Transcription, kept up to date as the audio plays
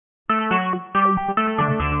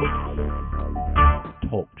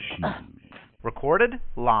Recorded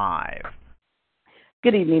live.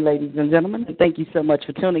 Good evening, ladies and gentlemen, and thank you so much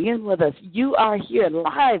for tuning in with us. You are here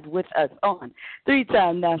live with us on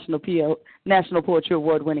three-time National Poetry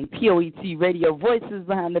Award-winning P.O.E.T. Radio Voices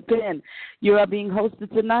Behind the Pen. You are being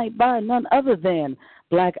hosted tonight by none other than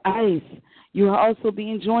Black Ice. You are also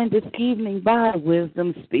being joined this evening by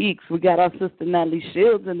Wisdom Speaks. We got our sister Natalie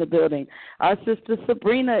Shields in the building. Our sister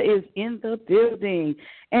Sabrina is in the building.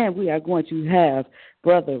 And we are going to have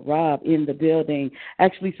Brother Rob in the building.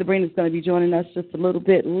 Actually, Sabrina's going to be joining us just a little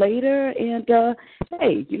bit later. And,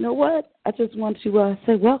 hey, you know what? I just want to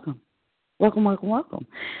say welcome. Welcome.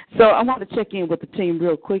 So I want to check in with the team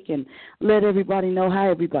real quick and let everybody know how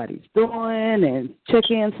everybody's doing and check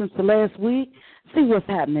in since the last week, see what's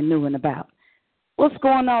happening new and about. What's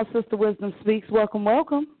going on, Sister Wisdom Speaks? Welcome.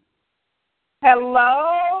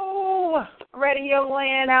 Hello, Radio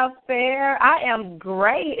Land out there. I am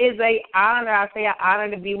great. It's an honor. I say an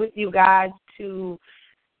honor to be with you guys tonight.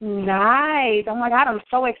 Oh, my God, I'm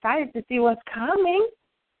so excited to see what's coming.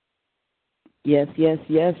 Yes,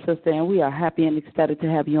 sister, and we are happy and excited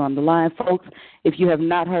to have you on the line. Folks, if you have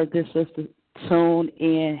not heard this, sister, tune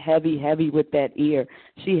in heavy with that ear.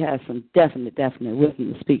 She has some definite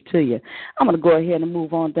wisdom to speak to you. I'm going to go ahead and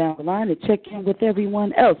move on down the line and check in with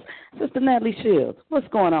everyone else. Sister Natalie Shields, what's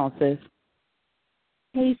going on, sis?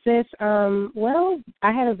 Hey, sis. Well,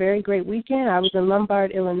 I had a very great weekend. I was in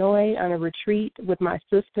Lombard, Illinois on a retreat with my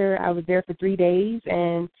sister. I was there for 3 days,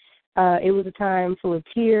 and it was a time full of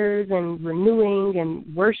tears and renewing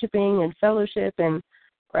and worshiping and fellowship and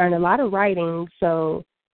a lot of writing. So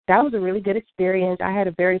that was a really good experience. I had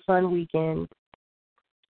a very fun weekend.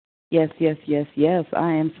 Yes.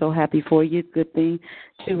 I am so happy for you. Good thing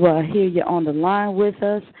to hear you on the line with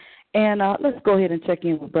us. And let's go ahead and check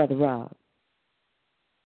in with Brother Rob.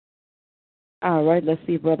 All right, let's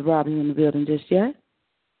see if Brother Rob is in the building just yet.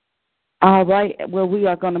 All right, well, we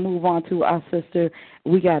are going to move on to our sister.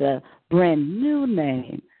 We got a brand new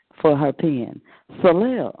name for her pen.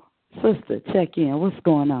 Salil, sister, check in. What's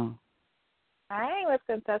going on? Hi, what's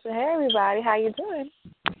up, Tasha? Hey, everybody. How you doing?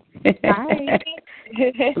 Hi.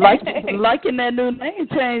 Liking that new name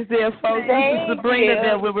change there, folks. This is Sabrina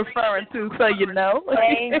that we're referring to, so you know.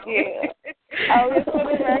 Thank you. Oh, just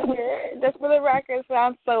for the record,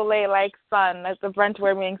 sounds so late, like sun. That's the French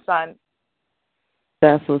word meaning sun.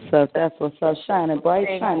 That's what's up. Shining bright.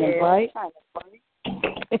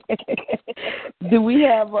 Do we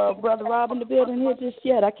have Brother Rob in the building here just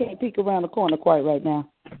yet? I can't peek around the corner quite right now.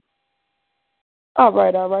 All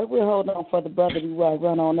right. We'll hold on for the brother to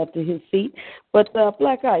run on up to his seat. But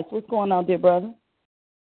Black Ice, what's going on, dear brother?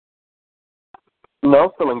 No,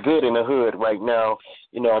 I'm feeling good in the hood right now.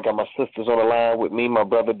 You know, I got my sisters on the line with me. My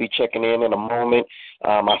brother be checking in a moment.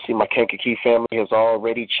 I see my Kankakee family has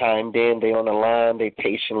already chimed in. They on the line. They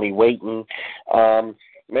patiently waiting.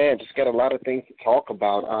 Man, just got a lot of things to talk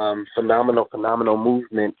about. Phenomenal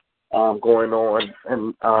movement going on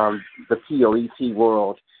in the P.O.E.T.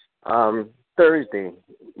 world. Thursday,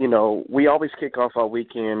 you know, we always kick off our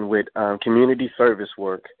weekend with community service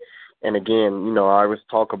work. And again, you know, I always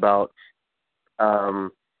talk about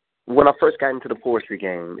when I first got into the poetry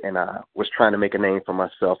game and I was trying to make a name for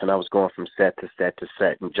myself and I was going from set to set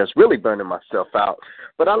and just really burning myself out.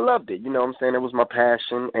 But I loved it. You know what I'm saying? It was my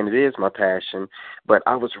passion and it is my passion. But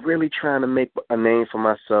I was really trying to make a name for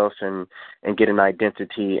myself and get an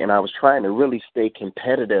identity. And I was trying to really stay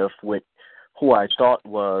competitive with who I thought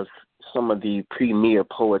was some of the premier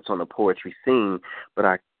poets on the poetry scene.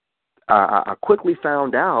 But I quickly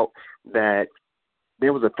found out that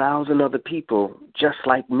there was 1,000 other people just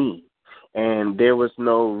like me, and there was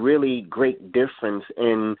no really great difference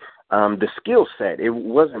in the skill set. It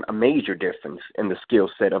wasn't a major difference in the skill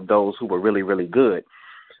set of those who were really, really good.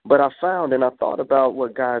 But I found and I thought about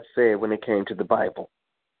what God said when it came to the Bible.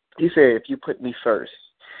 He said, if you put me first,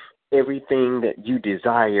 everything that you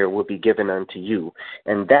desire will be given unto you.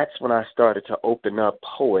 And that's when I started to open up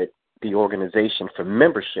P.O.E.T, the organization, for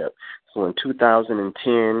membership. So in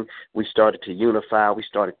 2010, we started to unify. We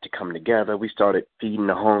started to come together. We started feeding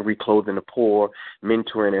the hungry, clothing the poor,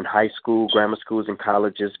 mentoring in high school, grammar schools, and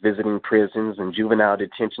colleges, visiting prisons and juvenile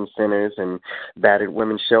detention centers and battered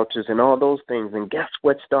women's shelters and all those things. And guess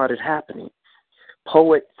what started happening?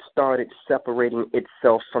 P.O.E.T started separating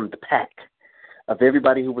itself from the pack of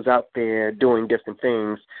everybody who was out there doing different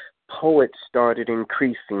things. P.O.E.T started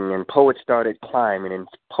increasing and P.O.E.T started climbing and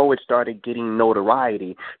P.O.E.T started getting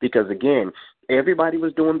notoriety because, again, everybody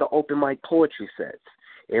was doing the open mic poetry sets.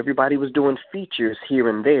 Everybody was doing features here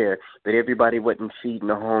and there, but everybody wasn't feeding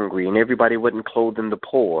the hungry, and everybody wasn't clothing the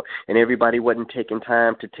poor, and everybody wasn't taking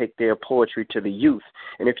time to take their poetry to the youth.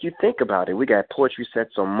 And if you think about it, we got poetry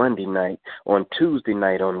sets on Monday night, on Tuesday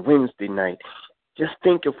night, on Wednesday night. Just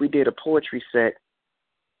think if we did a poetry set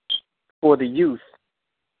for the youth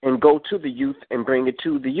and go to the youth and bring it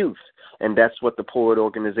to the youth. And that's what the P.O.E.T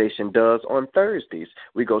organization does on Thursdays.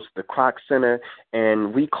 We go to the Kroc Center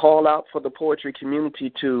and we call out for the poetry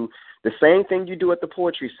community to the same thing you do at the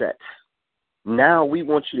poetry sets. Now we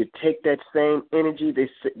want you to take that same energy,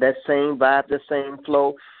 that same vibe, that same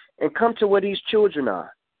flow, and come to where these children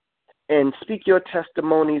are and speak your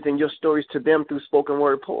testimonies and your stories to them through spoken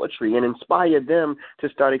word poetry and inspire them to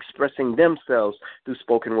start expressing themselves through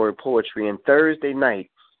spoken word poetry. And Thursday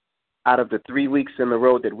night, out of the 3 weeks in a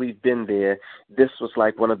row that we've been there, this was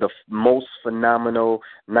like one of the most phenomenal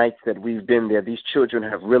nights that we've been there. These children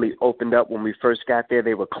have really opened up. When we first got there,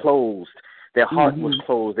 they were closed. Their heart was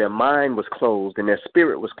closed, their mind was closed, and their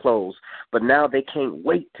spirit was closed. But now they can't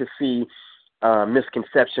wait to see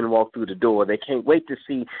Misconception walk through the door. They can't wait to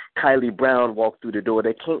see Kylie Brown walk through the door.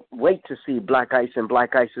 They can't wait to see Black Ice and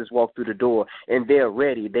Black Ices walk through the door. And they're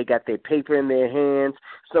ready. They got their paper in their hands.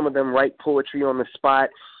 Some of them write poetry on the spot.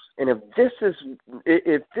 And if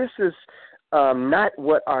this is not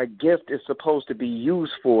what our gift is supposed to be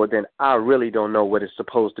used for, then I really don't know what it's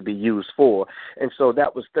supposed to be used for. And so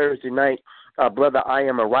that was Thursday night. Brother I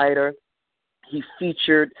Am a Writer, he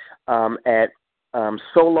featured at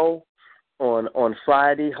Solo on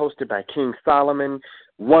Friday, hosted by King Solomon.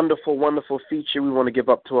 Wonderful, wonderful feature. We want to give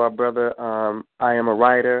up to our brother I Am a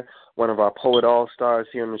Writer, one of our Poet All-Stars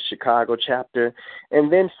here in the Chicago chapter.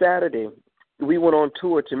 And then Saturday, we went on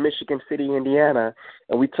tour to Michigan City, Indiana,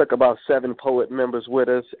 and we took about 7 P.O.E.T members with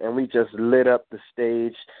us, and we just lit up the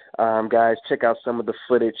stage. Guys, check out some of the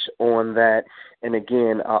footage on that. And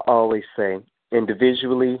again, I always say,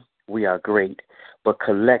 individually, we are great, but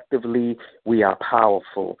collectively, we are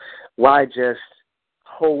powerful. Why just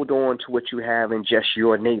hold on to what you have in just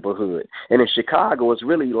your neighborhood? And in Chicago, it's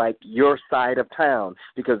really like your side of town,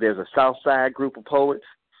 because there's a South Side group of poets,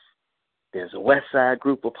 there's a West Side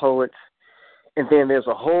group of poets, and then there's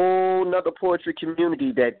a whole nother poetry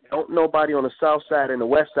community that don't nobody on the South Side and the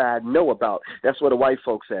West Side know about. That's where the white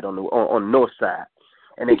folks at on the North Side.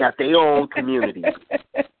 And they got their own community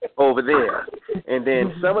over there. And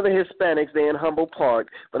then some of the Hispanics, they're in Humboldt Park,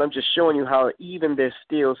 but I'm just showing you how even there's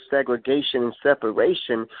still segregation and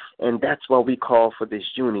separation, and that's why we call for this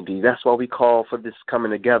unity. That's why we call for this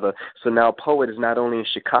coming together. So now P.O.E.T is not only in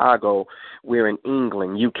Chicago, we're in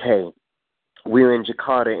England, UK. We're in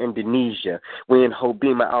Jakarta, Indonesia. We're in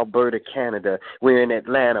Hobbema, Alberta, Canada. We're in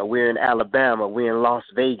Atlanta. We're in Alabama. We're in Las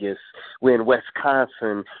Vegas. We're in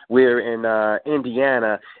Wisconsin. We're in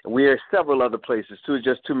Indiana. We're several other places, too,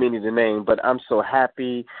 just too many to name. But I'm so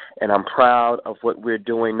happy and I'm proud of what we're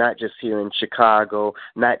doing, not just here in Chicago,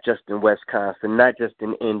 not just in Wisconsin, not just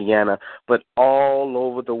in Indiana, but all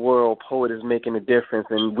over the world. P.O.E.T is making a difference,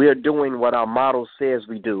 and we're doing what our motto says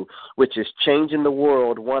we do, which is changing the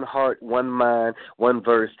world one heart, one mind, one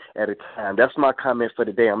verse at a time. That's my comment for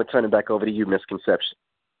today. I'm going to turn it back over to you, Misconception.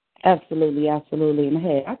 Absolutely, absolutely. And,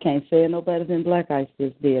 hey, I can't say it no better than Black Ice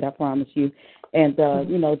just did, I promise you. And,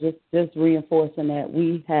 just reinforcing that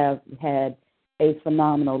we have had a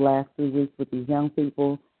phenomenal last 3 weeks with these young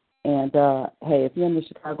people. And, hey, if you're in the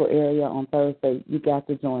Chicago area on Thursday, you got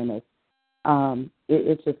to join us.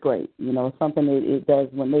 It's just great. It's something that it does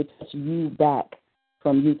when they touch you back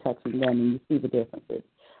from you touching them, and you see the differences.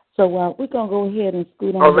 So we're going to go ahead and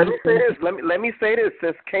scoot on. Let me say this. Let me say this.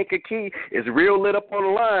 Since Kankakee is real lit up on the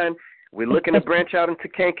line, we're looking to branch out into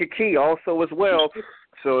Kankakee also as well.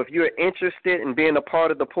 So if you're interested in being a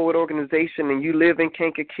part of the P.O.E.T organization and you live in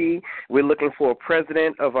Kankakee, we're looking for a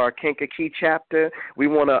president of our Kankakee chapter. We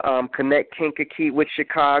want to connect Kankakee with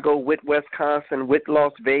Chicago, with Wisconsin, with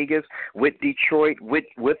Las Vegas, with Detroit, with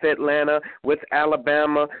Atlanta, with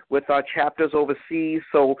Alabama, with our chapters overseas.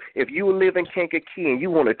 So if you live in Kankakee and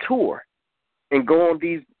you want to tour and go on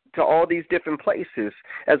to all these different places,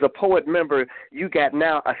 as a P.O.E.T member, you got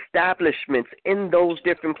now establishments in those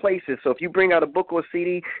different places. So if you bring out a book or a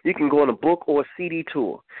CD, you can go on a book or a CD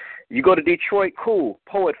tour. You go to Detroit, cool,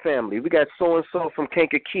 P.O.E.T family. We got so-and-so from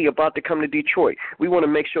Kankakee about to come to Detroit. We want to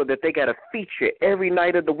make sure that they got a feature every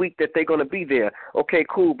night of the week that they're going to be there. Okay,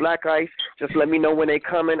 cool, Black Ice, just let me know when they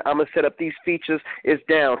coming. I'm going to set up these features. It's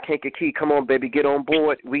down. Kankakee, come on, baby, get on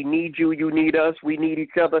board. We need you. You need us. We need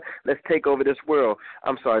each other. Let's take over this world.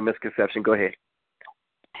 I'm sorry, Misconception. Go ahead.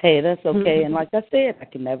 Hey, that's okay. And like I said, I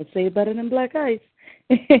can never say it better than Black Ice.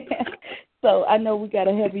 So I know we got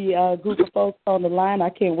a heavy group of folks on the line. I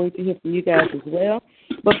can't wait to hear from you guys as well.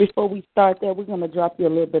 But before we start there, we're going to drop you a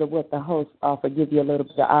little bit of what the hosts offer, give you a little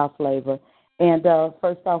bit of our flavor. And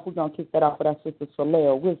first off, we're going to kick that off with our sister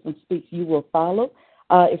Soleil. Wisdom Speaks, you will follow.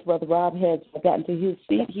 If Brother Rob has gotten to his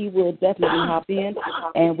seat, he will definitely hop in,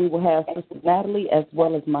 and we will have Sister Natalie as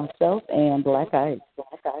well as myself and Black Eyes.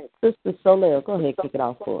 Sister Soleil, go ahead, kick it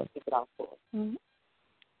off for us. Mm-hmm.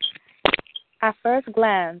 At first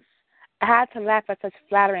glance, I had to laugh at such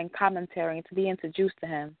flattering commentary to be introduced to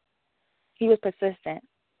him. He was persistent.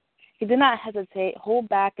 He did not hesitate, hold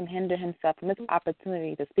back, and hinder himself from this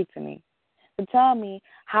opportunity to speak to me, to tell me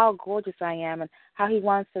how gorgeous I am and how he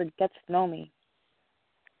wants to get to know me.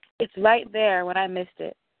 It's right there when I missed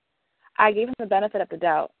it. I gave him the benefit of the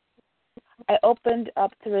doubt. I opened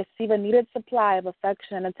up to receive a needed supply of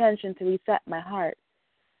affection and attention to reset my heart.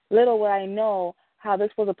 Little would I know how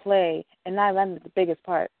this was a play, and I landed the biggest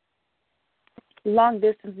part. Long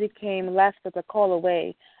distance became less with a call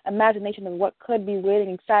away, imagination of what could be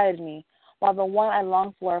waiting inside me, while the one I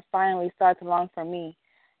longed for finally started to long for me,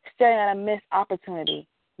 staring at a missed opportunity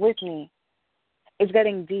with me. It's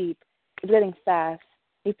getting deep. It's getting fast.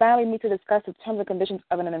 We finally meet to discuss the terms and conditions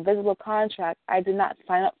of an invisible contract I did not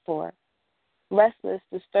sign up for. Restless,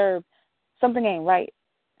 disturbed, something ain't right.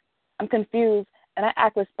 I'm confused, and I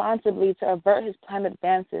act responsibly to avert his planned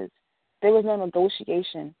advances. There was no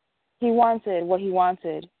negotiation. He wanted what he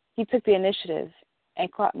wanted. He took the initiative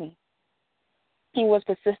and caught me. He was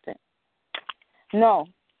persistent. No.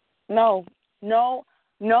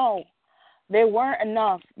 They weren't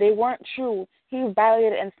enough. They weren't true. He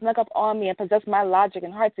violated and snuck up on me and possessed my logic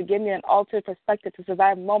and heart to give me an altered perspective to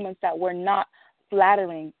survive moments that were not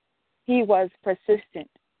flattering. He was persistent.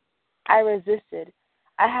 I resisted.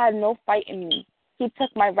 I had no fight in me. He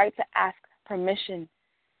took my right to ask permission.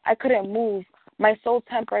 I couldn't move. My soul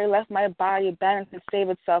temporarily left my body abandoned to save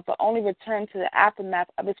itself, but only returned to the aftermath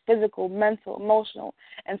of its physical, mental, emotional,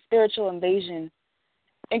 and spiritual invasion.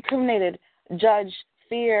 Incriminated, judged,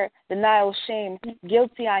 fear, denial, shame,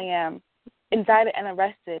 guilty I am, indicted and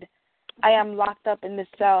arrested. I am locked up in this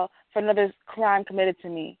cell for another crime committed to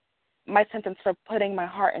me. My sentence for putting my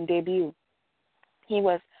heart in debut. He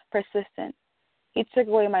was persistent. He took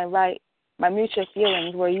away my right. My mutual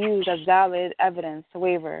feelings were used as valid evidence to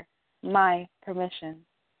waiver my permission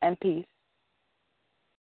and peace.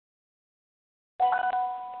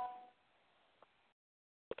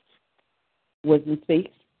 Wisdom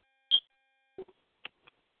Speaks.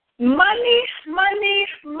 Money.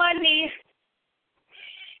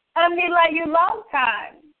 I mean, like you long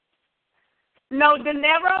time. No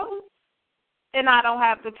dinero, and I don't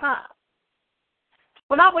have the time.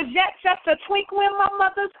 When I was yet just a twinkle in my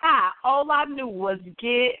mother's eye, all I knew was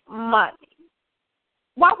get money.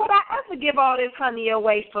 Why would I ever give all this honey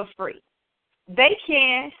away for free? They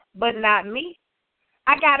can, but not me.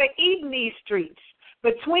 I got to eat in these streets.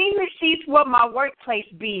 Between the sheets will my workplace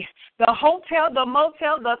be, the hotel, the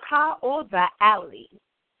motel, the car, or the alley.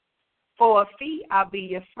 For a fee, I'll be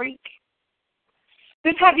your freak.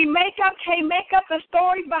 This heavy makeup can't make up the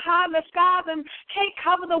stories behind the skies and can't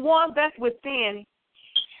cover the one that's within.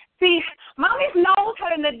 See, Mommy's nose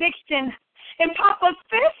had an addiction, and Papa's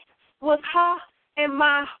fist was her and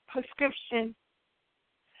my prescription.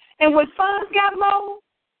 And when funds got low,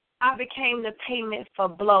 I became the payment for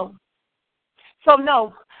blow. So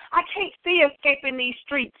no, I can't see escaping these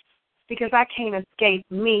streets because I can't escape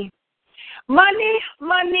me. Money.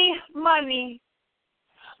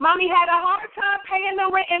 Mommy had a hard time paying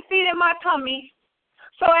the rent and feeding my tummy.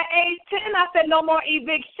 So at age 10, I said no more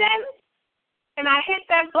eviction. And I hit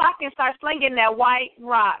that block and start slinging that white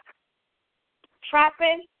rock.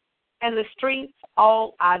 Trapping and the streets,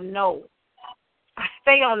 all I know. I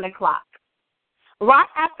stay on the clock. Rock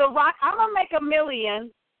after rock, I'm going to make $1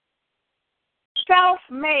 million.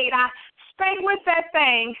 Self-made, I stay with that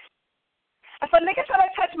thing. If a nigga try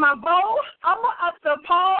to touch my bowl, I'm going to up the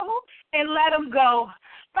pole and let him go.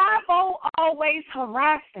 5-0 always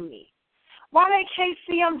harassing me. Why they can't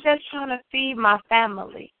see I'm just trying to feed my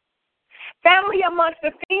family? Family amongst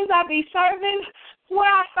the things I be serving, where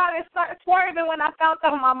I started swerving when I found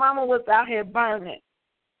out my mama was out here burning.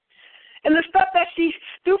 And the stuff that she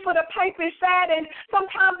do for the pipe is sad, and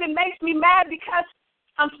sometimes it makes me mad because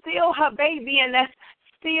I'm still her baby, and that's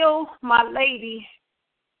still my lady.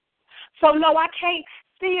 So, no, I can't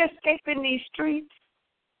see escaping these streets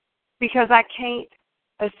because I can't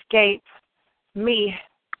escape me.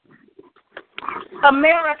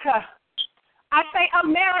 America. I say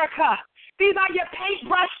America. These are your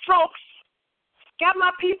paintbrush strokes. Got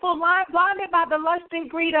my people blinded by the lust and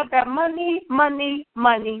greed of that money.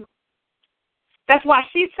 That's why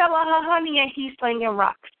she's selling her honey and he's slinging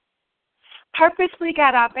rocks. Purposely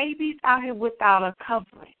got our babies out here without a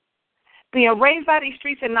covering, being raised by these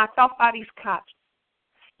streets and knocked off by these cops.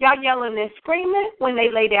 Y'all yelling and screaming when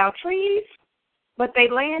they lay down trees, but they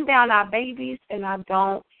laying down our babies and I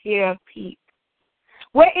don't hear peep.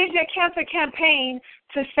 Where is your cancer campaign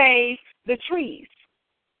to save the trees?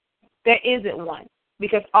 There isn't one,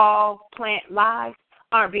 because all plant lives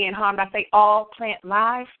aren't being harmed. I say all plant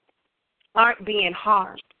lives aren't being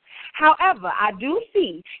harmed. However, I do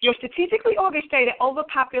see your strategically orchestrated,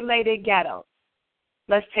 overpopulated ghetto.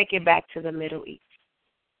 Let's take it back to the Middle East.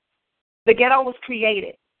 The ghetto was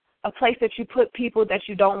created, a place that you put people that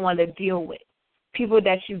you don't want to deal with, people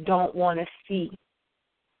that you don't want to see.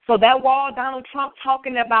 So that wall Donald Trump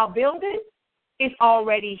talking about building is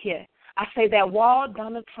already here. I say that wall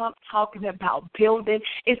Donald Trump talking about building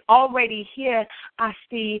is already here. I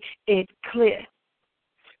see it clear.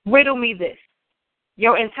 Riddle me this.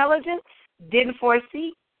 Your intelligence didn't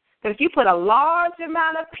foresee that if you put a large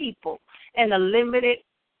amount of people in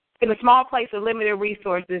a small place with limited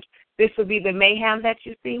resources, this would be the mayhem that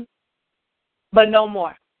you see. But no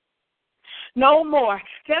more. No more.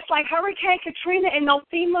 Just like Hurricane Katrina and no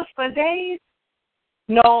FEMA for days,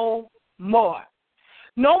 no more.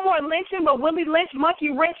 No more lynching, but Willie Lynch, monkey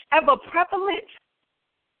wrench, ever prevalent.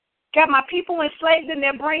 Got my people enslaved in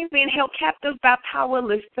their brains, being held captive by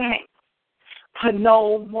powerless things. But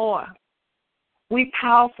no more. We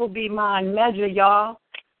powerful beyond measure, y'all.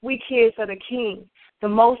 We kids of the King, the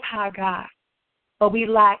Most High God. But we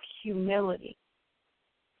lack humility.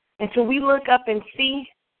 Until we look up and see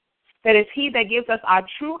that it's He that gives us our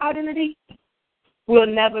true identity, we'll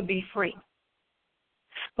never be free.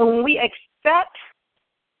 But when we accept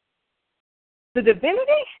the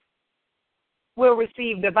divinity, we'll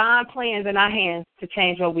receive divine plans in our hands to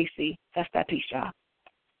change what we see. That's that piece, y'all.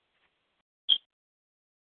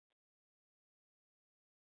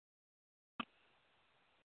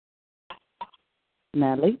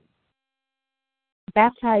 Natalie?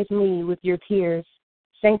 Baptize me with your tears.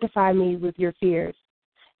 Sanctify me with your fears.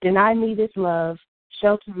 Deny me this love.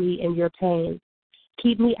 Shelter me in your pain.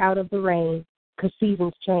 Keep me out of the rain, 'cause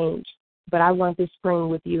seasons change. But I want this spring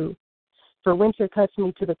with you. For winter cuts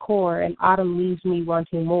me to the core, and autumn leaves me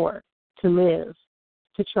wanting more. To live,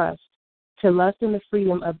 to trust, to lust in the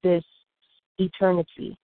freedom of this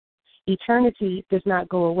eternity. Eternity does not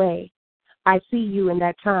go away. I see you in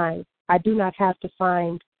that time. I do not have to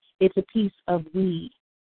find. It's a piece of we.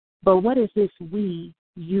 But what is this we?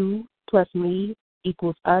 You plus me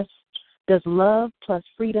equals us. Does love plus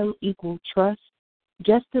freedom equal trust?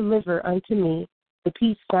 Just deliver unto me the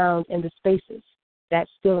peace found in the spaces, that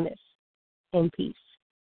stillness and peace.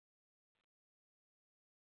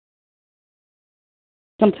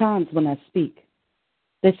 Sometimes when I speak,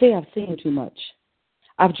 they say I've seen too much.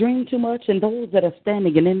 I've dreamed too much, and those that are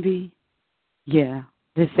standing in envy, yeah,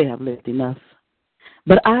 they say I've lived enough.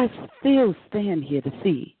 But I still stand here to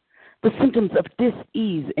see the symptoms of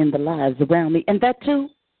dis-ease in the lives around me, and that too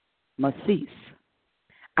must cease.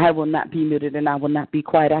 I will not be muted and I will not be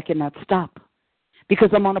quiet. I cannot stop because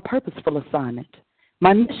I'm on a purposeful assignment.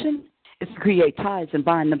 My mission is to create ties and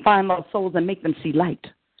bind them, find lost souls and make them see light.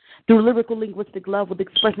 Through lyrical linguistic love with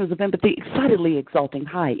expressions of empathy, excitedly exalting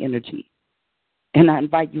high energy. And I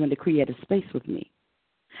invite you in to create a space with me.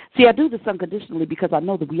 See, I do this unconditionally because I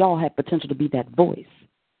know that we all have potential to be that voice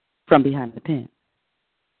from behind the pen.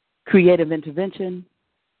 Creative intervention,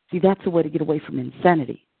 see, that's a way to get away from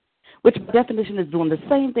insanity, which by definition is doing the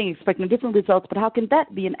same thing, expecting different results, but how can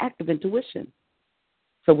that be an act of intuition?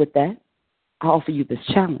 So with that, I offer you this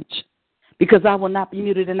challenge, because I will not be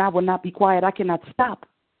muted and I will not be quiet. I cannot stop.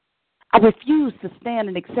 I refuse to stand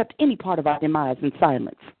and accept any part of our demise in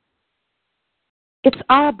silence. It's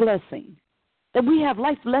our blessing that we have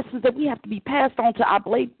life lessons that we have to be passed on to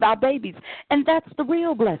our babies, and that's the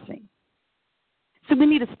real blessing. So we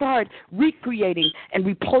need to start recreating and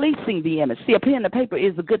replacing the image. See, a pen and paper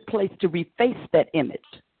is a good place to reface that image.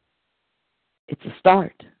 It's a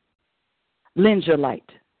start. Lend your light.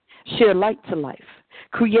 Share light to life.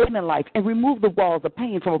 Create a life and remove the walls of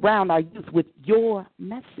pain from around our youth with your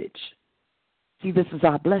message. See, this is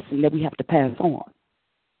our blessing that we have to pass on.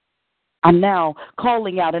 I'm now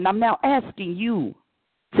calling out and I'm now asking you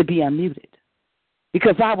to be unmuted.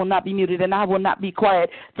 Because I will not be muted and I will not be quiet.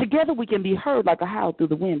 Together we can be heard like a howl through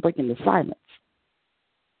the wind, breaking the silence.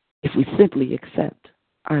 If we simply accept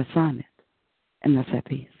our assignment. And that's at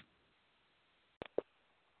peace.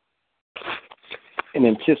 In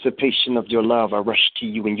anticipation of your love, I rush to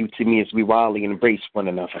you and you to me as we wildly embrace one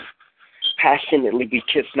another. Passionately we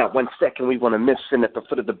kiss, not 1 second we want to miss. And at the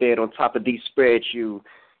foot of the bed on top of these spreads, you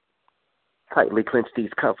tightly clench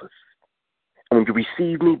these covers. And when you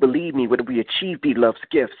receive me, believe me, what we achieve be love's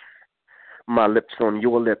gifts. My lips on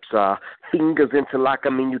your lips are fingers interlock. I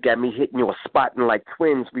mean, you got me hitting your spot, and like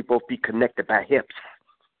twins, we both be connected by hips.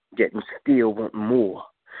 Getting still, wanting more.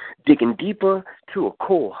 Digging deeper to a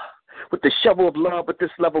core. With the shovel of love, at this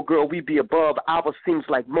level, girl, we be above. Ours seems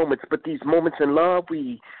like moments, but these moments in love,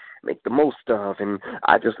 we make the most of, and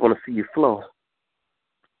I just want to see you flow.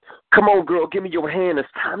 Come on, girl, give me your hand. It's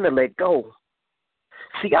time to let go.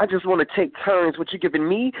 See, I just want to take turns. What you're giving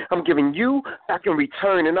me, I'm giving you back in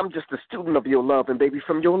return, and I'm just a student of your love. And, baby,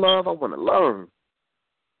 from your love, I want to learn.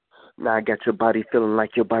 Now I got your body feeling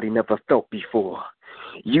like your body never felt before.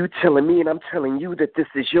 You telling me and I'm telling you that this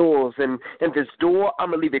is yours. And this door, I'm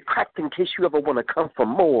going to leave it cracked in case you ever want to come for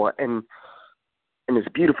more. And it's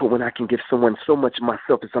beautiful when I can give someone so much of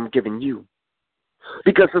myself as I'm giving you.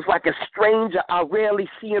 Because it's like a stranger I rarely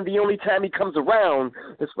see, and the only time he comes around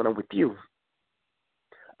is when I'm with you.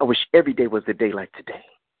 I wish every day was a day like today.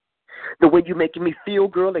 The way you're making me feel,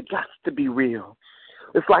 girl, it got to be real.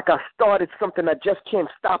 It's like I started something I just can't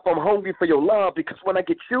stop. I'm hungry for your love because when I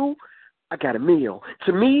get you, I got a meal.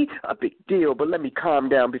 To me, a big deal, but let me calm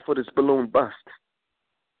down before this balloon busts.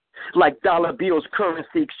 Like dollar bills,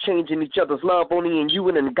 currency, exchanging each other's love, only in you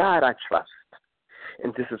and in God I trust.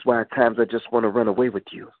 And this is why at times I just want to run away with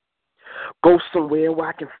you. Go somewhere where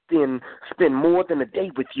I can spend more than a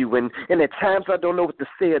day with you. And at times I don't know what to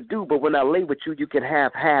say or do, but when I lay with you, you can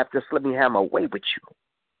have half. Just let me have my way with you.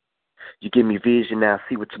 You give me vision now,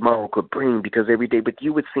 see what tomorrow could bring, because every day with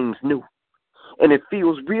you it seems new. And it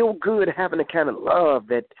feels real good having the kind of love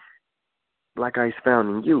that Black Ice found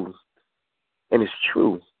in you. And it's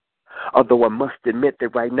true. Although I must admit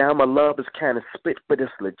that right now my love is kind of split, but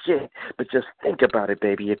it's legit. But just think about it,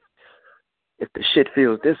 baby. If the shit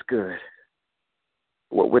feels this good,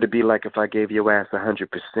 what would it be like if I gave your ass 100%?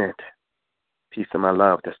 Piece of my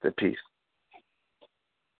love, that's the piece.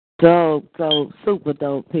 Dope, super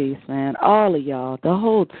dope piece, man. All of y'all, the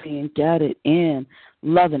whole team got it in.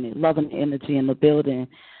 Loving the energy in the building.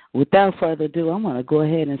 Without further ado, I'm going to go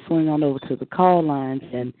ahead and swing on over to the call lines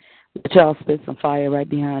and let y'all spit some fire right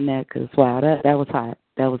behind that, because, wow, that was hot.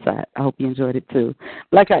 That was hot. I hope you enjoyed it, too.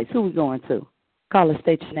 Black Ice, who we going to? Caller,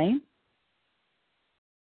 state your name.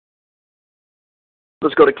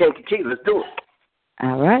 Let's go to Kankakee. Let's do it.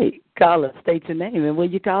 All right. Caller, state your name. And where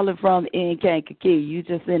you calling from in Kankakee? You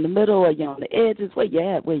just in the middle or you on the edges? Where you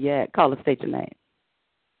at? Caller, state your name.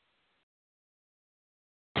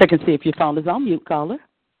 Check and see if your phone is on mute, caller.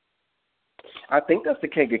 I think that's the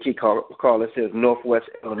Kankakee caller. It says Northwest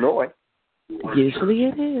Illinois. Usually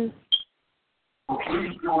it is.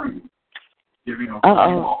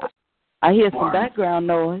 Uh-oh. I hear some background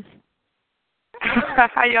noise.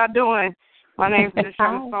 How y'all doing? My name's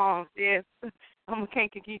Deshauna Psalms. Yes, I'm a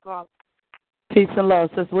Kankakee caller. Peace and love,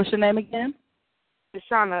 sis. What's your name again?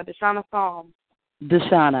 Deshauna Psalms.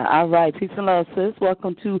 Deshauna. All right. Peace and love, sis.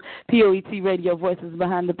 Welcome to P.O.E.T. Radio Voices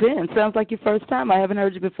Behind the Pen. Sounds like your first time. I haven't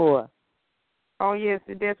heard you before. Oh, yes,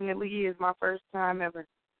 it definitely is my first time ever.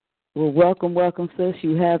 Well, welcome, sis.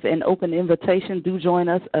 You have an open invitation. Do join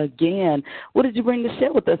us again. What did you bring to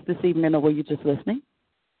share with us this evening, or were you just listening?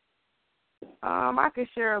 I could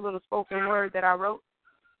share a little spoken word that I wrote.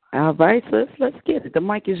 All right, sis. Let's get it. The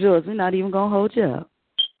mic is yours. We're not even going to hold you up.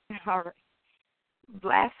 All right.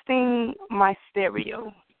 Blasting my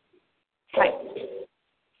stereo. Type.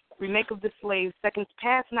 Remake of the slaves. Seconds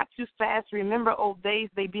pass, not too fast. Remember old days.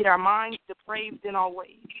 They beat our minds, depraved in all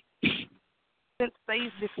ways. Since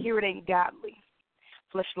says this here it ain't godly.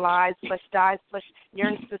 Flesh lies, flesh dies, flesh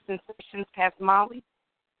yearns for sensations past Molly.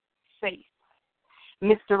 Faith.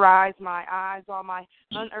 Mysterize my eyes, all my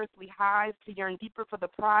unearthly highs, to yearn deeper for the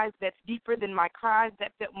prize that's deeper than my cries,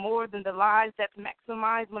 that felt more than the lies that's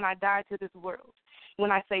maximized when I die to this world.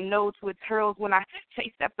 When I say no to its hurls, when I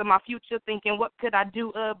chase after my future, thinking what could I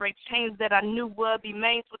do? Break chains that I knew would be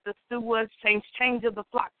made with the stewards, change of the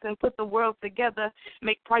flocks and put the world together.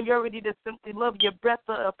 Make priority to simply love your breath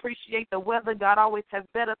or appreciate the weather. God always has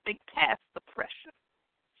better. Think past the pressure.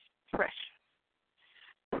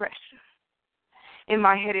 In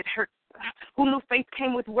my head it hurts. Who knew faith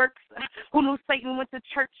came with works? Who knew Satan went to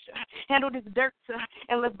church, handled his dirt,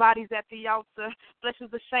 and left bodies at the altar? Flesh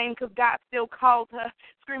was ashamed because God still called her,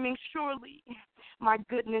 screaming, surely my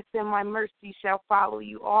goodness and my mercy shall follow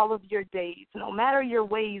you all of your days. No matter your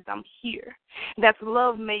ways, I'm here. That's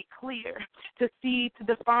love made clear. To see, to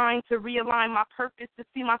define, to realign my purpose, to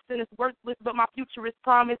see my sin is worthless, but my future is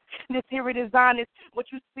promised. This here it is honest.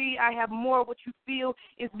 What you see, I have more. What you feel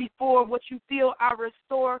is before. What you feel, I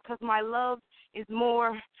restore, because my love is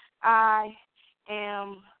more. I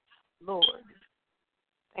am Lord.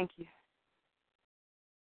 Thank you.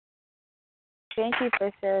 Thank you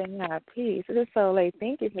for sharing that piece. It is so late.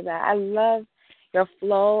 Thank you for that. I love your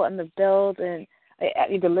flow and the build and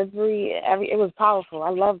your delivery. It was powerful. I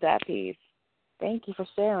love that piece. Thank you for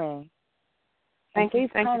sharing. Thank you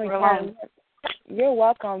for allowing. You're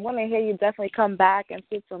welcome. I want to hear you definitely come back and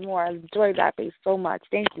speak some more. I enjoyed that piece so much.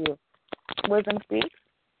 Thank you. Wisdom speaks.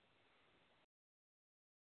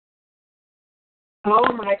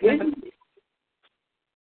 Oh, my goodness.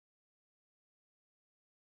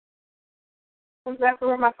 Was that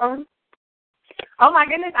for my phone? Oh, my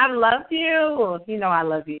goodness. I love you. You know I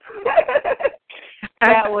love you.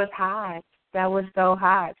 That was hot. That was so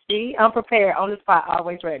hot. See, I'm prepared, on the spot,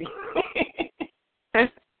 always ready.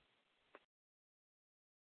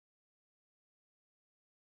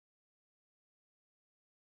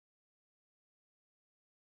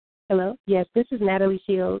 Hello? Yes, this is Natalie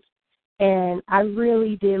Shields, and I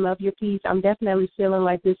really did love your piece. I'm definitely feeling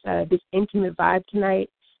like this intimate vibe tonight,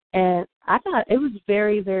 and I thought it was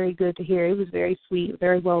very, very good to hear. It was very sweet,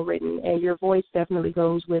 very well written, and your voice definitely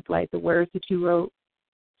goes with, like, the words that you wrote.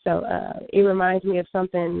 So it reminds me of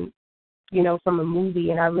something, you know, from a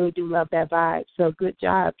movie, and I really do love that vibe. So good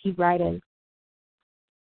job. Keep writing.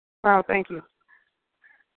 Wow, thank you.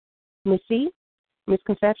 Miss C? Miss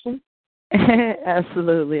Conception?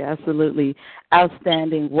 Absolutely, absolutely.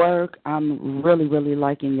 Outstanding work. I'm really, really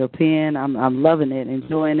liking your pen. I'm loving it,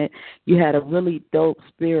 enjoying it. You had a really dope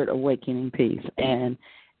spirit awakening piece, and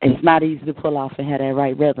it's not easy to pull off and have that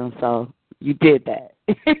right rhythm, so you did that.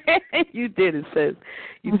 You did it, sis.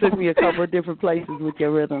 You took me a couple of different places with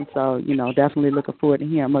your rhythm, so, you know, definitely looking forward to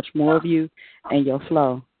hearing much more of you and your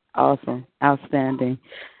flow. Awesome. Outstanding.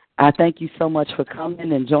 I thank you so much for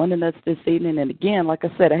coming and joining us this evening. And again, like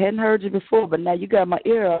I said, I hadn't heard you before, but now you got my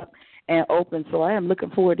ear up and open, so I am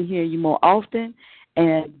looking forward to hearing you more often.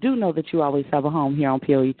 And do know that you always have a home here on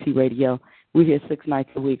P.O.E.T. Radio. We're here 6 nights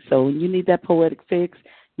a week. So when you need that poetic fix,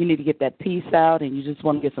 you need to get that piece out, and you just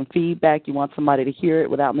want to get some feedback, you want somebody to hear it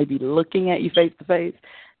without maybe looking at you face to face,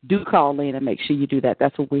 do call in and make sure you do that.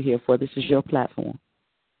 That's what we're here for. This is your platform.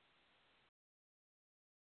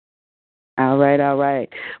 All right, all right.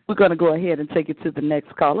 We're going to go ahead and take it to the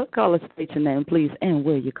next caller. Caller, state your name, please, and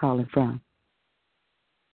where you're calling from.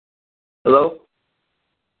 Hello?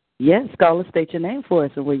 Yes, caller, state your name for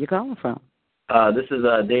us and where you're calling from. This is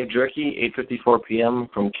Dave Jerky, 8:54 p.m.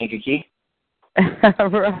 from Kankakee. All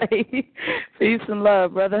right. Peace and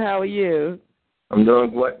love, brother. How are you? I'm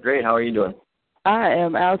doing great. How are you doing? I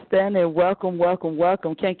am outstanding. Welcome, welcome,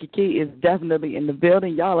 welcome. Kankakee is definitely in the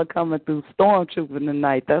building. Y'all are coming through stormtrooping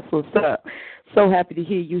tonight. That's what's up. So happy to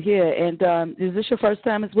hear you here. And is this your first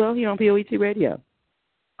time as well here on P.O.E.T. Radio?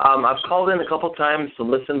 I've called in a couple times to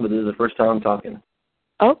listen, but this is the first time I'm talking.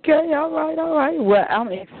 Okay, all right, all right. Well,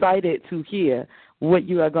 I'm excited to hear what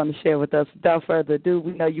you are going to share with us. Without further ado,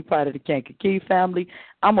 we know you're part of the Kankakee family.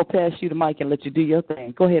 I'm going to pass you the mic and let you do your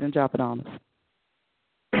thing. Go ahead and drop it on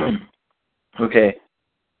us. Okay.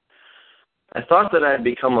 I thought that I had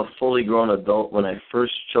become a fully grown adult when I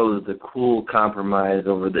first chose the cool compromise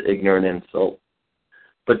over the ignorant insult.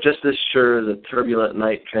 But just as sure as a turbulent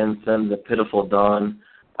night transcends the pitiful dawn,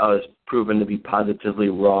 I was proven to be positively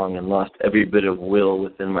wrong and lost every bit of will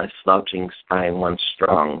within my slouching spine once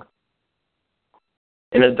strong.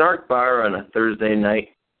 In a dark bar on a Thursday night,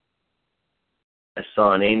 I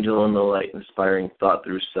saw an angel in the light, inspiring thought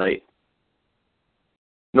through sight.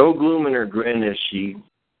 No gloom in her grin as she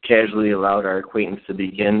casually allowed our acquaintance to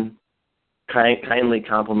begin, kindly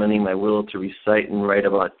complimenting my will to recite and write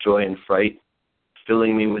about joy and fright,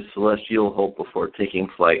 filling me with celestial hope before taking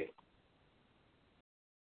flight.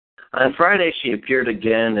 On Friday, she appeared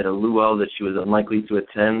again at a luau that she was unlikely to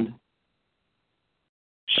attend.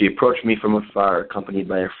 She approached me from afar, accompanied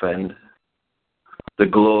by a friend. The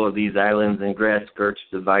glow of these islands and grass skirts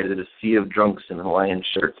divided a sea of drunks in Hawaiian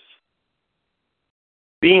shirts.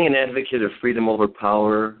 Being an advocate of freedom over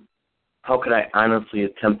power, how could I honestly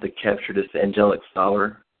attempt to capture this angelic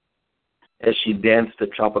flower? As she danced the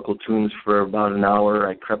tropical tunes for about an hour,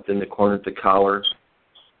 I crept in the corner to cower,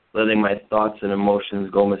 letting my thoughts and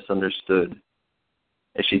emotions go misunderstood,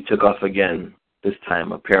 as she took off again, this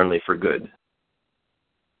time apparently for good.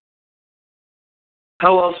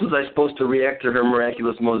 How else was I supposed to react to her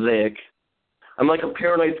miraculous mosaic? I'm like a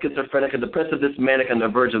paranoid schizophrenic, a depressive manic on the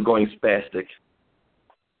verge of going spastic.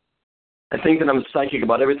 I think that I'm psychic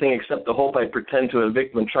about everything except the hope I pretend to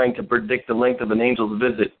evict when trying to predict the length of an angel's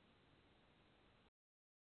visit.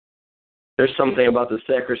 There's something about the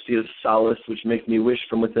sacristy of solace which makes me wish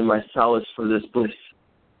from within my solace for this bliss.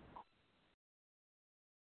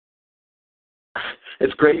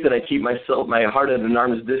 It's great that I keep my heart at an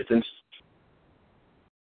arm's distance.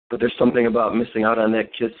 But there's something about missing out on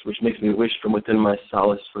that kiss which makes me wish from within my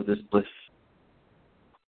solace for this bliss.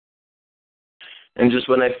 And just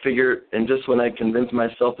when I convince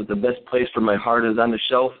myself that the best place for my heart is on the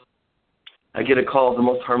shelf, I get a call of the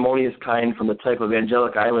most harmonious kind from the type of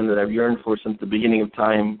angelic island that I've yearned for since the beginning of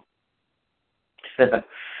time.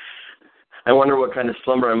 I wonder what kind of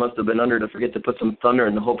slumber I must have been under to forget to put some thunder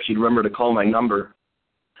in the hope she'd remember to call my number.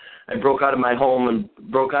 I broke out of my home and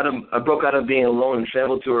broke out of being alone and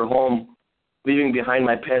traveled to her home, leaving behind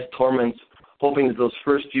my past torments, hoping that those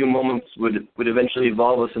first few moments would eventually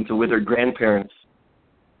evolve us into withered grandparents.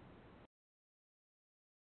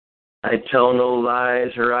 I tell no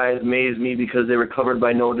lies, her eyes maze me because they were covered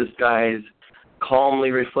by no disguise, calmly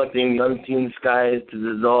reflecting the unseen skies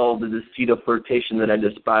to dissolve the deceit of flirtation that I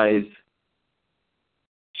despise.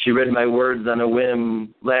 She read my words on a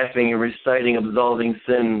whim, laughing and reciting absolving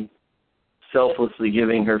sin, selflessly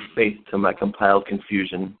giving her faith to my compiled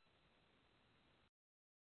confusion.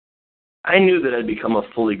 I knew that I'd become a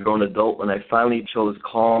fully grown adult when I finally chose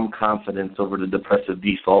calm confidence over the depressive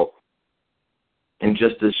default. And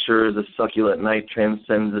just as sure as a succulent night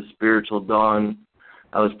transcends the spiritual dawn,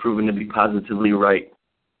 I was proven to be positively right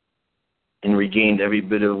and regained every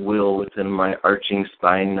bit of will within my arching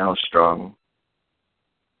spine, now strong.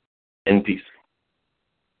 In peace.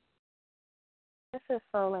 This is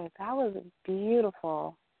so late. That was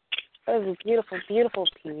beautiful. It was a beautiful, beautiful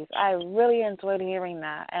piece. I really enjoyed hearing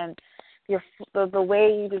that. And the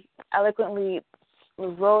way you just eloquently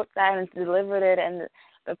wrote that and delivered it, and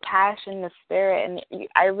the passion, the spirit, and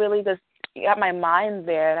I really just got my mind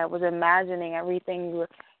there, and I was imagining everything you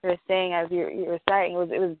were saying as you were reciting.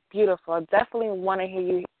 It was beautiful. I definitely want to hear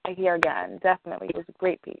you here again. Definitely. It was a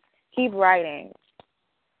great piece. Keep writing.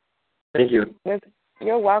 Thank you.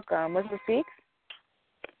 You're welcome. Mr. Speaks?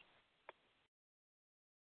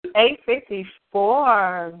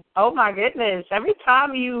 854. Oh my goodness! Every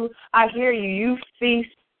time I hear you,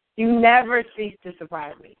 you never cease to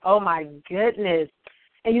surprise me. Oh my goodness!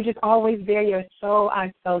 And you're just always there. I so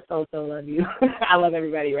love you. I love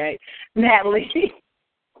everybody, right? Natalie.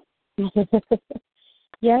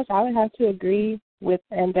 Yes, I would have to agree with,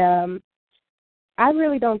 and I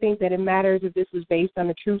really don't think that it matters if this was based on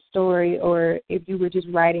a true story or if you were just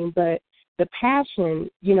writing, but the passion,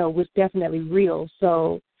 was definitely real.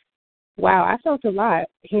 So, wow, I felt a lot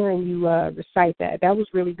hearing you recite that. That was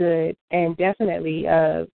really good, and definitely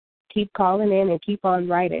keep calling in and keep on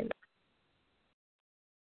writing.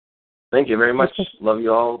 Thank you very much. Love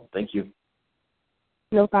you all. Thank you.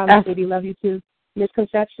 No problem, City. Love you too.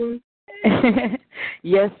 Misconceptions?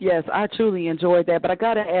 Yes, I truly enjoyed that. But I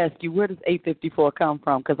got to ask you, where does 854 come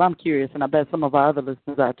from? Because I'm curious, and I bet some of our other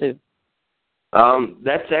listeners are too.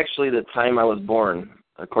 That's actually the time I was born,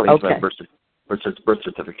 according to my birth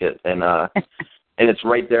certificate. And and it's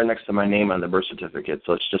right there next to my name on the birth certificate.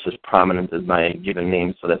 So it's just as prominent as my given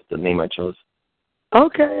name. So that's the name I chose.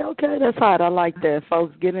 Okay, that's hot. I like that.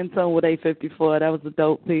 Folks, get in tune with 854. That was a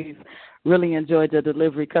dope piece. Really enjoyed the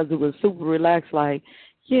delivery because it was super relaxed, like,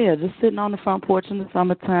 yeah, just sitting on the front porch in the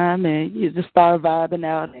summertime and you just start vibing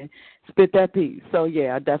out and spit that piece. So,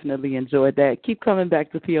 yeah, I definitely enjoyed that. Keep coming back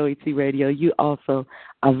to P.O.E.T. Radio. You also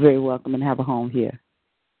are very welcome and have a home here.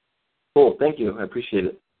 Cool. Thank you. I appreciate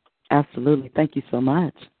it. Absolutely. Thank you so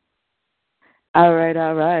much. All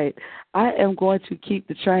right. I am going to keep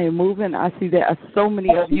the train moving. I see there are so many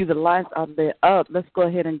of you. The lines are lit up. Let's go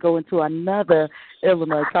ahead and go into another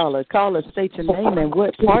Illinois caller. Caller, state your name and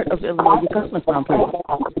what part of Illinois you're coming from,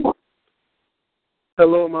 please.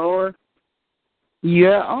 Hello, am I on?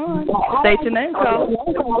 You're on. State your name, caller.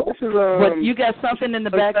 This is, But you got something in the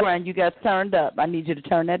background you got turned up. I need you to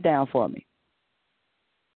turn that down for me.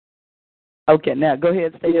 Okay, now go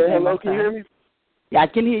ahead. State your name. Hello, can you hear me? Yeah, I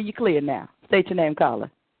can hear you clear now. State your name,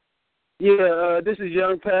 caller. Yeah, this is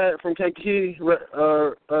Young Pat from Kankakee,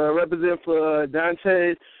 represent for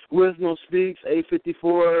Dante. Wisdom Speaks,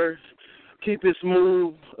 854. Keep it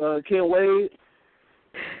smooth. Can't wait.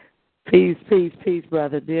 Peace,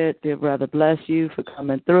 brother. Dear brother, bless you for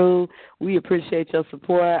coming through. We appreciate your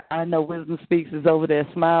support. I know Wisdom Speaks is over there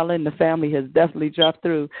smiling. The family has definitely dropped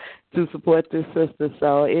through to support this sister,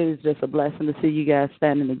 so it is just a blessing to see you guys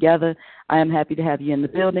standing together. I am happy to have you in the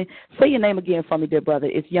building. Say your name again for me, dear brother.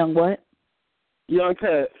 It's Young what? Young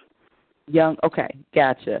Pat. Young, okay,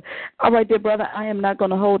 gotcha. All right, dear brother, I am not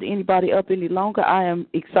going to hold anybody up any longer. I am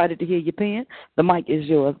excited to hear your pen. The mic is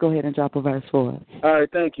yours. Go ahead and drop a verse for us. All right,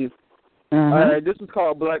 thank you. Uh-huh. All right, this is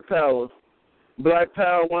called Black Power. Black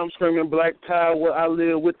Power, when I'm screaming Black Power, I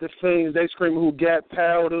live with the fiends. They screaming who got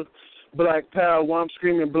powder. Black Power, when I'm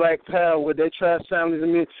screaming Black Power, they try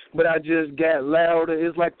silencing me, but I just got louder.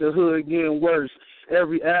 It's like the hood getting worse.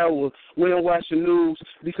 every hour. We don't watch the news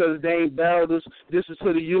because they ain't about us. This is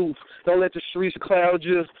to the youth. Don't let the streets cloud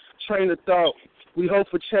you. Train of thought. We hope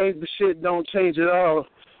for change, but shit don't change at all.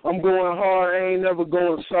 I'm going hard, I ain't never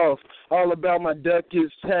going soft. All about my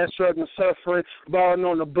ducats, task, struggle, suffering, balling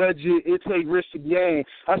on the budget, it take risk to gain.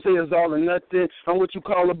 I say it's all or nothing. I'm what you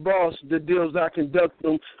call a boss. The deals I conduct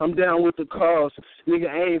them. I'm down with the cause.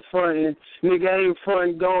 Nigga ain't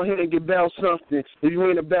frontin'. Go ahead and get about something. If you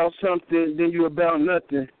ain't about something, then you about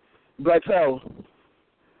nothing. Black Power.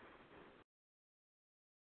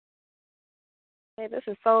 Hey, this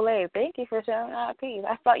is so late. Thank you for sharing that piece.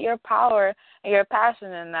 I felt your power and your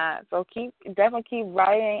passion in that. So definitely keep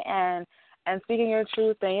writing and speaking your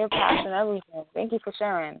truth and your passion and everything. Thank you for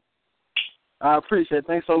sharing. I appreciate it.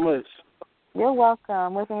 Thanks so much. You're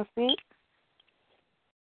welcome. Wisdom Speak.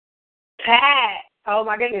 Pat. Oh,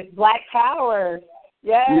 my goodness. Black Power.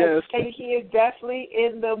 Yes. KK is definitely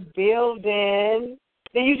in the building.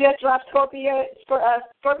 Did you just drop Scorpio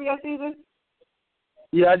season?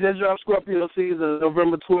 Yeah, I just dropped Scorpio season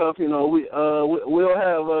November 12th. You know, we'll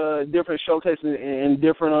have different showcases and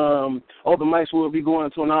different open mics we'll be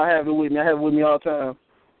going to, and I'll have it with me. I have it with me all the time.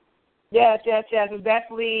 Yes. It's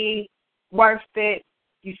definitely worth it.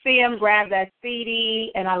 You see him, grab that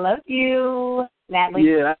CD, and I love you,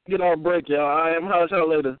 Natalie. Yeah, I get our break, y'all. I am. Holler y'all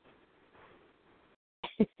later.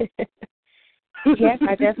 Yes,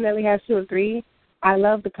 I definitely have to agree. I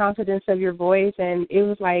love the confidence of your voice, and it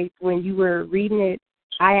was like when you were reading it,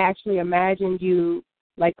 I actually imagined you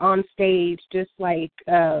like on stage, just like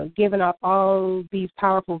giving off all these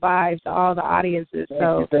powerful vibes to all the audiences.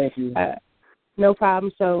 Thank you. No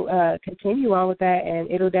problem. So continue on with that,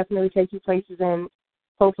 and it'll definitely take you places, and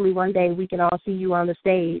hopefully one day we can all see you on the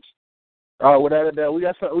stage. Oh, without a doubt, we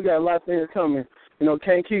got a lot of things coming. You know,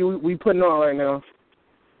 KQ, we putting on right now.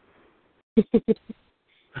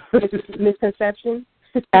 Misconception?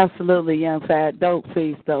 Absolutely, Young Fat. Dope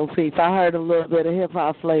piece. I heard a little bit of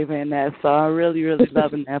hip-hop flavor in that, so I'm really, really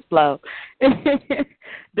loving that flow.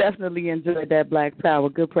 Definitely enjoyed that, Black Power.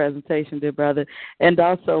 Good presentation, dear brother. And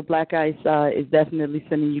also, Black Ice is definitely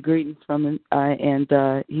sending you greetings from him, and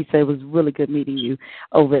he said it was really good meeting you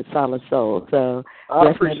over at Solid Soul. So I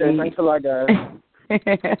appreciate it. Thanks a lot, guys.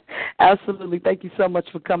 Absolutely. Thank you so much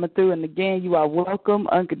for coming through. And, again, you are welcome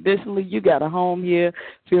unconditionally. You got a home here.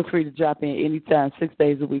 Feel free to drop in anytime, 6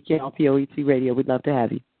 days a week here on P.O.E.T. Radio. We'd love to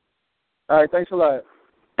have you. All right. Thanks a lot.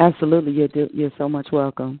 Absolutely. You're so much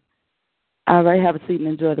welcome. All right. Have a seat and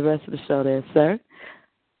enjoy the rest of the show there, sir.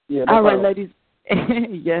 Yeah. All right, ladies.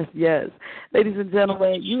 Yes. Ladies and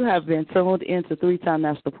gentlemen, you have been tuned into 3-time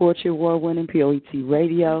National Poetry Award-winning P.O.E.T.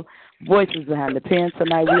 Radio. Voices Behind the Pen.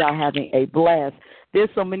 Tonight we are having a blast. There's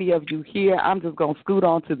so many of you here. I'm just going to scoot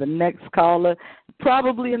on to the next caller.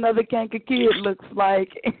 Probably another Kanka kid, looks like.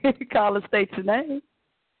 Caller, state your name.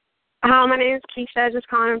 My name is Keisha, just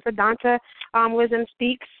calling for Donta. Wisdom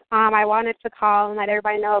Speaks. I wanted to call and let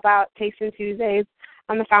everybody know about Tasting Tuesdays.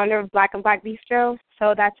 I'm the founder of Black and Black Bistro,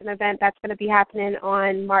 so that's an event that's going to be happening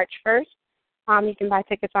on March 1st. You can buy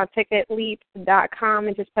tickets on ticketleap.com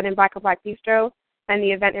and just put in Black and Black Bistro, and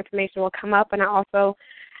the event information will come up. And I also,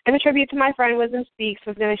 in a tribute to my friend Wisdom Speaks,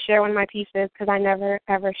 was going to share one of my pieces because I never,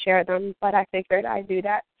 ever share them, but I figured I'd do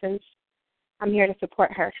that since I'm here to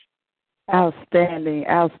support her. Outstanding.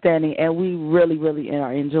 And we really, really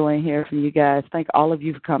are enjoying hearing from you guys. Thank all of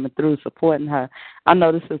you for coming through, supporting her. I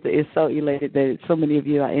know the sister is so elated that so many of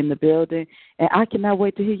you are in the building, and I cannot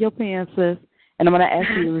wait to hear your pen, sis. And I'm going to ask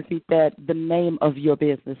you to repeat the name of your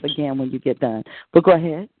business again when you get done. But go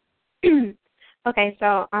ahead. Okay,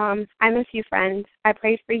 so I miss you, friend. I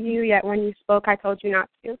prayed for you, yet when you spoke, I told you not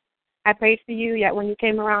to. I prayed for you, yet when you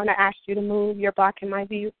came around, I asked you to move. You're blocking my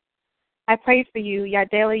view. I prayed for you, yet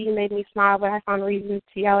daily you made me smile, but I found reasons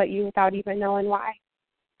to yell at you without even knowing why.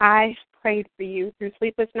 I prayed for you through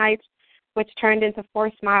sleepless nights, which turned into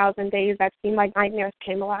forced smiles, and days that seemed like nightmares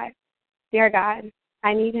came alive. Dear God,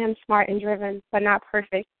 I need him smart and driven, but not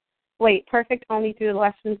perfect. Wait, perfect only through the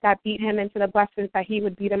lessons that beat him into the blessings that he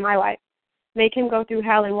would beat in my life. Make him go through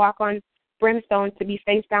hell and walk on brimstone to be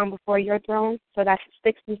face down before your throne, so that the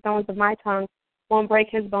sticks and stones of my tongue won't break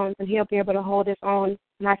his bones, and he'll be able to hold his own.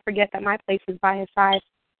 And I forget that my place is by his side,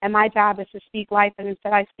 and my job is to speak life, and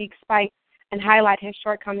instead I speak spite and highlight his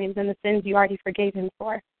shortcomings and the sins you already forgave him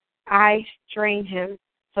for. I drain him,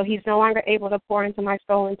 so he's no longer able to pour into my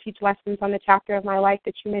soul and teach lessons on the chapter of my life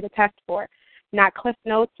that you made a test for. Not cliff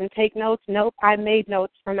notes and take notes. Nope, I made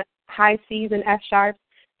notes from high C's and F sharps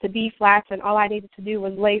to B flats, and all I needed to do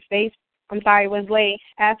was lay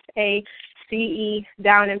F-A-C-E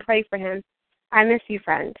down and pray for him. I miss you,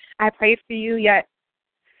 friend. I prayed for you, yet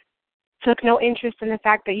took no interest in the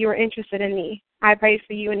fact that you were interested in me. I prayed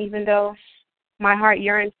for you, and even though my heart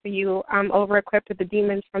yearns for you, I'm over-equipped with the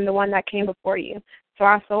demons from the one that came before you. So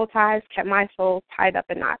our soul ties kept my soul tied up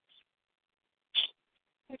in knots.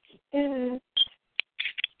 This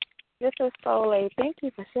is Soleil. Thank you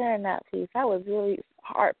for sharing that piece. That was really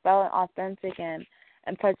heartfelt and authentic and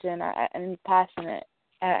touching and passionate.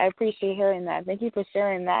 I appreciate hearing that. Thank you for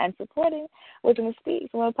sharing that and supporting Wisdom Speaks.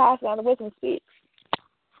 I'm going to pass it on to Wisdom Speaks.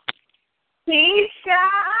 Keisha!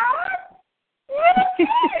 You did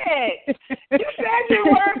it! You said your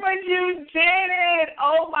word, but you did it!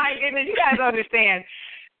 Oh, my goodness. You guys understand.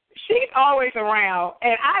 She's always around,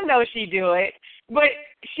 and I know she do it, but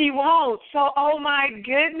she won't. So, oh, my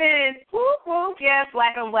goodness. Whoop, whoop. Yes,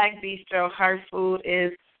 Black on Black Bistro. Her food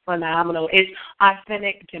is phenomenal. It's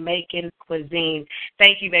authentic Jamaican cuisine.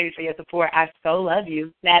 Thank you, baby, for your support. I so love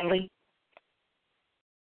you. Natalie?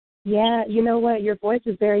 Yeah, you know what? Your voice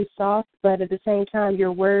is very soft, but at the same time,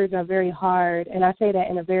 your words are very hard. And I say that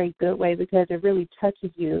in a very good way because it really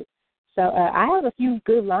touches you. So I have a few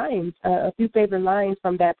good lines, a few favorite lines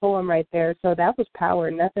from that poem right there. So that was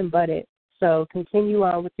power, nothing but it. So continue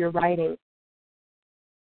on with your writing.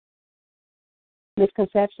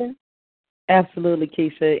 Misconception? Absolutely,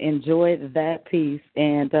 Keisha. Enjoyed that piece,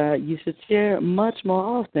 and you should share much more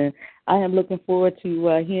often. I am looking forward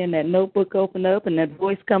to hearing that notebook open up and that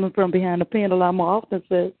voice coming from behind the pen a lot more often,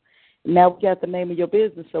 sis. Now we got the name of your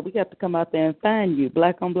business, so we got to come out there and find you.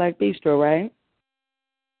 Black on Black Bistro, right?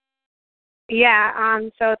 Yeah,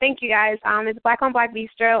 so thank you guys. It's Black on Black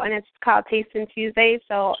Bistro, and it's called Tasting Tuesdays.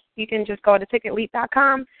 So you can just go to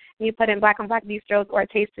ticketleap.com, and you put in Black on Black Bistros or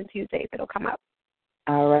Tasting Tuesdays. It'll come up.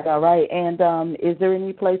 All right. And is there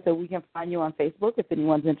any place that we can find you on Facebook if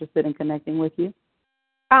anyone's interested in connecting with you?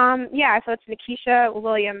 Yeah, so it's Nikisha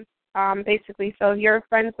Williams, basically. So if you're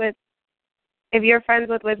friends with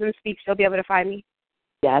Wisdom Speaks, you'll be able to find me.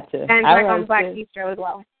 Gotcha. And Black on Black Bistro as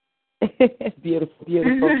well. Beautiful.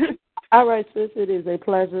 All right, sis, it is a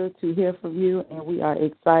pleasure to hear from you, and we are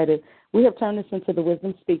excited. We have turned this into the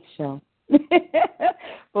Wisdom Speaks show.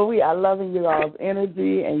 But we are loving you all's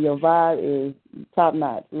energy, and your vibe is top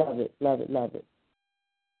notch. Love it.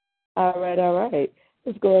 All right.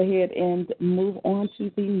 Let's go ahead and move on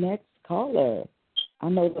to the next caller. I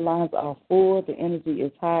know the lines are full, the energy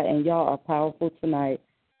is high, and y'all are powerful tonight.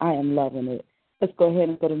 I am loving it. Let's go ahead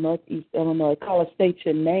and go to Northeast Illinois. Caller, state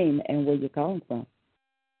your name and where you're calling from.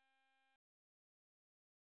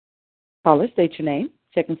 Caller, state your name.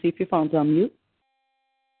 Check and see if your phone's on mute.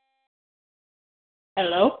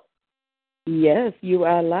 Hello? Yes, you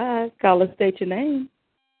are live. Caller, state your name.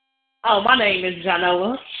 Oh, my name is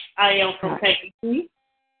Janola. I am from Kankakee.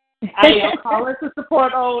 I am calling to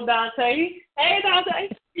support old Dante. Hey,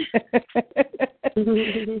 Dante.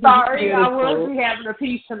 Sorry, I was having a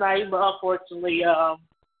piece tonight, but unfortunately,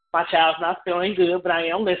 my child's not feeling good, but I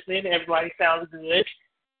am listening. Everybody sounds good.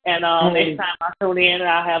 And next time I tune in,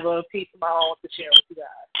 I'll have a piece of my own to share with you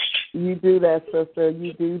guys. You do that, sister.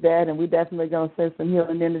 You do that, and we definitely going to send some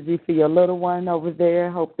healing energy for your little one over there.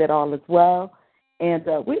 Hope that all is well. And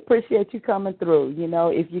we appreciate you coming through. You know,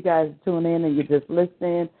 if you guys tune in and you're just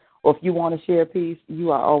listening, or if you want to share a piece,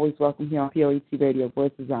 you are always welcome here on P.O.E.T. Radio,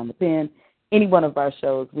 Voices on the Pen. Any one of our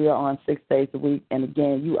shows, we are on 6 days a week. And,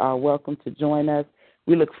 again, you are welcome to join us.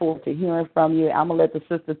 We look forward to hearing from you. I'm going to let the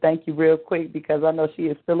sister thank you real quick because I know she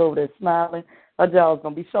is still over there smiling. Her jaw's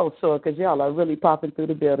going to be so sore because y'all are really popping through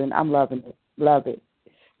the building. I'm loving it. Love it.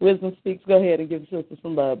 Wisdom Speaks. Go ahead and give the sister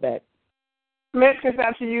some love back.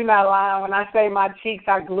 Misconception, you not lying when I say my cheeks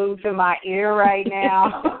are glued to my ear right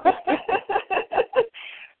now.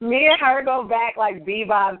 Me and her go back like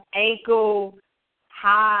Bebop's ankle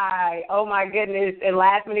high. Oh, my goodness. And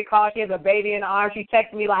last minute call, she has a baby in the arms. She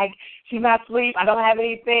texted me like, she's not asleep. I don't have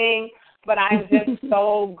anything. But I'm just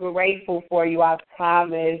so grateful for you. I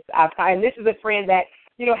promise. And this is a friend that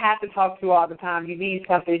you don't have to talk to all the time. You need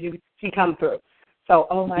something, she comes through. So,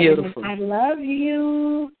 oh, my goodness, I love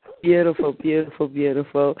you. Beautiful.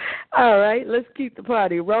 All right, let's keep the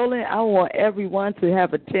party rolling. I want everyone to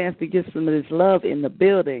have a chance to get some of this love in the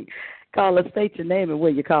building. Caller, state your name and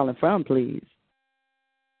where you're calling from, please.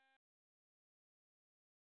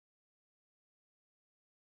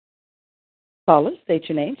 Caller, state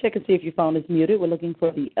your name. Check and see if your phone is muted. We're looking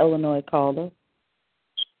for the Illinois caller.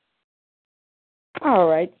 All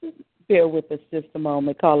right. Just bear with us just a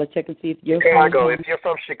moment. Caller, check and see if you're Chicago. If you're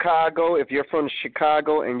from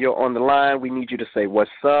Chicago and you're on the line, we need you to say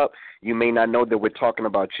what's up. You may not know that we're talking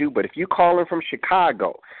about you, but if you're calling from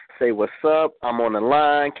Chicago, say what's up. I'm on the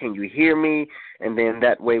line. Can you hear me? And then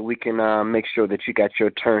that way we can make sure that you got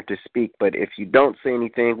your turn to speak. But if you don't say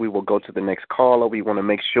anything, we will go to the next caller. We want to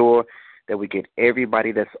make sure that we get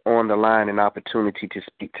everybody that's on the line an opportunity to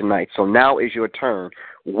speak tonight. So now is your turn.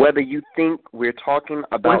 Whether you think we're talking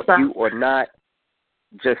about you or not,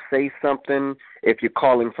 just say something if you're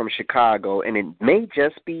calling from Chicago, and it may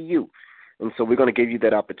just be you. And so we're going to give you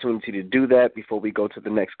that opportunity to do that before we go to the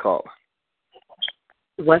next call.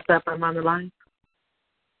 What's up? I'm on the line.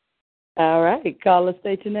 All right. Caller,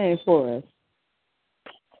 state your name for us.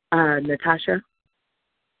 Natasha.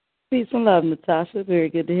 Peace and love, Natasha. Very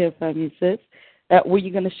good to hear from you, sis. Were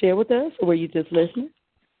you going to share with us, or were you just listening?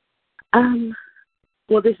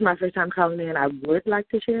 Well, this is my first time calling in. I would like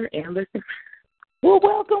to share and listen. Well,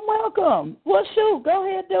 welcome. Well, shoot, go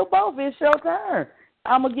ahead, do both. It's your turn.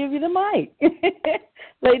 I'm going to give you the mic.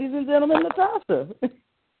 Ladies and gentlemen, Natasha.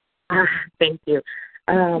 Thank you.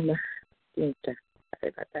 Sorry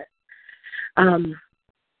about that.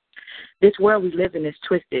 This world we live in is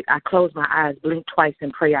twisted. I close my eyes, blink twice,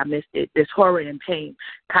 and pray I missed it. There's horror and pain,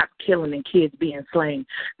 cops killing and kids being slain.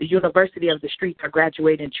 The university of the streets are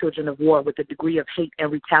graduating children of war with a degree of hate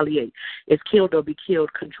and retaliate. It's killed or be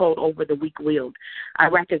killed, controlled over the weak-willed.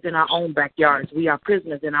 Iraq is in our own backyards. We are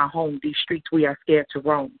prisoners in our home. These streets we are scared to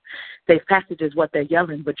roam. Safe passage is what they're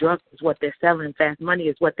yelling, but drugs is what they're selling. Fast money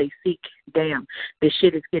is what they seek. Damn, this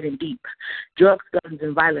shit is getting deep. Drugs, guns,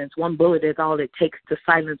 and violence. One bullet is all it takes to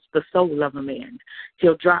silence the soul of a man.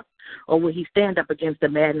 He'll drop, or will he stand up against the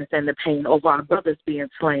madness and the pain over our brothers being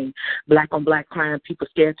slain? Black on black crime, people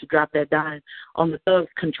scared to drop their dime on the thugs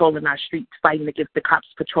controlling our streets, fighting against the cops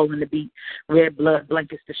patrolling the beat. Red blood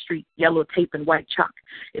blankets the street, yellow tape and white chalk.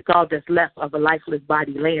 It's all that's left of a lifeless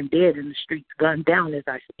body laying dead in the streets, gunned down as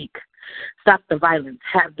I speak. Stop the violence,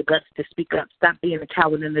 have the guts to speak up. Stop being a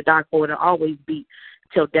coward in the dark order, always be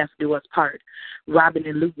till death do us part. Robbing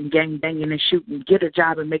and looting, gang banging and shooting. Get a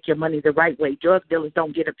job and make your money the right way. Drug dealers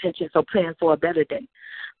don't get a pension, so plan for a better day.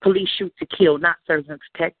 Police shoot to kill, not serve and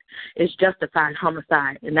protect. It's justified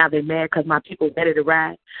homicide, and now they're mad because my people ready to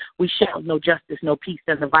ride. We shout no justice, no peace,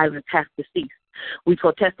 and the violence has to cease. We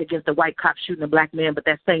protest against the white cop shooting a black man, but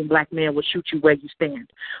that same black man will shoot you where you stand.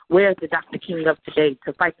 Where is the Dr. King of today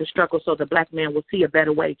to fight the struggle so the black man will see a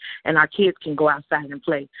better way and our kids can go outside and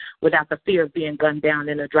play without the fear of being gunned down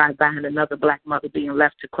in a drive-by and another black mother being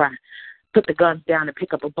left to cry? Put the guns down and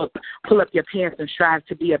pick up a book. Pull up your pants and strive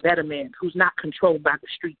to be a better man who's not controlled by the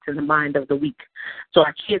streets and the mind of the weak. So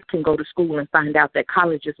our kids can go to school and find out that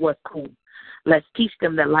college is what's cool. Let's teach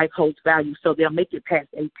them that life holds value so they'll make it past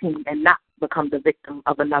 18 and not become the victim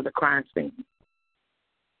of another crime scene.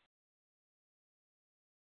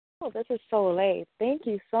 Oh, this is so late. Thank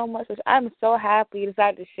you so much. I'm so happy you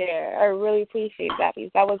decided to share. I really appreciate that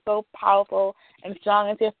because that was so powerful and strong.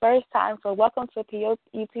 It's your first time, so welcome to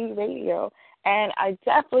P.O.E.T. Radio. And I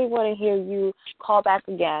definitely want to hear you call back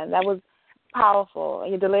again. That was powerful.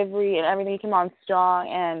 Your delivery and everything came on strong,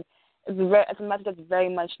 and it's a message that's very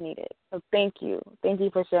much needed. So thank you. Thank you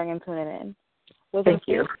for sharing and tuning in. Thank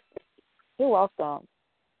you. You're welcome.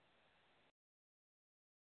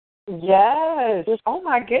 Yes. Oh,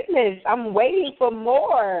 my goodness. I'm waiting for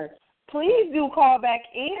more. Please do call back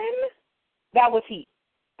in. That was heat.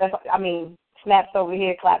 Snaps over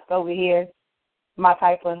here, claps over here. My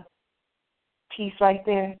type of piece right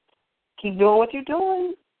there. Keep doing what you're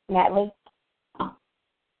doing, Natalie.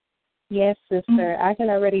 Yes, sister. I can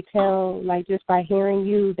already tell, just by hearing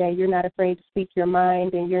you, that you're not afraid to speak your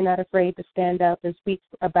mind and you're not afraid to stand up and speak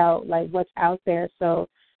about, what's out there. So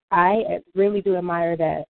I really do admire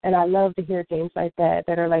that. And I love to hear things like that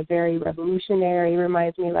are, very revolutionary. It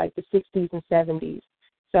reminds me, the 60s and 70s.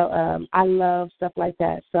 So I love stuff like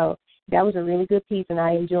that. So that was a really good piece, and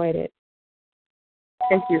I enjoyed it.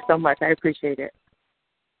 Thank you so much. I appreciate it.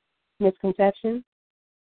 Misconception?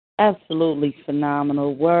 Absolutely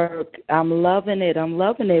phenomenal work. I'm loving it.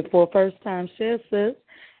 For a first-time share, sis.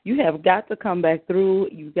 You have got to come back through.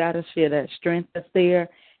 You've got to share that strength that's there.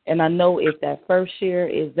 And I know if that first share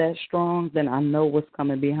is that strong, then I know what's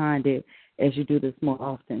coming behind it as you do this more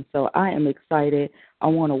often. So I am excited. I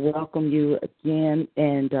want to welcome you again,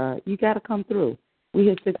 and you got to come through. We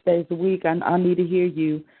here 6 days a week. I need to hear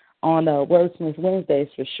you on Wordsmith Wednesdays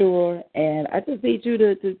for sure, and I just need you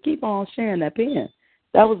to keep on sharing that pen.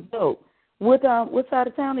 That was dope. What side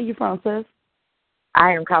of town are you from, sis?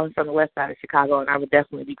 I am calling from the west side of Chicago, and I would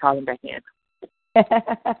definitely be calling back in.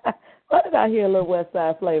 Why did I hear a little west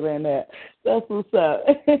side flavor in that? That's what's up.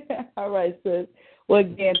 All right, sis. Well,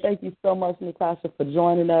 again, thank you so much, Natasha, for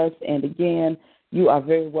joining us. And, again, you are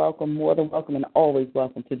very welcome, more than welcome, and always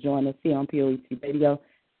welcome to join us here on P.O.E.T. Radio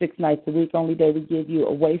 6 nights a week. Only day we give you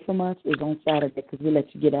away from us is on Saturday because we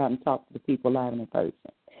let you get out and talk to the people live and in person.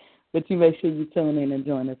 But you make sure you tune in and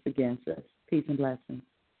join us again, sis. Peace and blessings.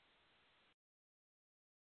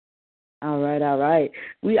 All right, all right.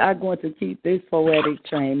 We are going to keep this poetic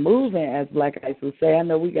train moving, as Black Ice would say. I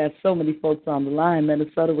know we got so many folks on the line.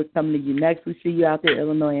 Minnesota, we're coming to you next. We see you out there,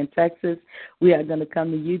 Illinois and Texas. We are going to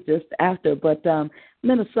come to you just after. But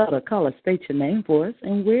Minnesota, call us, state your name for us,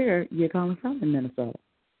 and where you're calling from in Minnesota.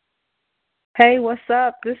 Hey, what's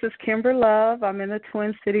up? This is Kimber Love. I'm in the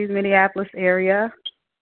Twin Cities, Minneapolis area.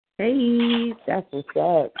 Hey, that's what's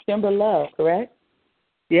up. Kimber Love, correct?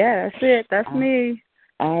 Yeah, that's it. That's me.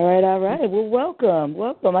 All right, all right. Well, welcome,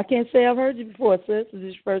 welcome. I can't say I've heard you before, sis. Is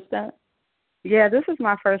this your first time? Yeah, this is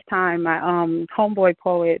my first time. My homeboy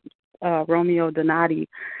poet, Romeo Donati,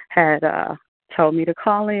 had told me to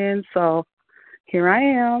call in, so here I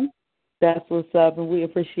am. That's what's up, and we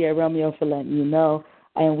appreciate Romeo for letting you know,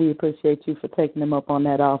 and we appreciate you for taking him up on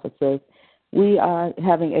that offer, sis. We are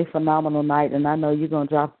having a phenomenal night, and I know you're going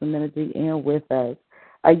to drop some energy in with us.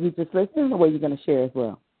 Are you just listening, or are you going to share as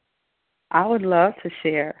well? I would love to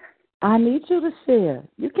share. I need you to share.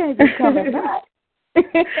 You can't just come and not.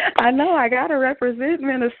 I know. I got to represent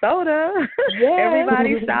Minnesota. Yeah.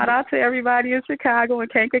 Everybody, shout out to everybody in Chicago and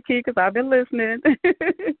Kankakee because I've been listening.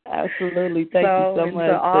 Absolutely. Thank you so much.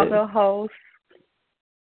 To all the hosts.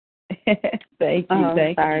 Thank you.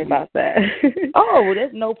 Thank sorry you. about that. Oh,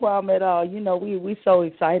 there's no problem at all. You know, we so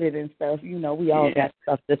excited and stuff. You know, we all got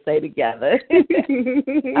stuff to say together.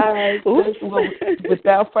 All right. Well,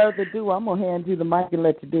 without further ado, I'm going to hand you the mic and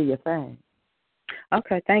let you do your thing.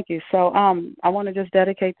 Okay, thank you. So I want to just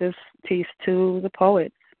dedicate this piece to the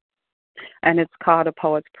poets, and it's called A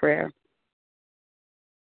Poet's Prayer.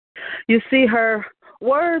 You see, her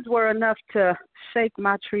words were enough to shake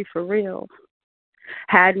my tree for real.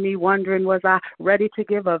 Had me wondering, was I ready to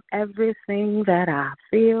give up everything that I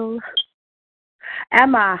feel?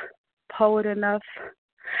 Am I poet enough?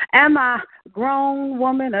 Am I grown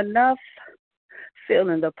woman enough?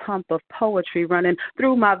 Feeling the pump of poetry running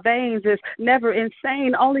through my veins is never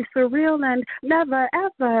insane, only surreal and never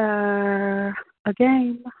ever a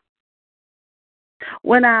game.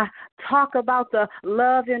 When I talk about the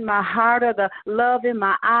love in my heart or the love in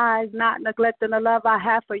my eyes, not neglecting the love I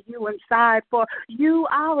have for you inside, for you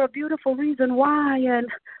are a beautiful reason why, and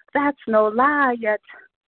that's no lie, yet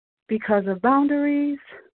because of boundaries,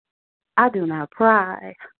 I do not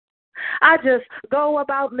pry. I just go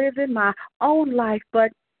about living my own life,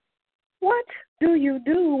 but what do you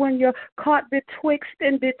do when you're caught betwixt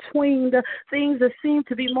and between the things that seem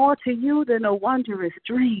to be more to you than a wondrous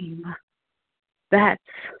dream? That's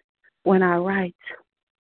when I write.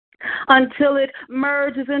 Until it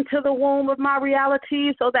merges into the womb of my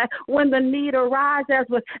reality so that when the need arises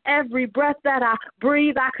with every breath that I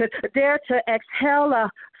breathe, I could dare to exhale a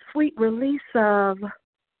sweet release of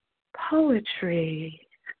poetry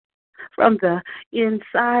from the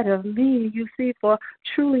inside of me. You see, for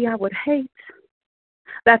truly I would hate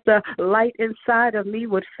that the light inside of me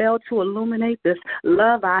would fail to illuminate this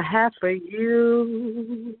love I have for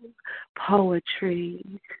you. Poetry.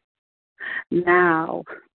 Now,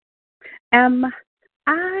 am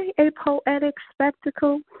I a poetic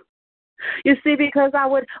spectacle? You see, because I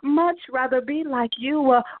would much rather be like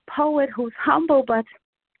you, a poet who's humble, but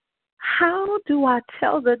how do I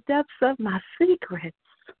tell the depths of my secrets,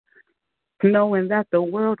 knowing that the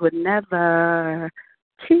world would never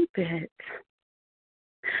keep it?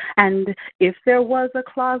 And if there was a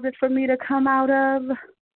closet for me to come out of,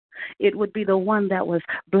 it would be the one that was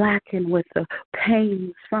blackened with the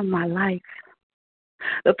pains from my life,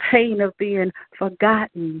 the pain of being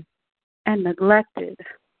forgotten and neglected,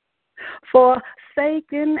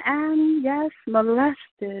 forsaken and, yes,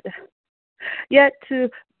 molested. Yet to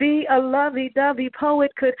be a lovey-dovey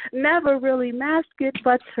poet could never really mask it,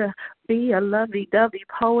 but to be a lovey-dovey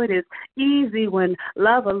poet is easy when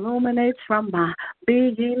love illuminates from my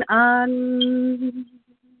being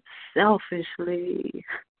unselfishly.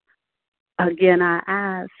 Again, I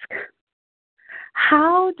ask,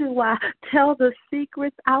 how do I tell the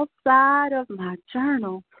secrets outside of my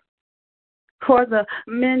journal or the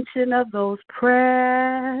mention of those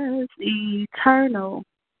prayers eternal?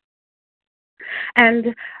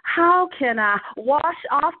 And how can I wash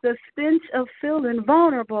off the stench of feeling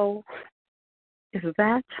vulnerable? Is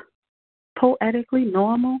that poetically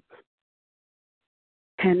normal?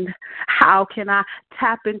 And how can I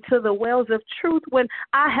tap into the wells of truth when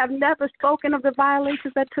I have never spoken of the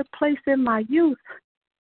violations that took place in my youth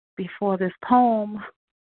before this poem?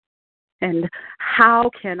 And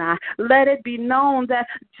how can I let it be known that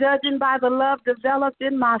judging by the love developed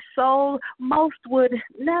in my soul, most would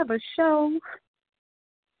never show?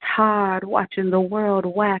 Hard watching the world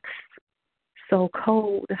wax so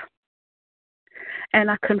cold.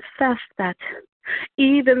 And I confess that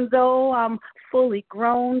Even though I'm fully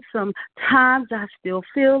grown, sometimes I still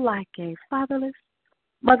feel like a fatherless,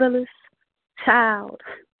 motherless child.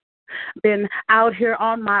 Been out here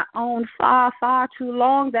on my own far, far too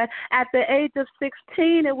long that at the age of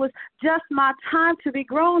 16 it was just my time to be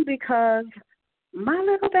grown because my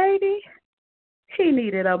little baby, he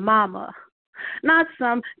needed a mama. Not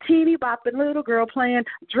some teeny bopping little girl playing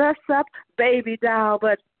dress up baby doll,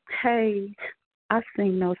 but hey, I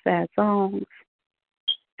sing no sad songs.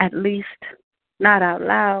 At least not out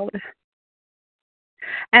loud.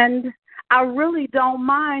 And I really don't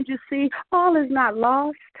mind. You see, all is not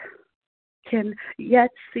lost. Can yet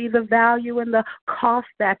see the value and the cost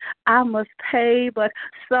that I must pay, but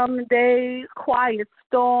some days quiet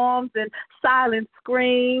storms and silent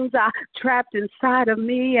screams are trapped inside of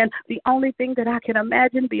me, and the only thing that I can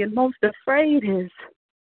imagine being most afraid is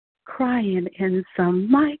crying in some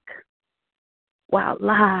mic while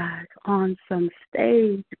live on some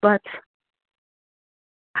stage, but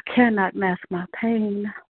I cannot mask my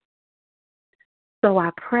pain. So I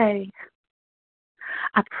pray,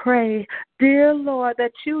 dear Lord,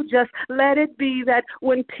 that you just let it be that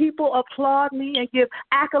when people applaud me and give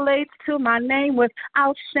accolades to my name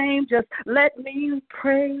without shame, just let me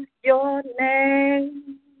praise your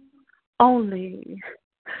name only.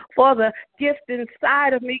 For the gift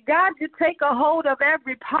inside of me, God, you take a hold of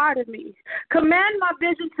every part of me. Command my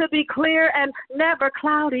vision to be clear and never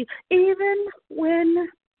cloudy, even when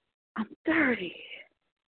I'm dirty.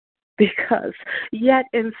 Because yet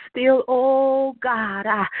and still, oh God,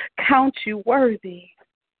 I count you worthy.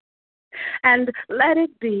 And let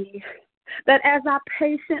it be that as I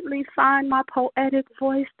patiently find my poetic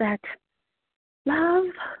voice, that love,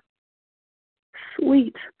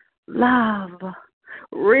 sweet love,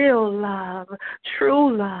 real love,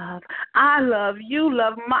 true love, I love, you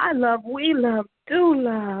love, my love, we love, do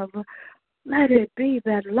love. Let it be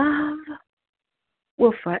that love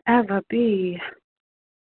will forever be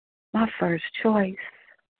my first choice.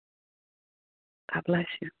 God bless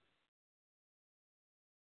you.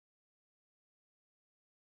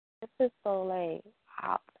 This is so late.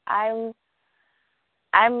 I'm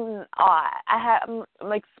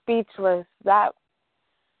like speechless. That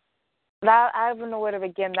I don't know where to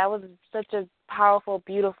begin. That was such a powerful,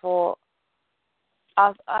 beautiful.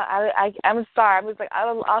 I'm sorry. I was like, I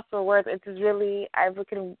lost for words. It's just really, I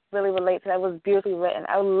can really relate to that. It was beautifully written.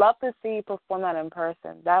 I would love to see you perform that in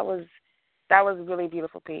person. That was a really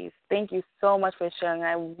beautiful piece. Thank you so much for sharing.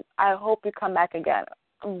 I hope you come back again.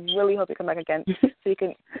 I really hope you come back again so you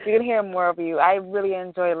can hear more of you. I really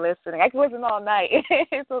enjoy listening. I can listen all night.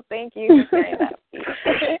 So thank you for sharing that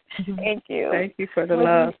piece. Thank you. Thank you for the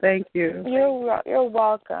love. Thank you. You're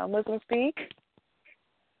welcome. Wisdom Speak.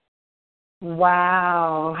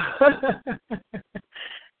 Wow.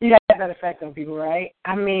 You have that effect on people, right?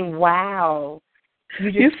 I mean, wow.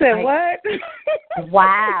 You said what?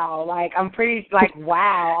 Wow. Like, I'm pretty, like,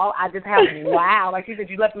 wow. I just have wow. Like you said,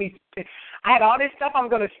 you left me, I had all this stuff I'm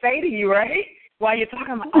going to say to you, right? While you're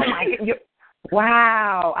talking, I'm like, oh, my God.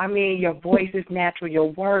 Wow. I mean, your voice is natural. Your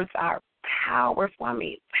words are powerful. I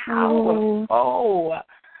mean, powerful. Oh,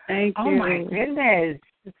 thank you. Oh, my goodness.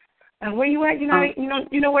 And where you at? You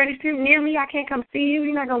know where to near me? I can't come see you.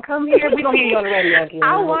 You're not gonna come here. We gonna hear you on the radio again.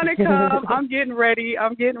 I want to come. I'm getting ready.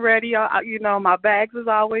 My bags is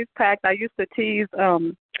always packed. I used to tease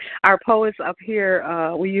our poets up here.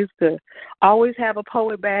 We used to always have a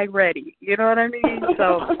poet bag ready. You know what I mean?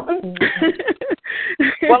 So,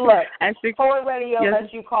 well, look, Poet Radio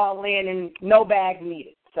lets you call in and no bags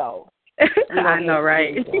needed. So I know,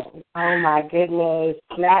 right? Oh my goodness,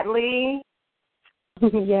 Natalie.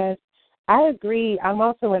 Yes. I agree. I'm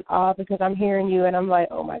also in awe because I'm hearing you and I'm like,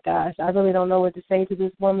 oh, my gosh, I really don't know what to say to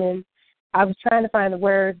this woman. I was trying to find the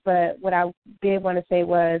words, but what I did want to say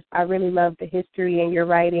was I really love the history in your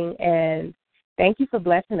writing, and thank you for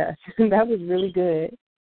blessing us. That was really good.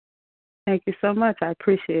 Thank you so much. I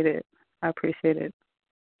appreciate it.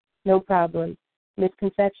 No problem.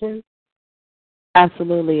 Misconceptions?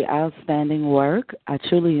 Absolutely outstanding work. I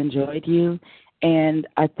truly enjoyed you. And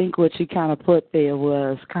I think what you kind of put there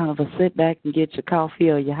was kind of a sit back and get your coffee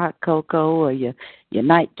or your hot cocoa or your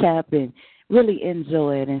nightcap and really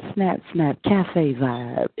enjoy it and snap cafe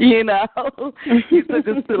vibe. You know, you took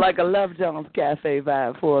us to like a Love Jones cafe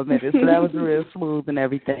vibe for a minute, so that was real smooth and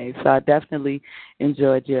everything. So I definitely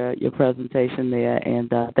enjoyed your presentation there, and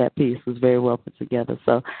that piece was very well put together.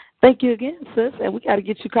 So thank you again, sis, and we got to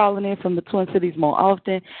get you calling in from the Twin Cities more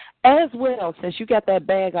often as well, since you got that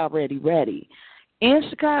bag already ready in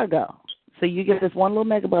Chicago. So you get this one little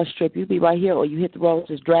megabus trip. You be right here, or you hit the road,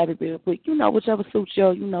 just drive it real quick. Whichever suits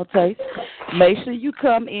your, taste. Make sure you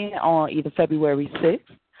come in on either February 6th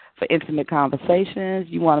for intimate conversations.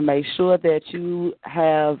 You want to make sure that you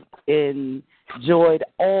have enjoyed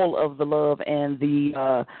all of the love and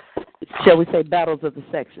the, shall we say, battles of the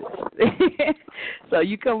sexes. So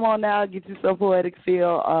you come on now, get you some poetic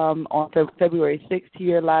feel on February 6th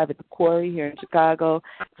here live at the Quarry here in Chicago.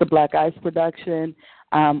 It's a Black Ice production.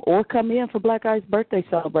 Or come in for Black Ice birthday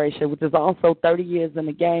celebration, which is also 30 years in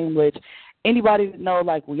the game, which anybody that know,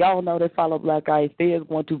 like we all know that follow Black Ice, there is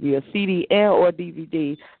going to be a CD and or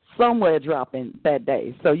DVD somewhere dropping that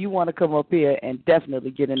day. So you want to come up here and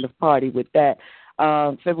definitely get in the party with that.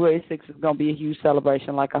 February 6th is going to be a huge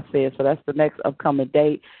celebration, like I said, so that's the next upcoming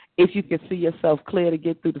date. If you can see yourself clear to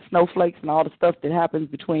get through the snowflakes and all the stuff that happens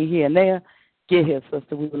between here and there, get here,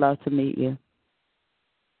 sister. We would love to meet you.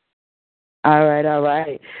 All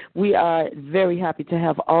right. We are very happy to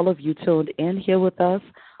have all of you tuned in here with us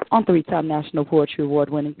on 3-time National Poetry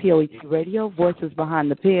Award-winning P.O.E.T. Radio, Voices Behind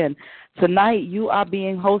the Pen. Tonight, you are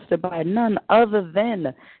being hosted by none other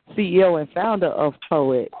than CEO and founder of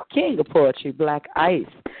P.O.E.T, King of Poetry, Black Ice.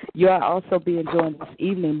 You are also being joined this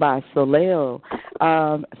evening by Soleil,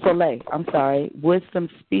 Wisdom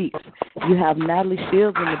Speaks. You have Natalie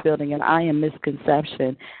Shields in the building, and I am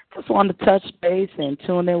Misconception. Just wanted to touch base and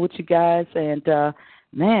tune in with you guys and,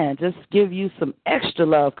 just give you some extra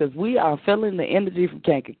love because we are feeling the energy from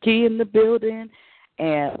Kankakee in the building,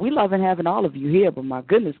 and we loving having all of you here, but my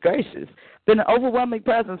goodness gracious, been an overwhelming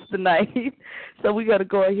presence tonight. So we got to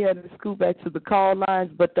go ahead and scoot back to the call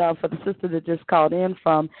lines, but for the sister that just called in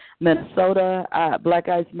from Minnesota, Black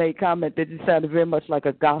Ice made comment that you sounded very much like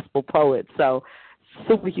a gospel poet, so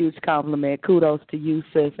super huge compliment. Kudos to you,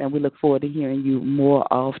 sis, and we look forward to hearing you more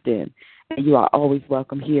often. And you are always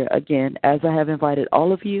welcome here again, as I have invited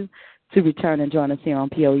all of you to return and join us here on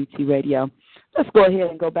P.O.E.T. Radio. Let's go ahead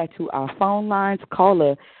and go back to our phone lines.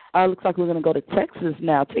 Caller, looks like we're going to go to Texas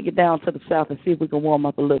now. Take it down to the south and see if we can warm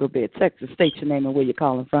up a little bit. Texas, state your name and where you're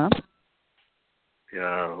calling from.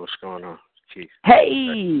 Yeah, what's going on? Keith.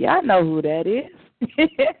 Hey, I know who that is.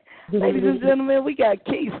 Ladies and gentlemen, we got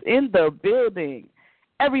Keith in the building.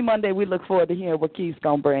 Every Monday we look forward to hearing what Keith's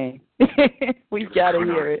going to bring. We've got to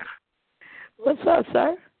hear it. What's up,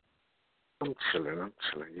 sir? I'm chilling.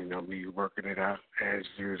 You know me working it out as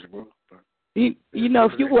usual. But if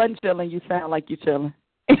you wasn't chilling, you sound like you're chilling.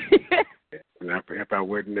 If I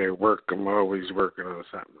wasn't at work, I'm always working on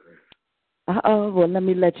something. Well, let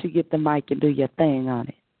me let you get the mic and do your thing on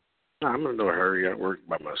it. No, I'm in no hurry. I work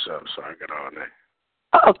by myself, so I got all that.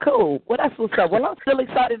 Oh, cool. Well, that's what's up. Well, I'm still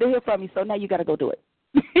excited to hear from you, so now you got to go do it.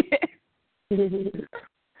 I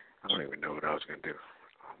don't even know what I was going to do.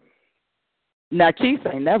 Now, Keith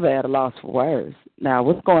ain't never had a loss for words. Now,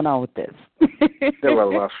 what's going on with this? Never a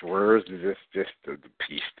loss for words. It's just the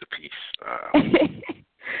piece.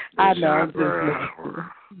 I know.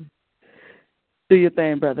 Do your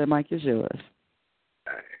thing, brother. Mike is yours.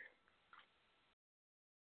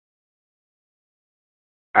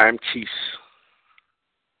 I'm Keith,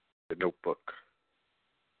 the Notebook.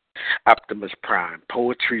 Optimus Prime,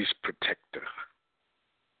 poetry's protector.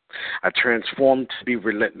 I transform to be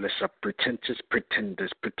relentless of pretentious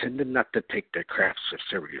pretenders, pretending not to take their craft so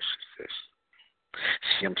serious as this.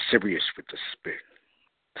 See, I'm serious with the spit.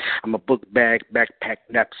 I'm a book bag, backpack,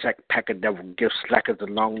 knapsack, packer that will give slackers a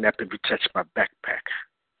long nap if you touch my backpack.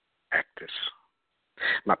 Actors.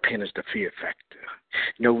 My pen is the fear factor.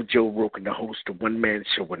 No Joe Rogan, the host of one-man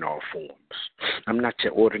show in all forms. I'm not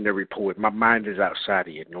your ordinary poet. My mind is outside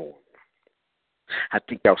of your norm. I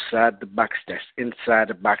think outside the box, that's inside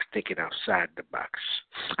the box, thinking outside the box.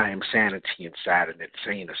 I am sanity inside an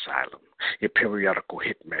insane asylum, your periodical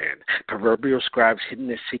hitman. Proverbial scribes hidden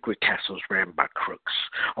in secret castles ran by crooks.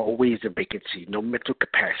 Always a vacancy, no mental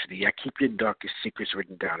capacity. I keep your darkest secrets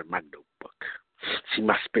written down in my notebook. See,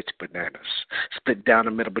 my spit's bananas. Split down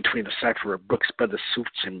the middle between a cipher of Brooks Brothers suits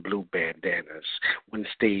and blue bandanas. One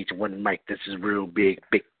stage, one mic, this is real big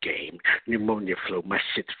game. Pneumonia flow, my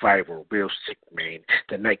shit's viral, real sick, man.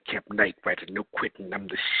 The nightcap night writer, no quitting, I'm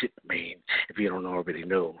the shit, man. If you don't already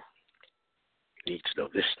know, you need to know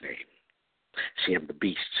this name. See, I'm the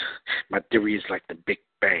beast. My theory is like the Big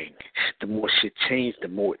Bang. The more shit changed, the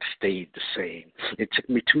more it stayed the same. It took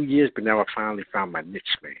me 2 years, but now I finally found my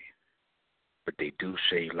niche, man. But they do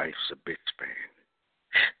say life's a bitch, man.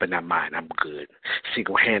 But not mine, I'm good.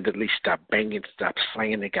 Single-handedly stop banging, stop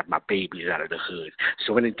slaying, they got my babies out of the hood.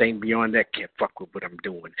 So anything beyond that can't fuck with what I'm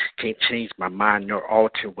doing. Can't change my mind nor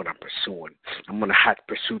alter what I'm pursuing. I'm on a hot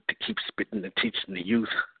pursuit to keep spitting and teaching the youth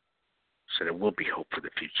so there will be hope for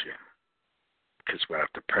the future. Because without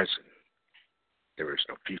the present, there is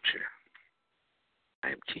no future. I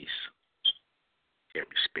am Keith. Hear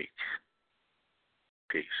me speak.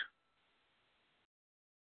 Peace.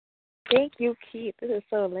 Thank you, Keith. This is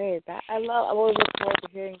so lit. I always look forward to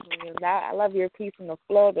hearing from you. I love your piece and the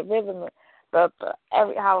flow, the rhythm, the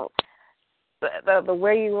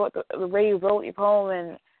way you wrote your poem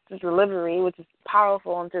and the delivery, which is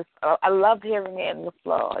powerful, and just I loved hearing it in the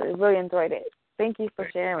flow. I really enjoyed it. Thank you for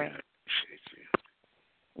sharing.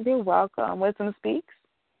 You're welcome. Wisdom Speaks.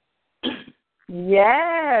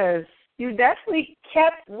 Yes, you definitely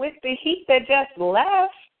kept with the heat that just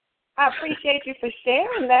left. I appreciate you for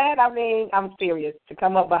sharing that. I mean, I'm serious, to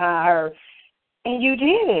come up behind her. And you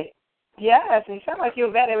did. Yes, it sounded like you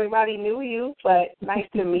were better. Everybody knew you, but nice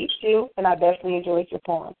to meet you, and I definitely enjoyed your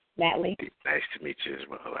poem. Natalie? Nice to meet you as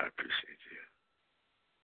well. I appreciate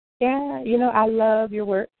Yeah, I love your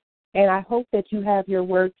work, and I hope that you have your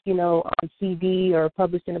work, on CD or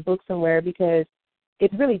published in a book somewhere, because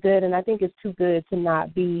it's really good, and I think it's too good to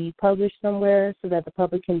not be published somewhere so that the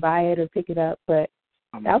public can buy it or pick it up. But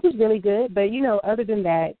that was really good. But, other than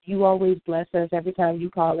that, you always bless us every time you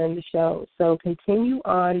call in the show. So continue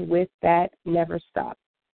on with that. Never stop.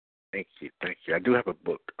 Thank you. I do have a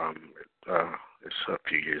book. It's a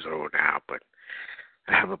few years old now, but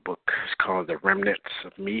I have a book. It's called The Remnants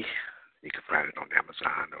of Me. You can find it on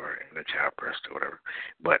Amazon or in the Child Press or whatever.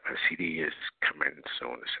 But a CD is coming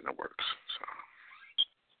soon. It's in the works. So.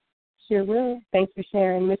 Sure will. Thanks for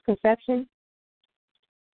sharing. Misconception?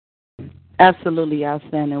 Absolutely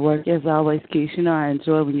outstanding work. As always, Keisha, I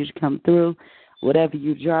enjoy when you come through. Whatever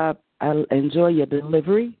you drop, I enjoy your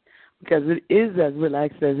delivery because it is as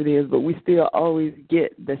relaxed as it is, but we still always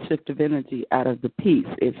get the shift of energy out of the piece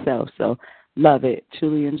itself. So love it.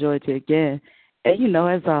 Truly enjoyed you again. And,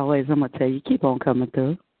 as always, I'm going to tell you, keep on coming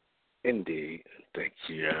through. Indeed. Thank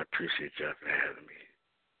you. I appreciate you for having me.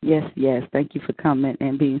 Yes. Thank you for coming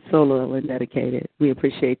and being so loyal and dedicated. We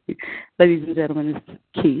appreciate you. Ladies and gentlemen, it's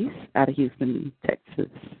Keith out of Houston, Texas.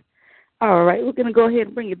 All right, we're going to go ahead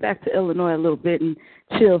and bring it back to Illinois a little bit and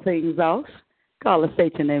chill things off. Call us,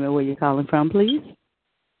 state your name and where you're calling from, please.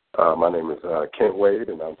 My name is Kent Wade,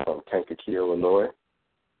 and I'm from Kankakee, Illinois.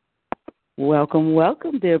 Welcome,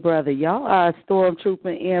 dear brother. Y'all are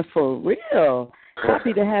stormtrooping in for real.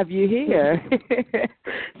 Happy to have you here.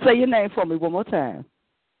 Say your name for me one more time.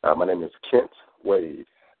 My name is Kent Wade.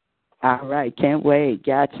 All right, Kent Wade.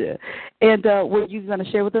 Gotcha. And what are you going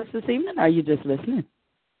to share with us this evening, or are you just listening?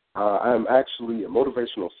 I'm actually a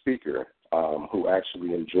motivational speaker who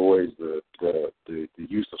actually enjoys the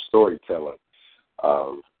use of storytelling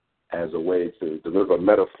as a way to deliver a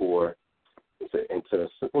metaphor and to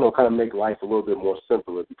kind of make life a little bit more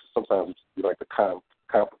simpler, because sometimes we like to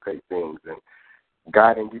complicate things. And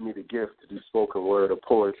God didn't give me the gift to do spoken word or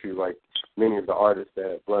poetry like many of the artists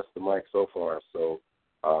that have blessed the mic so far. So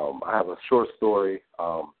I have a short story,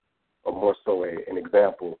 or more so an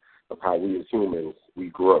example of how we as humans, we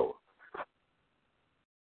grow.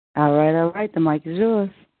 All right. The mic is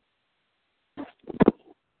yours.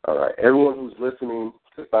 All right. Everyone who's listening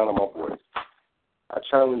to the sound of my voice, I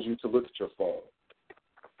challenge you to look at your phone.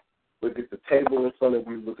 Look at the table in front of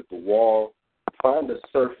you. Look at the wall. Find a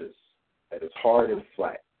surface that is hard and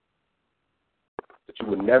flat that you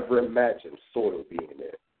would never imagine soil being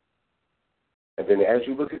there. And then as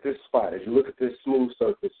you look at this spot, as you look at this smooth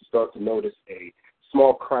surface, you start to notice a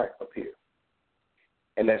small crack appear.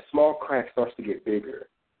 And that small crack starts to get bigger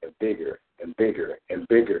and bigger and bigger and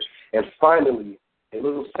bigger. And finally, a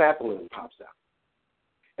little sapling pops out.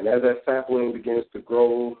 And as that sapling begins to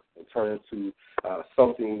grow and turn into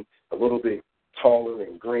something a little bit taller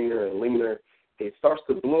and greener and leaner, it starts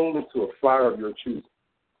to bloom into a flower of your choosing.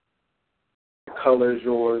 The color is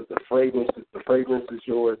yours, the fragrance is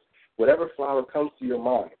yours. Whatever flower comes to your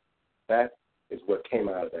mind, that is what came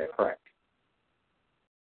out of that crack.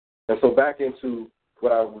 And so back into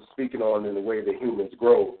what I was speaking on in the way that humans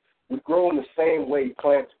grow, we grow in the same way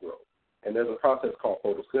plants grow. And there's a process called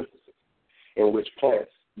photosynthesis in which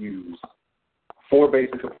plants use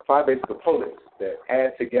five basic components that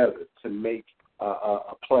add together to make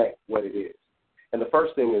a plant what it is. And the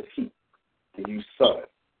first thing is heat. They use sun.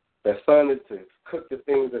 That sun is to cook the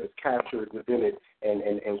things that is captured within it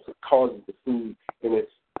and causes the food and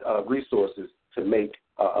its resources to make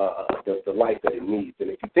the life that it needs. And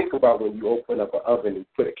if you think about when you open up an oven and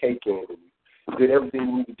put a cake in and you did everything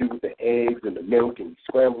you need to do with the eggs and the milk and you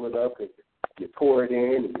scramble it up and you pour it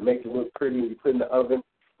in and you make it look pretty and you put it in the oven,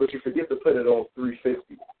 but you forget to put it on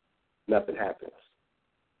 350, nothing happens.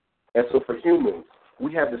 And so for humans,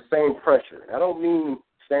 we have the same pressure. I don't mean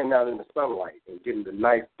standing out in the sunlight and getting the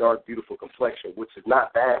nice, dark, beautiful complexion, which is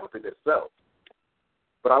not bad within itself.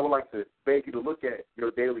 but I would like to beg you to look at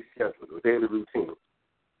your daily schedule, your daily routine.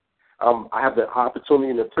 I have the opportunity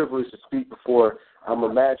and the privilege to speak before I'm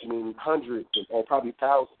imagining hundreds and probably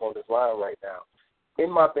thousands on this line right now in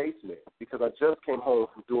my basement because I just came home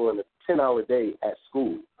from doing a 10-hour day at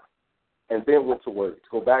school and then went to work to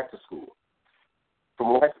go back to school. For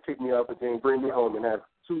my wife to pick me up and then bring me home and have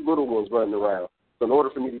two little ones running around. So in order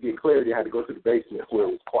for me to get clarity, I had to go to the basement where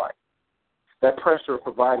it was quiet. That pressure of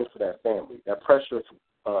providing for that family, that pressure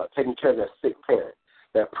of taking care of that sick parent,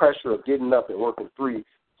 that pressure of getting up and working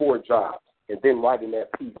 3-4 jobs and then writing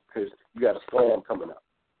that piece because you got a slam coming up.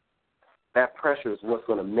 That pressure is what's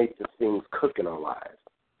going to make the things cook in our lives.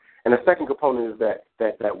 And the second component is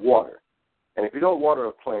that water. And if you don't water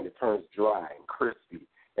a plant, it turns dry and crispy,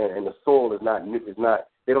 and the soil is not,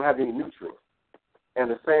 they don't have any nutrients. And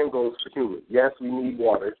the same goes for humans. Yes, we need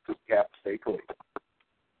water because we have to stay clean.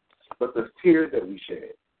 But the tears that we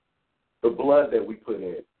shed, the blood that we put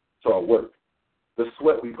in to our work, the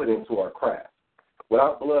sweat we put into our craft,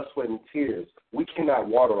 without blood, sweat, and tears, we cannot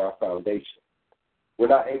water our foundation. We're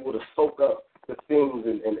not able to soak up the things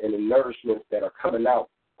and the nourishments that are coming out.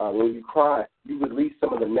 When you cry, you release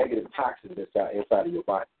some of the negative toxins that's inside of your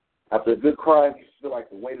body. After a good cry, you feel like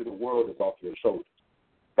the weight of the world is off your shoulders.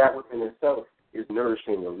 That within itself is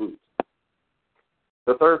nourishing your roots.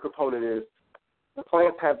 The third component is the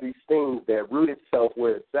plants have these things that root itself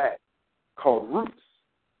where it's at, called roots.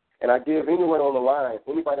 And I give anybody on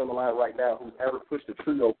the line right now who's ever pushed a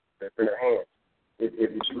tree open in their hand,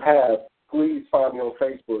 if you have, please find me on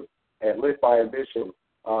Facebook at Live by Ambition,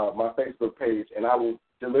 my Facebook page, and I will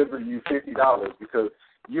deliver you $50 because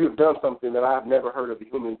you have done something that I've never heard of a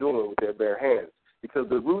human doing with their bare hands. Because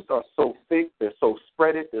the roots are so thick, they're so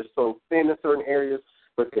spreaded, they're so thin in certain areas,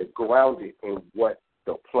 but they're grounded in what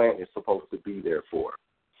the plant is supposed to be there for.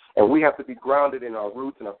 And we have to be grounded in our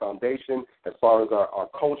roots and our foundation as far as our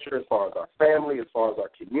culture, as far as our family, as far as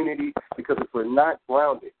our community, because if we're not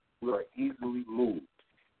grounded, we are easily moved.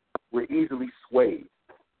 We're easily swayed.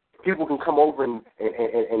 People can come over and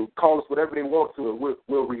call us whatever they want to, and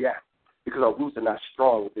we'll react because our roots are not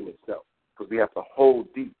strong within itself, because we have to hold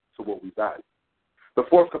deep to what we value. The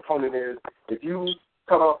fourth component is if you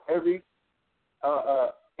cut off every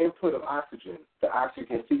input of oxygen, the oxygen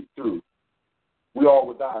can seep through, we all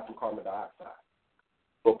would die from carbon dioxide.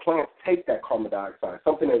 But plants take that carbon dioxide,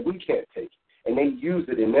 something that we can't take, and they use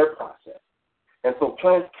it in their process. And so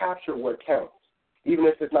plants capture what counts, even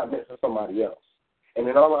if it's not meant for somebody else. And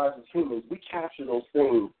in our lives as humans, we capture those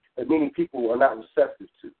things that many people are not receptive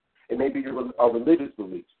to. It may be a religious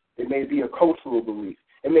belief. It may be a cultural belief.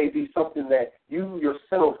 It may be something that you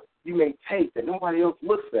yourself, you may take that nobody else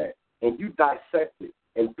looks at, and you dissect it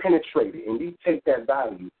and penetrate it, and you take that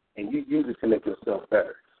value and you use it to make yourself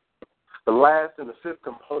better. The last and the fifth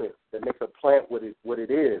component that makes a plant what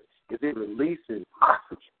it is it releases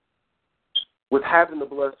oxygen. With having the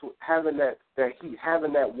blood, having that heat,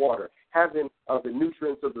 having that water, having the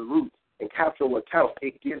nutrients of the roots, and capturing what counts,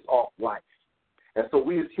 it gives off life. And so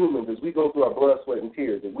we as humans, as we go through our blood, sweat, and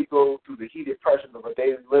tears, and we go through the heated pressures of our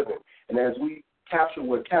daily living, and as we capture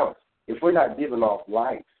what counts, if we're not giving off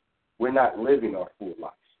life, we're not living our full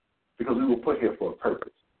life, because we were put here for a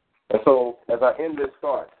purpose. And so as I end this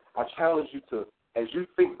thought, I challenge you to, as you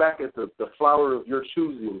think back at the flower of your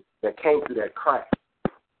choosing that came through that crack,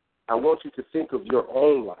 I want you to think of your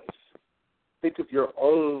own life. Think of your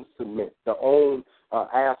own cement, the own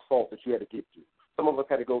asphalt that you had to get through. Some of us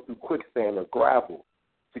had to go through quicksand or gravel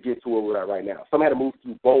to get to where we're at right now. Some had to move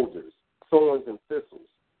through boulders, thorns and thistles,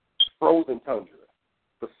 frozen tundra.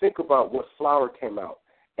 But think about what flower came out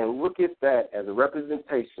and look at that as a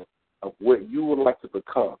representation of what you would like to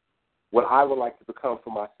become, what I would like to become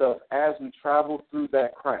for myself as we travel through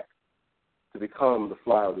that crack to become the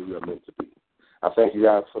flower that we are meant to be. I thank you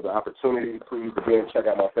guys for the opportunity. Please, again, check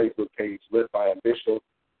out my Facebook page, Live by Ambition.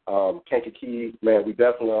 Kankakee, man, we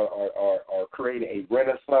definitely are creating a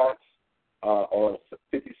renaissance on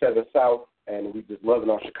 57 South, and we just loving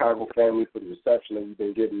our Chicago family for the reception that we've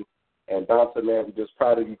been getting. And Donta, man, we're just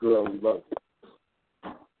proud of you, girl, and we love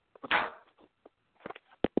you.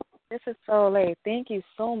 This is so late. Thank you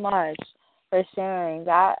so much for sharing.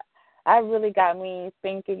 That really got me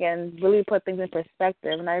thinking and really put things in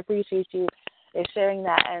perspective, and I appreciate you sharing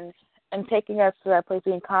that and taking us to that place,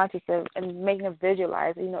 being conscious of and making us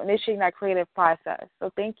visualize, initiating that creative process. So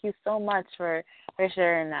thank you so much for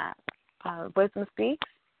sharing that. Wisdom Speaks?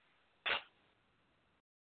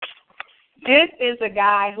 This is a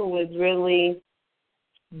guy who is really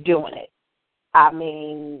doing it. I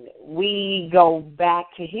mean, we go back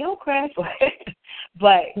to Hillcrest,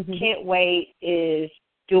 but Can't Wait is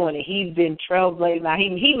doing it. He's been trailblazing. Now,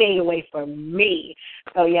 he made a way for me.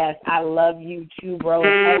 So, yes, I love you too, bro.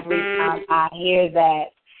 Every time I hear that,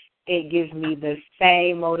 it gives me the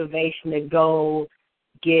same motivation to go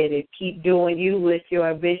get it. Keep doing you with your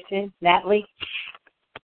ambition. Natalie?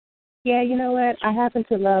 Yeah, you know what? I happen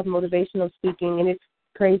to love motivational speaking, and it's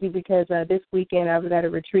crazy because this weekend I was at a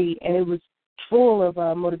retreat, and it was full of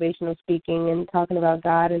motivational speaking and talking about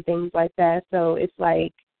God and things like that. So it's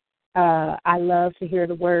like I love to hear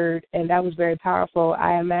the word, and that was very powerful.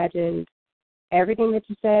 I imagined everything that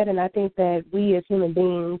you said, and I think that we as human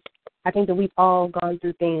beings, I think that we've all gone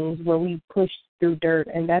through things where we pushed through dirt,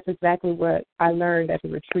 and that's exactly what I learned at the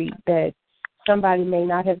retreat, that somebody may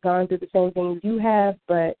not have gone through the same things you have,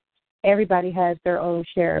 but everybody has their own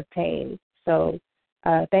share of pain. So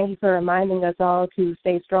thank you for reminding us all to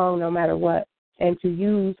stay strong no matter what and to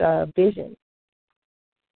use vision.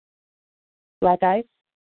 Black Ice?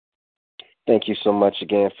 Thank you so much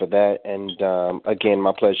again for that. And, again,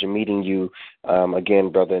 my pleasure meeting you,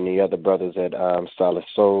 again, brother, and the other brothers at Solid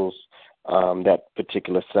Souls that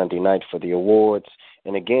particular Sunday night for the awards.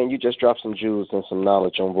 And, again, you just dropped some jewels and some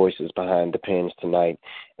knowledge on Voices Behind the Pens tonight.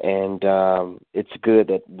 And it's good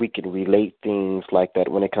that we can relate things like that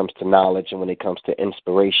when it comes to knowledge and when it comes to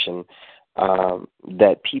inspiration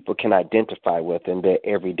that people can identify with in their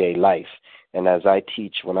everyday life. And as I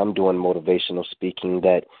teach when I'm doing motivational speaking,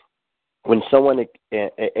 that when someone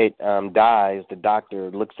dies, the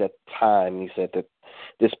doctor looks at time. He said that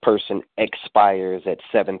this person expires at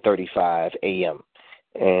 7:35 a.m.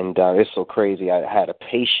 And it's so crazy. I had a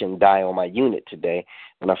patient die on my unit today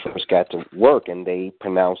when I first got to work, and they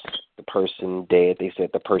pronounced the person dead. They said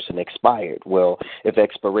the person expired. Well, if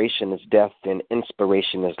expiration is death, then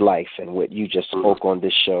inspiration is life. And what you just spoke on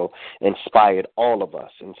this show inspired all of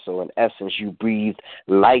us. And so, in essence, you breathed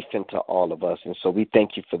life into all of us. And so we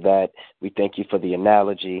thank you for that. We thank you for the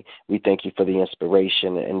analogy. We thank you for the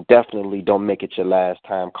inspiration. And definitely don't make it your last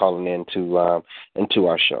time calling into our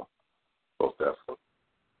show. Most definitely.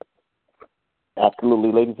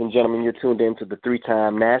 Absolutely. Ladies and gentlemen, you're tuned in to the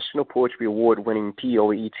 3-time National Poetry Award-winning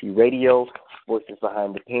P.O.E.T. Radio, Voices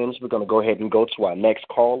Behind the Pens. We're going to go ahead and go to our next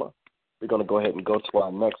caller.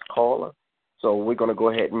 So we're going to go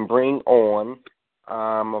ahead and bring on,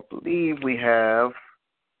 I believe we have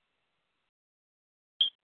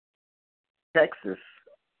Texas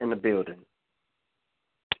in the building.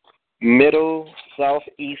 Middle,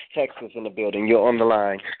 Southeast Texas in the building. You're on the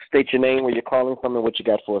line. State your name, where you're calling from, and what you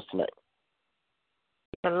got for us tonight.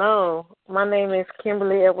 Hello, my name is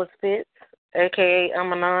Kimberly Edwards Fitz, a.k.a.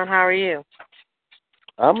 Amanon. How are you?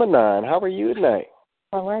 Amanon, how are you tonight?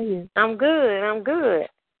 How are you? I'm good.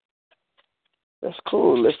 That's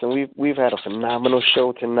cool. Listen, we've had a phenomenal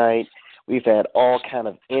show tonight. We've had all kind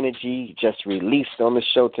of energy just released on the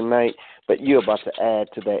show tonight, but you're about to add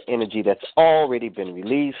to that energy that's already been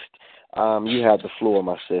released. You have the floor,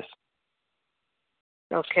 my sis.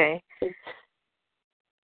 Okay.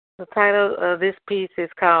 The title of this piece is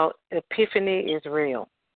called Epiphany is Real.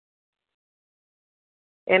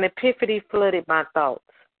 An epiphany flooded my thoughts.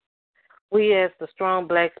 We as the strong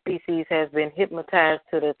black species has been hypnotized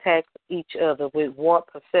to attack each other with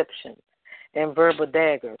warped perceptions and verbal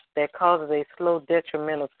daggers that causes a slow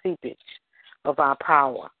detrimental seepage of our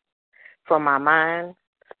power from our mind,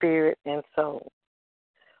 spirit, and soul,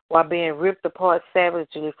 while being ripped apart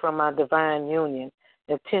savagely from our divine union,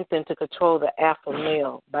 attempting to control the alpha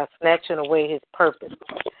male by snatching away his purpose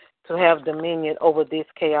to have dominion over this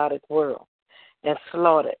chaotic world and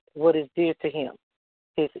slaughter what is dear to him,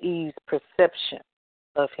 his Eve's perception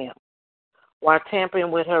of him, while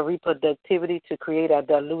tampering with her reproductivity to create a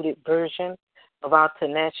diluted version of our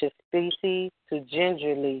tenacious species to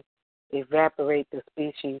gingerly evaporate the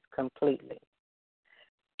species completely.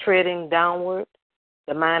 Treading downward,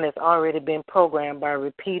 the mind has already been programmed by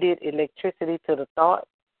repeated electricity to the thought,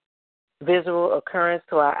 visual occurrence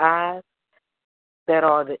to our eyes that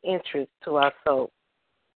are the interest to our soul.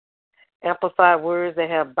 Amplified words that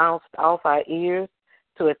have bounced off our ears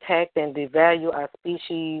to attack and devalue our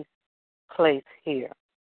species' place here.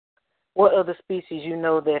 What other species you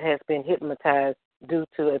know that has been hypnotized due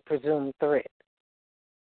to a presumed threat?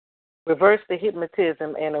 Reverse the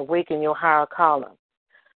hypnotism and awaken your higher calling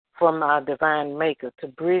from our divine maker to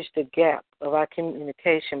bridge the gap of our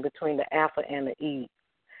communication between the Alpha and the Eve,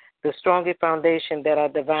 the stronger foundation that our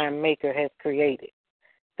divine maker has created,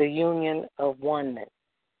 the union of oneness.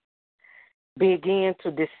 Begin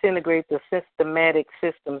to disintegrate the systematic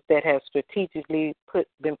systems that have strategically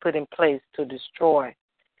been put in place to destroy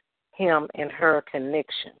him and her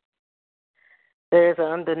connection. There is an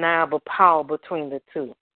undeniable power between the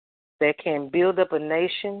two that can build up a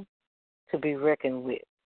nation to be reckoned with.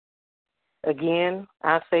 Again,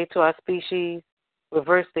 I say to our species,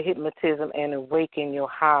 reverse the hypnotism and awaken your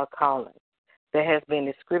higher calling that has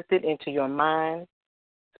been scripted into your mind,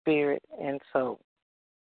 spirit, and soul.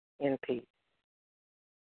 In peace.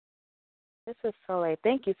 This is so late.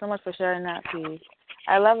 Thank you so much for sharing that piece.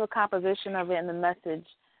 I love the composition of it and the message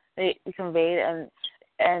that you conveyed,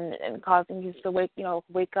 and causing you to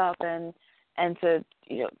wake up and to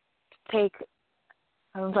take.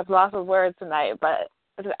 I'm like lots of words tonight, but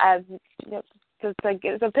as just like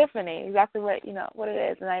it's epiphany, exactly what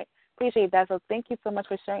it is, and I appreciate that. So thank you so much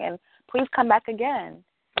for sharing, and please come back again.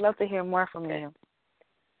 I'd love to hear more from you.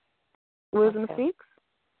 Wisdom Speaks.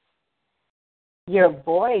 Your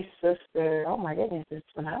voice, sister, oh my goodness, is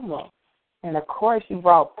phenomenal. And of course, you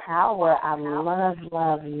brought power. I love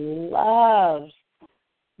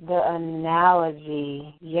the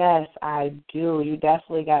analogy. Yes, I do. You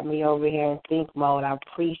definitely got me over here in think mode. I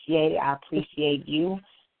appreciate it. I appreciate you,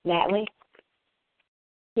 Natalie.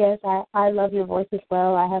 Yes, I love your voice as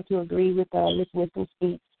well. I have to agree with Miss Wisdom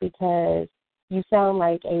Speaks because you sound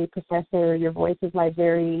like a professor. Your voice is like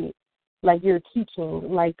very, like you're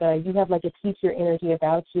teaching, like you have like a teacher energy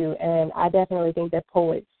about you. And I definitely think that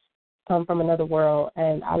poets come from another world.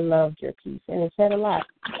 And I loved your piece, and it said a lot.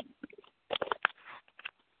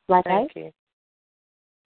 Thank you.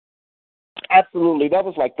 Absolutely. That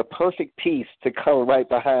was like the perfect piece to come right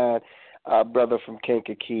behind brother from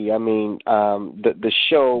Kankakee. I mean, the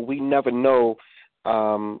show, we never know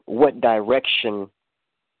what direction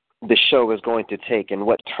the show is going to take and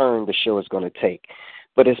what turn the show is going to take.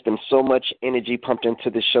 But it's been so much energy pumped into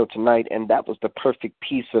the show tonight, and that was the perfect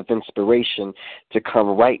piece of inspiration to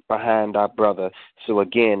come right behind our brother. So,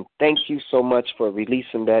 again, thank you so much for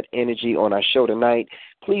releasing that energy on our show tonight.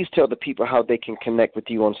 Please tell the people how they can connect with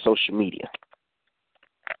you on social media.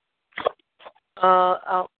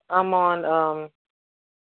 I'm on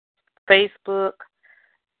Facebook,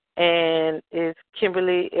 and it's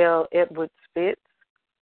Kimberly L. Edwards Spitz.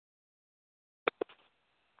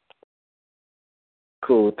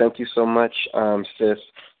 Cool. Thank you so much, sis.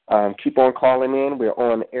 Keep on calling in. We're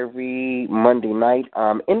on every Monday night.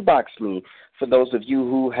 Inbox me for those of you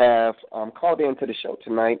who have called in to the show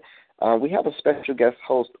tonight. We have a special guest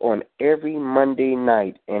host on every Monday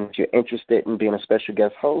night, and if you're interested in being a special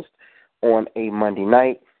guest host on a Monday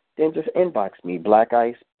night, then just inbox me, Black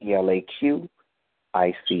Ice, BLAQICE.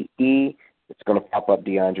 It's going to pop up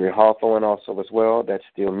DeAndre Hawthorne also as well. That's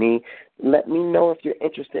still me. Let me know if you're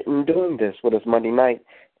interested in doing this with us Monday night,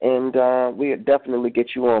 and we'll definitely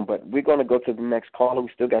get you on. But we're going to go to the next caller. We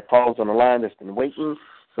still got calls on the line that's been waiting,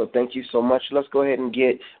 so thank you so much. Let's go ahead and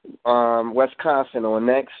get Wisconsin on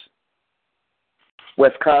next.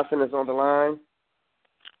 Wisconsin is on the line.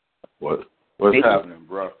 What's happening,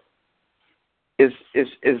 bro? Is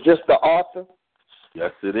this the author?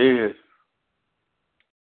 Yes, it is.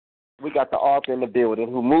 We got the author in the building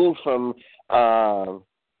who moved from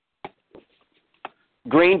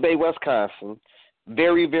Green Bay, Wisconsin,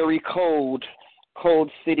 very, very cold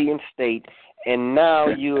city and state, and now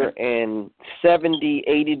you're in 70,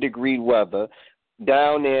 80-degree weather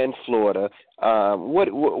down there in Florida.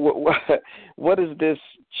 What is this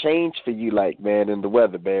change for you like, man, in the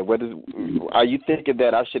weather, man? Are you thinking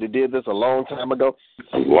that I should have did this a long time ago?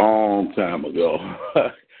 A long time ago.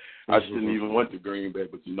 I shouldn't even went to Green Bay,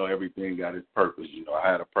 but, everything got its purpose. I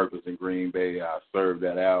had a purpose in Green Bay. I served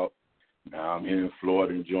that out. Now I'm here in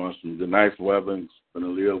Florida enjoying the nice weather and going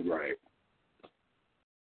to live right.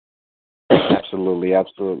 Absolutely,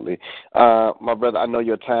 absolutely. My brother, I know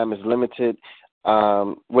your time is limited.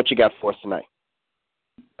 What you got for us tonight?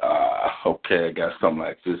 Okay, I got something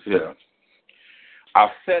like this here.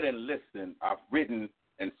 I've said and listened. I've written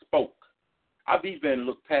and spoke. I've even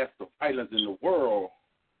looked past the islands in the world.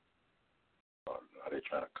 Are they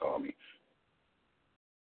trying to call me?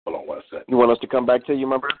 Hold on 1 second. You want us to come back to you,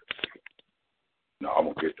 my brother? No, I'm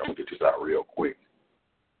gonna get this out real quick.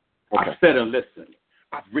 Okay. I've said and listened.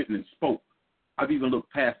 I've written and spoke. I've even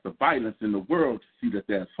looked past the violence in the world to see that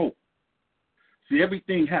there's hope. See,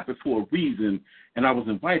 everything happened for a reason, and I was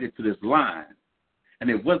invited to this line.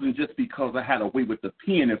 And it wasn't just because I had a way with the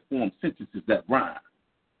pen and formed sentences that rhyme,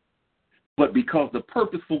 but because the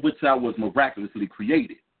purpose for which I was miraculously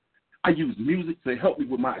created. I used music to help me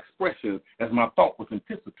with my expression as my thought was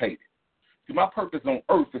anticipated. See, my purpose on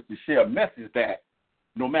earth is to share a message that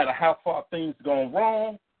no matter how far things gone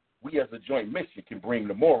wrong, we as a joint mission can bring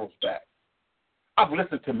the morals back. I've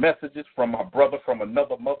listened to messages from my brother from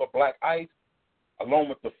another mother, Black Ice, along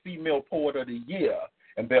with the female poet of the year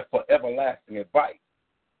and their everlasting advice.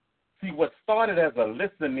 See, what started as a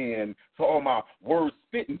listen-in to all my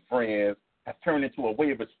word-spitting friends has turned into a way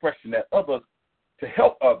of expression that others, to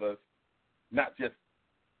help others, not just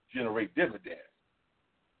generate dividends.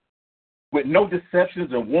 With no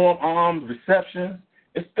deceptions and warm arms receptions,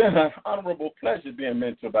 it's been an honorable pleasure being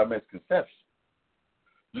mentored by Misconception.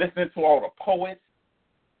 Listening to all the poets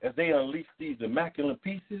as they unleash these immaculate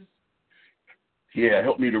pieces,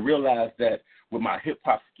 helped me to realize that with my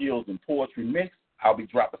hip-hop skills and poetry mix, I'll be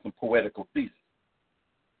dropping some poetical theses.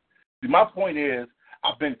 See, my point is,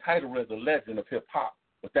 I've been titled as a legend of hip-hop,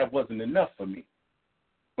 but that wasn't enough for me.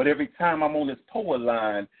 But every time I'm on this poet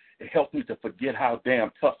line, it helps me to forget how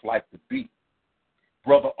damn tough life could be.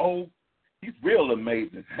 Brother O, he's real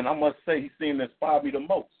amazing, and I must say he seemed to inspire me the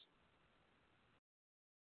most.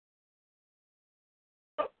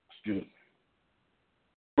 Excuse me.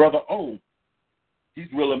 Brother O,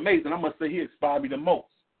 he's real amazing. I must say he inspired me the most.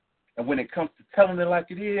 And when it comes to telling it like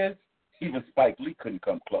it is, even Spike Lee couldn't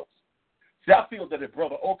come close. See, I feel that if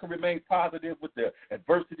Brother O can remain positive with the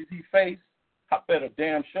adversities he faced, I better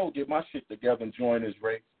damn sure get my shit together and join his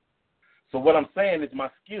race. So what I'm saying is my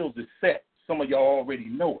skills is set. Some of y'all already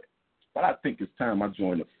know it. But I think it's time I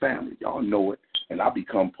join the family. Y'all know it, and I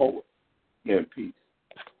become poet. Yeah, in peace.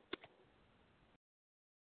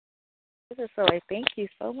 This is so like, thank you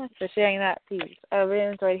so much for sharing that piece. I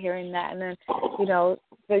really enjoyed hearing that, and then, you know,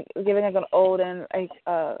 giving us an ode and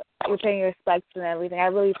you're paying your respects and everything. I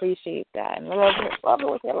really appreciate that, and I love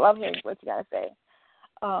what you gotta say.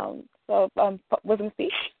 Wisdom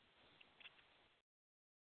speech.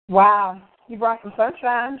 Wow, you brought some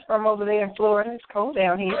sunshine from over there in Florida. It's cold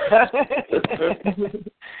down here.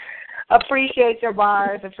 Appreciate your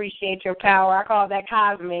bars, appreciate your power. I call that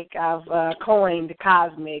cosmic. I've coined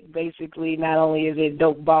cosmic. Basically, not only is it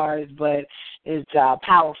dope bars, but it's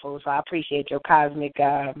powerful. So I appreciate your cosmic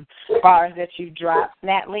bars that you dropped.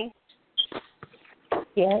 Natalie?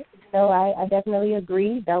 Yeah, no, I definitely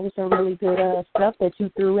agree. That was some really good stuff that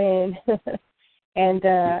you threw in. And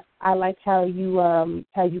I liked how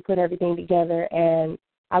you put everything together, and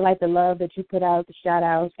I like the love that you put out, the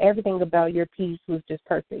shout-outs. Everything about your piece was just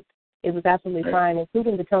perfect. It was absolutely fine,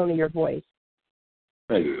 including the tone of your voice.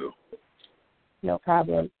 Thank you. No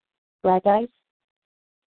problem. Black Ice?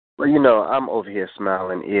 Well, you know, I'm over here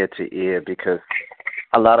smiling ear to ear because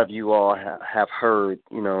a lot of you all have heard,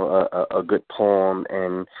 you know, a good poem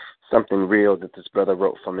and something real that this brother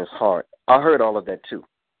wrote from his heart. I heard all of that too.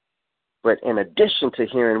 But in addition to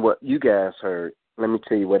hearing what you guys heard, let me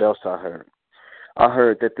tell you what else I heard. I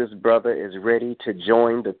heard that this brother is ready to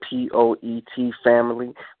join the P.O.E.T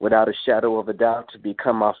family without a shadow of a doubt to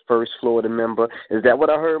become my first Florida member. Is that what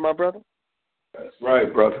I heard, my brother? That's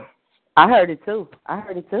right, brother. I heard it too.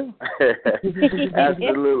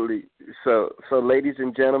 Absolutely. So, ladies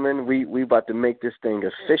and gentlemen, we about to make this thing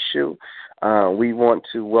official. We want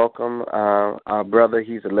to welcome our brother.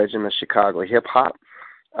 He's a legend of Chicago hip-hop.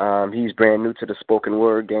 He's brand new to the spoken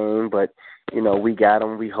word game, but, you know, we got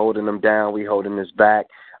him. We holding him down. We holding his back.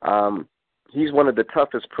 He's one of the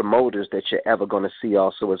toughest promoters that you're ever going to see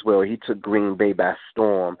also as well. He took Green Bay by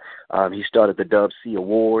storm. He started the Dub C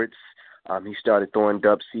Awards. He started throwing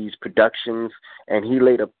Dub C's productions, and he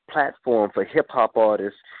laid a platform for hip-hop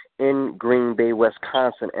artists in Green Bay,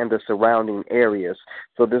 Wisconsin, and the surrounding areas.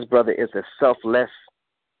 So this brother is a selfless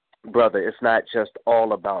brother. It's not just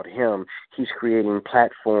all about him. He's creating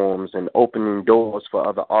platforms and opening doors for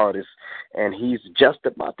other artists, and he's just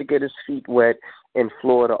about to get his feet wet in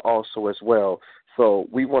Florida also as well. So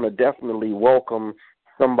we want to definitely welcome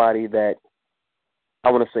somebody that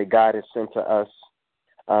I want to say God has sent to us,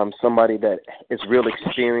 somebody that is real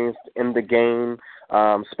experienced in the game.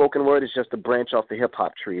 Spoken word is just a branch off the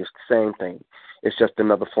hip-hop tree. It's the same thing. It's just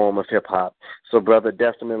another form of hip-hop. So, brother,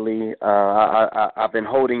 definitely, I've been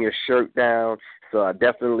holding your shirt down, so I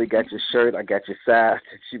definitely got your shirt. I got your size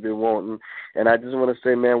that you've been wanting. And I just want to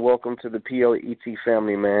say, man, welcome to the P.O.E.T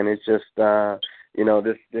family, man. It's just, you know,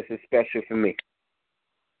 this is special for me.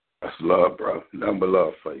 That's love, bro. Nothing but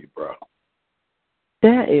love for you, bro.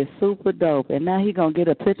 That is super dope. And now he going to get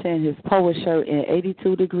a picture in his poet shirt in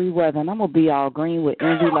 82-degree weather, and I'm going to be all green with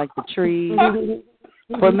envy like the trees.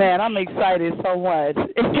 But, man, I'm excited so much.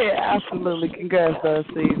 Absolutely. Congrats,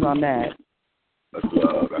 Steve, on that. That's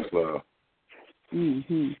love. That's love.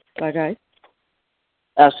 Mm-hmm. Okay.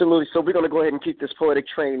 Absolutely. So we're going to go ahead and keep this poetic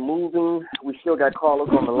train moving. We still got callers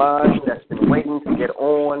on the line that's been waiting to get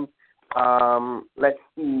on. Let's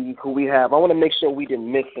see who we have. I want to make sure we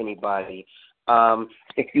didn't miss anybody.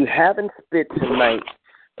 If you haven't spit tonight,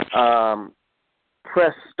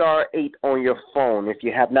 press *8 on your phone if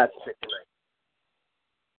you have not spit tonight.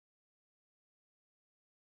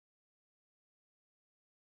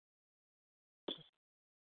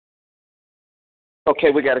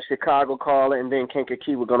 Okay, we got a Chicago caller, and then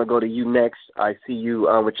Kankakee, we're going to go to you next. I see you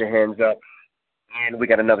with your hands up. And we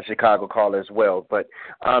got another Chicago caller as well. But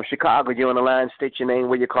Chicago, you're on the line. State your name,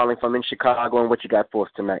 where you're calling from in Chicago, and what you got for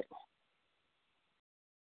us tonight.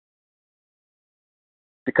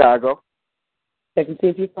 Chicago. Check and see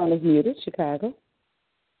if your phone is muted. Chicago.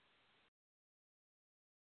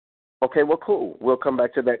 Okay, well, cool. We'll come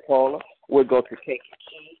back to that caller. We'll go to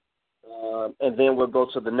KKK, and then we'll go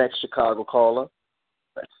to the next Chicago caller.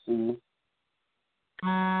 Let's see.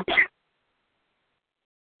 I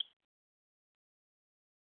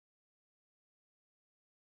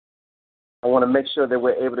want to make sure that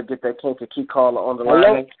we're able to get that Kankakee caller on the line.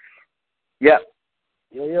 Hello? Yep.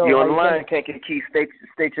 Yo, you're on the line, doing? Kankakee.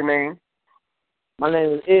 State your name. My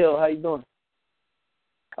name is Il. How you doing?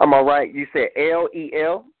 I'm all right. You said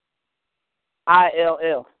L-E-L?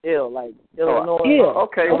 I-L-L. Ill, like Illinois.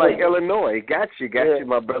 Okay, like Illinois. Got you,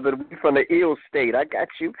 my brother. We from the ill state. I got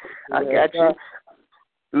you.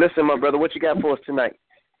 Listen, my brother, what you got for us tonight?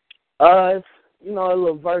 It's, a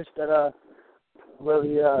little verse that really,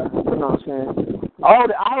 you know what I'm saying. I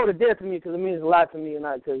hold it dear to me because it means a lot to me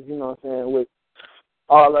tonight because, you know what I'm saying, with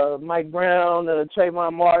all Mike Brown,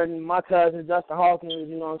 Trayvon Martin, my cousin, Justin Hawkins,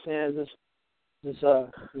 you know what I'm saying, just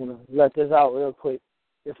let this out real quick,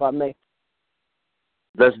 if I may.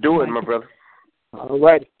 Let's do it, my brother. All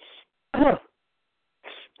right. It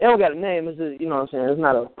don't got a name. It's you know what I'm saying. It's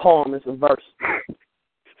not a poem. It's a verse.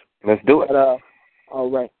 Let's do it. But,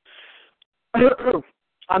 all right.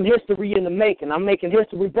 I'm history in the making. I'm making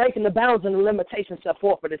history, breaking the bounds and the limitations set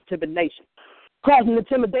forth for this timid nation. Causing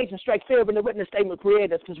intimidation, strike fear in the witness statement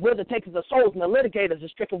creators, because we're the takers of souls and the litigators are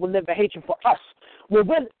stricken with living hatred for us. We're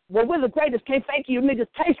the greatest. Can't fake you niggas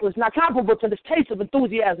tasteless, not comparable to this taste of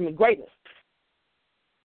enthusiasm and greatness.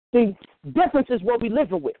 The difference is what we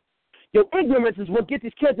living with. Your ignorance is what gets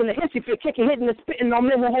these kids in the history for kicking, hitting, and spitting on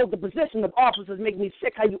men who hold the position of officers. Make me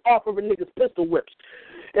sick how you offering niggas pistol whips.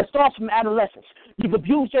 It starts from adolescence. You've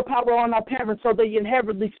abused your power on our parents so they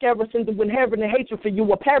inherently scare us into inheriting hatred for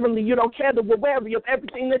you. Apparently, you don't care that we're wary of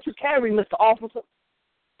everything that you carry, Mr. Officer.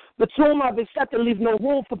 The tomb I've accepted leaves no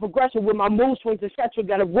room for progression with my mood swings, etc.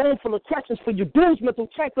 Got a room full of questions for you dudes, mental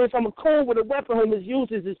checklists. I'm a coon with a weapon who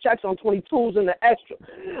misuses his checks on 22s and the extra.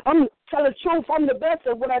 I'm tell the truth, I'm the best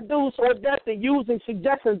at what I do, so adept at using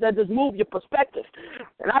suggestions that just move your perspective.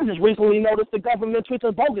 And I just recently noticed the government treats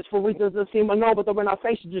us bogus for reasons that seem unknown, but they're in our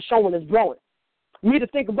faces just showing it's growing. Me to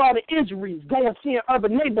think about the injuries, going seeing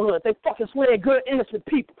urban neighborhoods. They fucking swear good, innocent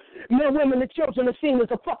people. Men, women, and children are seen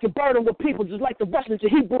as a fucking burden with people, just like the Russians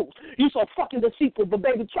and Hebrews. You so fucking deceitful, but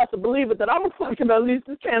baby, trust and believe it that I'm a fucking at least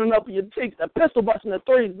just cannon up in your cheeks. A pistol busting the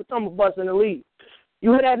threes, but some of us in the lead.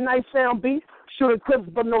 You hear that nice sound beat? Shooting clips,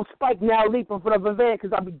 but no spike now leaping for the Vivan,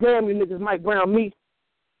 because I'll be damn you niggas might ground me.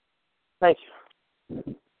 Thank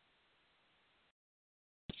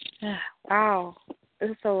you. Wow.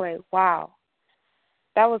 This is so like, wow.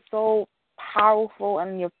 That was so powerful,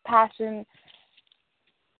 and your passion.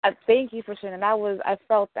 I thank you for sharing. I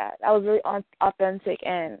felt that. That was really authentic,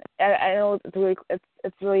 and I know it's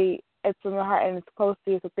really in the heart and it's close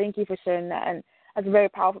to you. So thank you for sharing that, and that's a very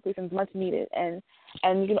powerful piece and it's much needed. And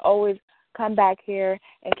you can always come back here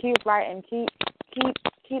and keep writing, keep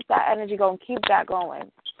that energy going, keep that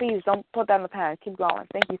going. Please don't put that in the pan. Keep going.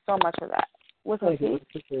 Thank you so much for that. Thank you.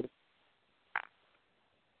 Appreciate it.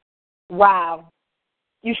 Wow.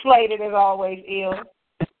 You slayed it as always, Il.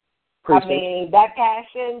 I mean, that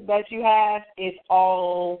passion that you have is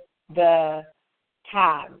all the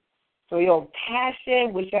time. So your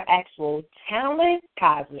passion with your actual talent,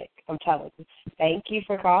 cosmic. I'm telling you. Thank you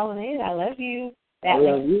for calling in. I love you. I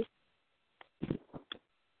love you.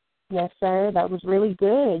 Yes, sir. That was really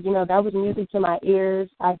good. That was music to my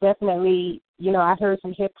ears. I definitely, I heard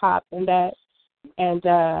some hip hop in that, and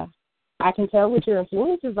I can tell what your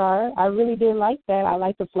influences are. I really did like that. I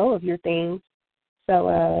like the flow of your things.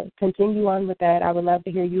 So continue on with that. I would love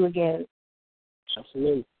to hear you again.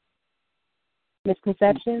 Absolutely.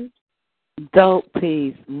 Misconceptions? Dope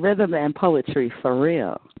piece. Rhythm and poetry, for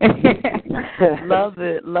real. Love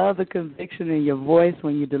it. Love the conviction in your voice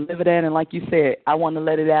when you deliver that. And like you said, I want to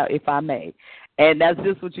let it out if I may. And that's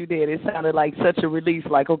just what you did. It sounded like such a release.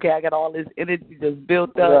 Like, okay, I got all this energy just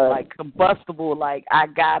built up, like combustible. Like, I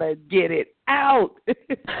got to get it out.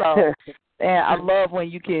 So, and I love when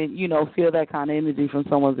you can, feel that kind of energy from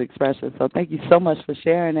someone's expression. So thank you so much for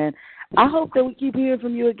sharing. And I hope that we keep hearing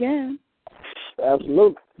from you again.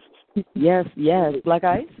 Absolutely. Yes. Black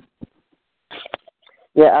Ice?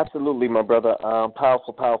 Yeah, absolutely, my brother.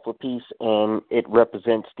 Powerful piece, and it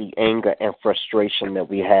represents the anger and frustration that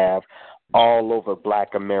we have all over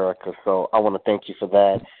Black America. So I want to thank you for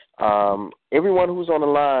that. Everyone who's on the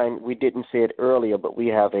line, we didn't say it earlier, but we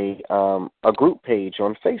have a group page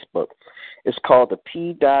on Facebook, It's called the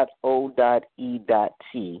P.O.E.T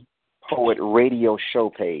Poet Radio Show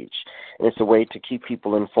page. And it's a way to keep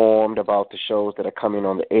people informed about the shows that are coming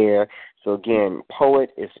on the air. So again,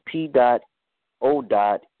 Poet is P.O.E.T.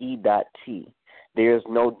 There's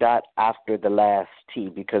no dot after the last T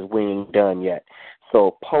because we ain't done yet.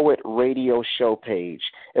 So Poet Radio Show page.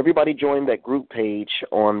 Everybody join that group page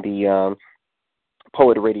on the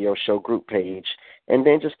Poet Radio Show group page, and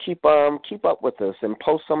then just keep up with us and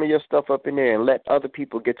post some of your stuff up in there and let other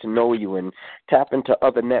people get to know you and tap into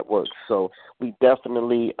other networks. So we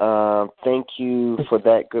definitely thank you for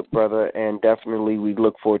that, good brother, and definitely we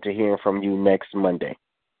look forward to hearing from you next Monday.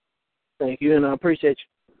 Thank you, and I appreciate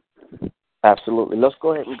you. Absolutely. Let's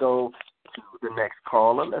go ahead and go to the next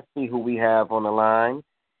caller. Let's see who we have on the line.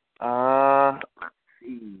 Let's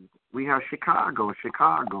see. We have Chicago.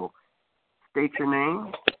 State your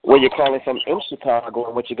name, where you're calling from in Chicago,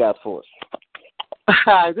 and what you got for us.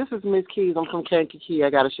 Hi, this is Miss Keys. I'm from Kankakee. I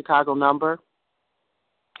got a Chicago number.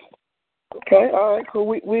 Okay, all right, cool.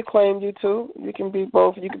 We claim you too. You can be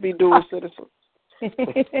both. You can be dual citizen.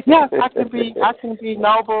 Yes, I can be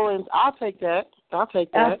noble, and I'll take that.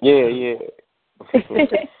 Yeah.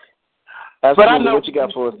 But I know what you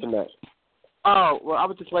got for us tonight. Oh, well, I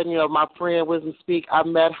was just letting you know, my friend Wisdom Speak, I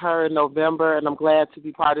met her in November, and I'm glad to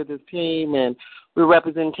be part of this team, and we're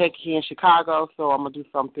representing Kankakee in Chicago, so I'm going to do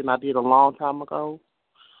something I did a long time ago.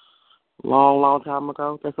 Long time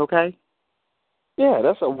ago. That's okay?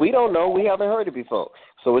 Yeah, we don't know. We haven't heard it before.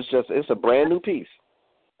 So it's a brand new piece.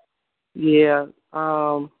 Yeah.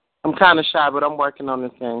 I'm kind of shy, but I'm working on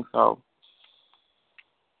this thing, so.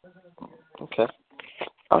 Okay.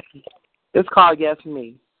 It's called Yes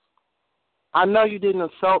Me. I know you didn't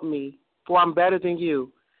insult me, for I'm better than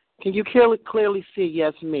you. Can you clearly see,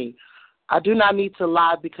 yes, me? I do not need to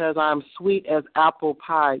lie because I am sweet as apple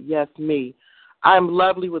pie, yes, me. I am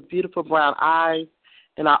lovely with beautiful brown eyes,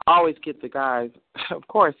 and I always get the guys. Of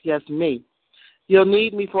course, yes, me. You'll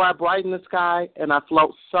need me for I brighten the sky, and I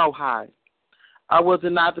float so high. I will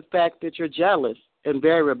deny the fact that you're jealous and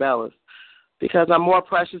very rebellious because I'm more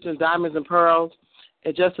precious than diamonds and pearls,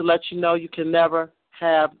 and just to let you know, you can never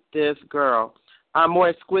have this girl. I'm more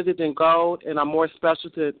exquisite than gold, and I'm more special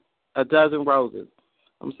than a dozen roses.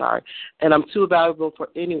 I'm sorry. And I'm too valuable for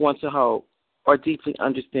anyone to hold or deeply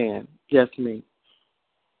understand. Yes, me.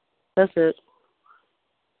 That's it.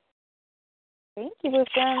 Thank you for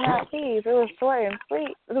sharing that piece. It was short and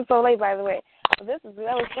sweet. This is so late, by the way. But that was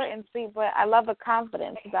short and sweet, but I love the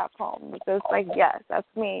confidence of that poem. It's just like, yes, that's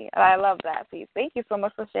me. And I love that piece. Thank you so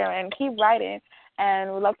much for sharing. And keep writing,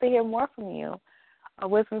 and we'd love to hear more from you.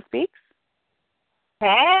 Wisdom Speaks.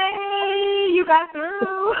 Hey, you got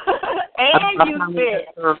through. And you fit.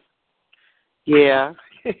 Yeah.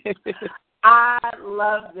 I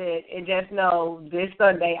loved it. And just know this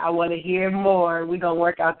Sunday I want to hear more. We're going to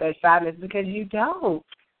work out that shyness because you don't.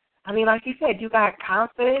 I mean, like you said, you got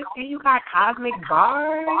confidence and you got cosmic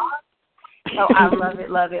bars. So I love it.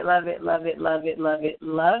 Love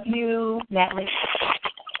you, Natalie.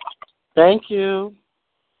 Thank you.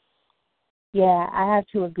 Yeah, I have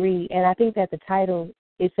to agree. And I think that the title,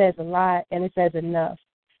 it says a lot and it says enough.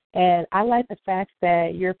 And I like the fact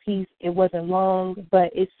that your piece, it wasn't long,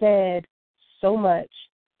 but it said so much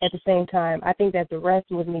at the same time. I think that the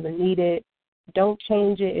rest wasn't even needed. Don't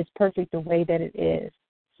change it. It's perfect the way that it is.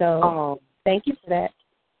 So thank you for that.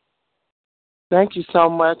 Thank you so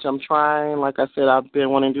much. I'm trying. Like I said, I've been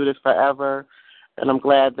wanting to do this forever. And I'm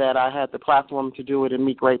glad that I had the platform to do it and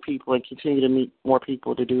meet great people and continue to meet more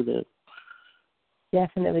people to do this.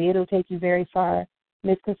 Definitely. It'll take you very far.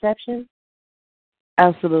 Misconception?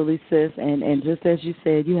 Absolutely, sis. And just as you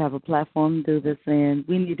said, you have a platform to do this, and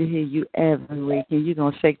we need to hear you every week, and you're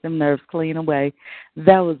going to shake them nerves clean away.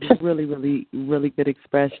 That was really, really, really good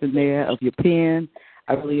expression there of your pen.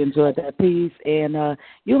 I really enjoyed that piece. And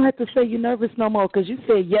you don't have to say you're nervous no more because you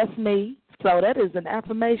said yes, me. So that is an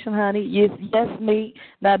affirmation, honey. Yes, me.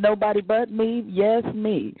 Not nobody but me. Yes,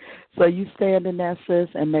 me. So you stand in that, sis,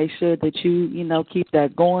 and make sure that you keep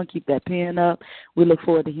that going, keep that pen up. We look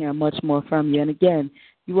forward to hearing much more from you. And, again,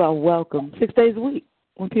 you are welcome 6 days a week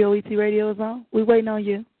when P.O.E.T. Radio is on. We're waiting on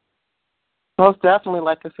you. Most definitely.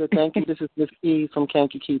 Like I said, thank you. This is Miss Keys from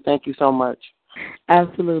Kankakee. Thank you so much.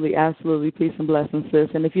 Absolutely, absolutely. Peace and blessings, sis.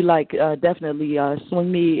 And if you like, definitely swing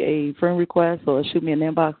me a friend request or shoot me an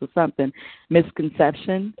inbox or something.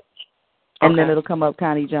 Misconception, and then it'll come up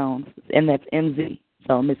Connie Jones, and that's MZ.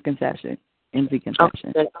 So Misconception, MZ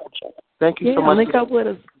Conception. Okay. Thank you so much. Link up with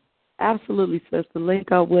us. Absolutely, sister. Link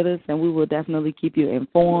up with us, and we will definitely keep you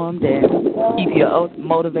informed and keep you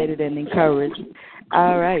motivated and encouraged.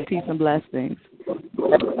 All right, peace and blessings.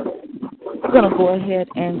 We're going to go ahead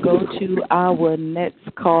and go to our next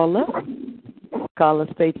caller. Caller,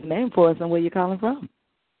 state your name for us and where you're calling from.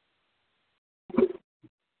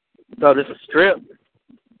 So this is Strip.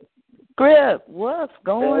 Grip, what's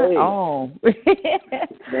going on?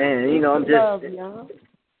 Man, you know, I'm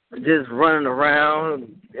just running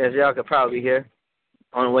around, as y'all could probably hear,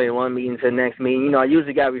 on the way to one meeting to the next meeting. You know, I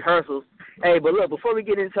usually got rehearsals. Hey, but look, before we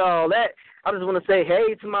get into all that, I just want to say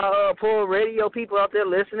hey to my P.O.E.T radio people out there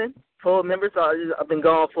listening, P.O.E.T members. I've been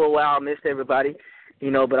gone for a while. I missed everybody, you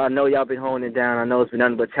know, but I know y'all been holding it down. I know it's been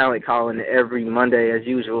nothing but talent calling every Monday as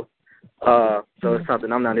usual. So it's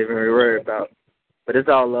something I'm not even really worried about. But it's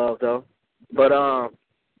all love, though. But,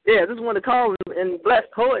 yeah, I just wanted to call and bless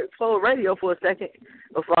P.O.E.T radio for a second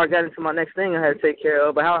before I got into my next thing I had to take care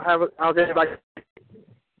of. But how's everybody?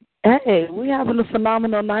 Hey, we're having a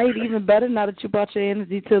phenomenal night, even better now that you brought your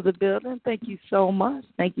energy to the building. Thank you so much.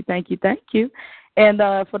 Thank you, thank you, thank you. And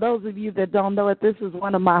for those of you that don't know it, this is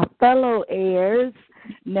one of my fellow heirs,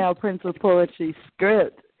 now Prince of Poetry,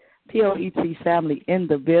 Script, P.O.E.T family in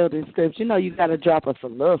the building. Script, you know you got to drop us a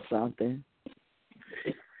little something.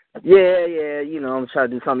 Yeah, you know, I'm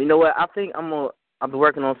trying to do something. You know what? I think I've been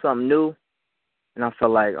working on something new, and I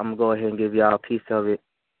feel like I'm going to go ahead and give y'all a piece of it.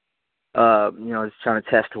 You know, just trying to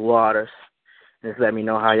test the waters. Just let me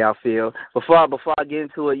know how y'all feel. Before I get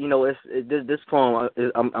into it, you know, this poem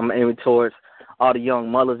I'm aiming towards all the young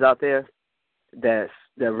mothers out there that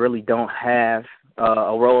really don't have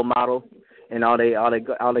a role model, and all they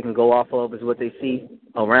can go off of is what they see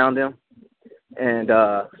around them. And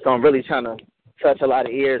so I'm really trying to touch a lot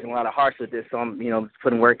of ears and a lot of hearts with this. So I'm, you know,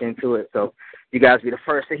 putting work into it. So you guys be the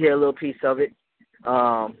first to hear a little piece of it.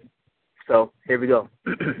 So here we go.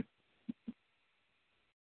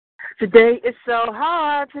 Today it's so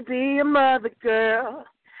hard to be a mother girl,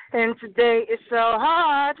 and today it's so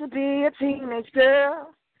hard to be a teenage girl.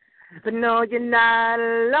 But no, you're not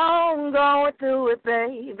alone going through it,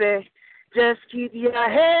 baby. Just keep your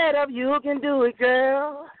head up, you can do it,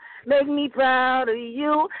 girl. Make me proud of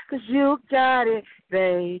you, 'cause you got it,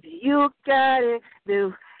 baby. You got it,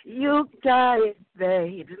 do. You got it,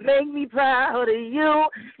 baby. Make me proud of you.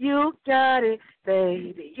 You got it,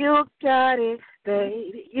 baby. You got it,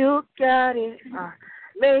 baby. You got it.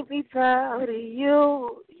 Make me proud of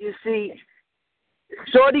you. You see,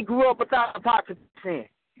 Shorty grew up without a pot to pitch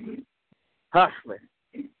in. Hustling.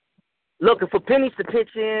 Looking for pennies to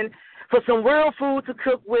pitch in, for some real food to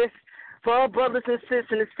cook with, for her brothers and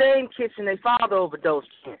sisters in the same kitchen they father overdosed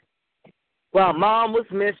in. While mom was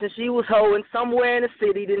missing, she was hoeing somewhere in the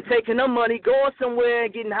city, then taking her money, going somewhere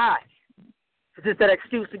and getting high. It's just that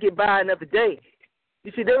excuse to get by another day.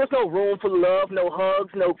 You see, there was no room for love, no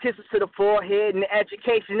hugs, no kisses to the forehead, and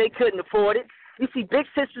education, they couldn't afford it. You see, big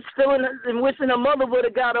sisters feeling and wishing her mother would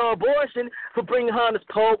have got her abortion for bringing her in this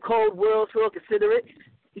cold world to consider it.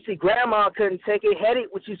 You see, grandma couldn't take it, headed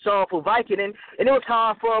what you saw for Vicodin, and it was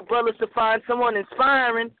hard for her brothers to find someone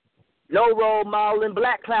inspiring. No role model and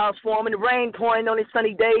black clouds forming, the rain pouring on these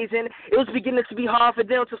sunny days, and it was beginning to be hard for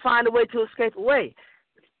them to find a way to escape away.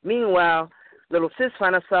 Meanwhile, little sis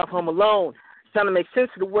found herself home alone, trying to make sense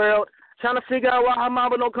of the world, trying to figure out why her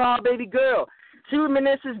mama don't call her baby girl. She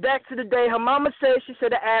reminisces back to the day her mama said she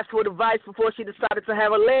should have asked for advice before she decided to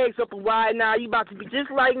have her legs up and wide. Now you about to be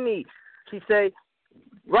just like me. She say,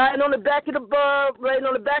 riding on the back of the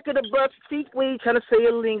bus, feet weed, trying to say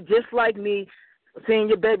a link just like me. Seeing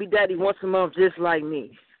your baby daddy once a month just like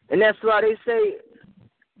me. And that's why they say,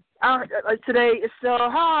 today it's so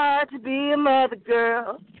hard to be a mother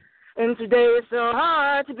girl. And today it's so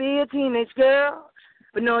hard to be a teenage girl.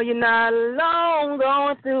 But no, you're not alone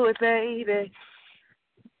going through it, baby.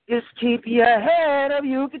 Just keep your head up,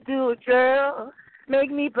 you can do it, girl.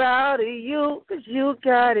 Make me proud of you, 'cause you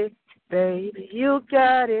got it, baby. You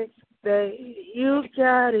got it, baby. You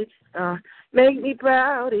got it. Make me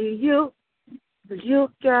proud of you.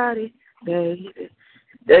 You got it, baby.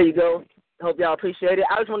 There you go. Hope y'all appreciate it.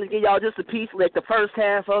 I just want to give y'all just a piece, like the first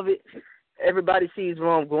half of it. Everybody sees where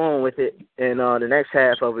I'm going with it, and the next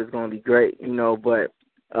half of it is going to be great, you know. But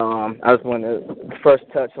I just want to first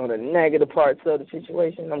touch on the negative parts of the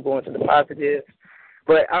situation. I'm going to the positive.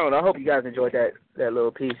 But I don't know. I hope you guys enjoyed that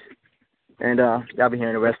little piece, and y'all be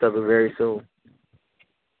hearing the rest of it very soon.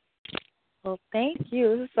 Well, thank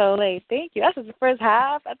you. This is so late. Thank you. That's just the first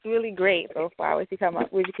half. That's really great so far. What you came up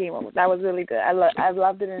with, that was really good. I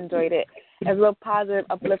loved it and enjoyed it. It's a real positive,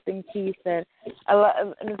 uplifting piece, and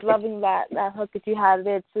and just loving that hook that you had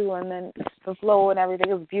there too, and then the flow and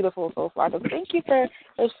everything is beautiful so far. So thank you for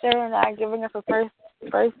sharing that, giving us a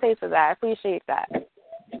first taste of that. I appreciate that.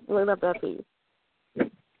 Really love that piece.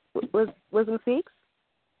 Wisdom Speaks?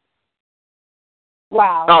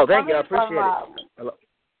 Wow. Oh, thank you. I appreciate it. Hello.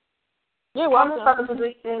 You're welcome. From the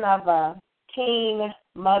position of a teen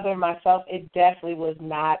mother myself, it definitely was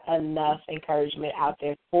not enough encouragement out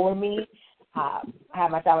there for me. I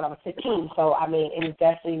had my child when I was 15, so, I mean, it is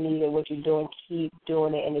definitely needed. What you're doing, keep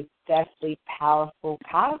doing it, and it's definitely powerful.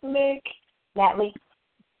 Cosmic, Natalie?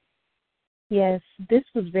 Yes, this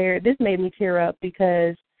made me tear up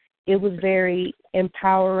because it was very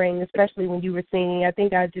empowering, especially when you were singing. I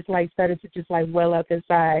think I just started to well up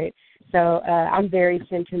inside. So I'm very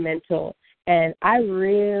sentimental, and I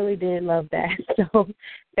really did love that. So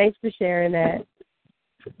thanks for sharing that.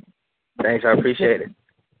 Thanks, I appreciate it.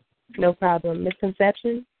 No problem.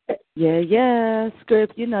 Misconception? Yeah,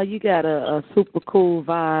 Script, you got a super cool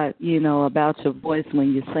vibe, about your voice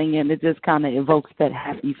when you're singing. It just kind of evokes that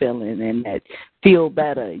happy feeling and that feel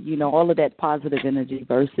better, all of that positive energy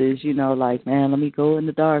versus, man, let me go in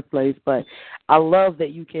the dark place. But I love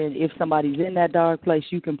that you can, if somebody's in that dark place,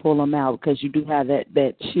 you can pull them out because you do have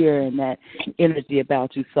that cheer and that energy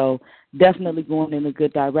about you. So definitely going in a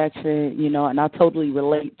good direction, and I totally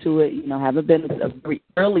relate to it. Haven't been a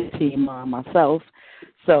early teen mom myself.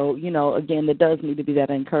 So, again, there does need to be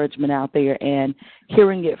that encouragement out there, and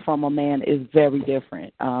hearing it from a man is very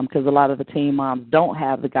different because a lot of the teen moms don't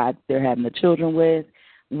have the guy they're having the children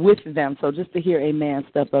with them. So just to hear a man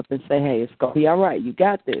step up and say, hey, it's going to be all right, you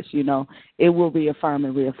got this, it will reaffirm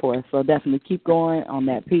and reinforce. So definitely keep going on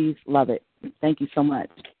that piece. Love it. Thank you so much.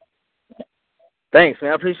 Thanks,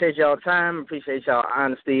 man. I appreciate y'all time. Appreciate y'all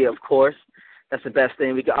honesty, of course. That's the best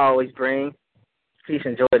thing we can always bring. Peace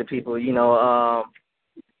and joy to people,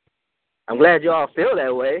 I'm glad y'all feel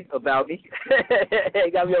that way about me.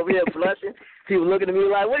 It got me over here blushing. People looking at me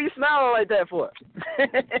like, what are you smiling like that for?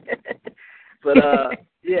 But,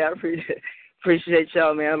 yeah, I appreciate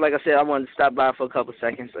y'all, man. Like I said, I wanted to stop by for a couple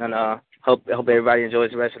seconds, and hope everybody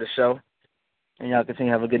enjoys the rest of the show. And y'all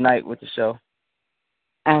continue to have a good night with the show.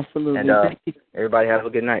 Absolutely. And everybody have a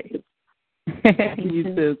good night.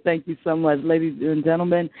 You too. Thank you so much, ladies and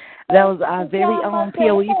gentlemen. That was our very own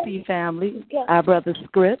P.O.E.T family, our brother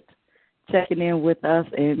Script, checking in with us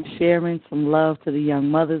and sharing some love to the young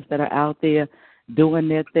mothers that are out there doing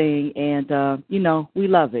their thing. And, we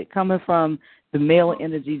love it. Coming from the male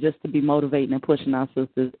energy just to be motivating and pushing our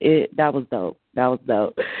sisters, that was dope.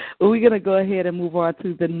 Well, we're going to go ahead and move on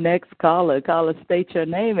to the next caller. Caller, state your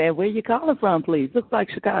name and where you calling from, please. Looks like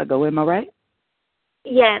Chicago. Am I right?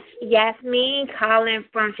 Yes, me calling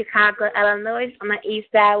from Chicago, Illinois on the east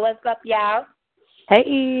side. What's up, y'all?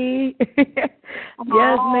 Hey,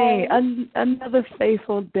 Yasmin, another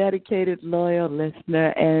faithful, dedicated, loyal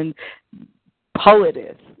listener and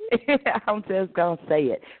poetess. I'm just going to say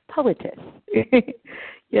it, poetess.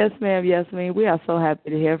 Yes, ma'am. We are so happy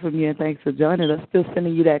to hear from you, and thanks for joining us. Still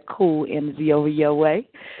sending you that cool energy over your way.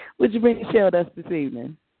 Would you bring the show to us this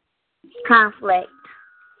evening? Conflict.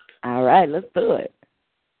 All right, let's do it.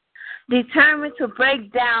 Determined to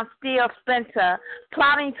break down steel splinter,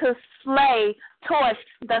 plotting to slay, torch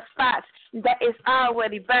the spots that is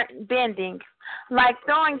already bending, like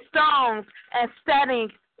throwing stones and setting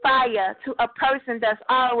fire to a person that's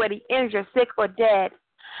already injured, sick, or dead.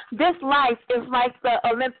 This life is like the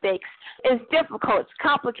Olympics. It's difficult,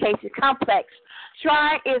 complicated, complex.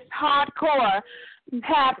 Try is hardcore,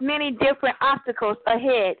 have many different obstacles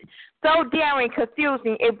ahead. So daring,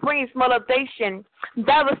 confusing, it brings motivation,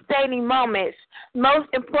 devastating moments. Most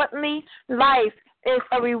importantly, life is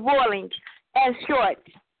a rewarding and short.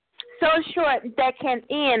 So short that can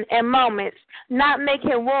end in moments, not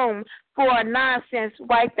making room for nonsense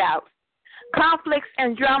wiped out. Conflicts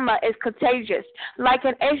and drama is contagious, like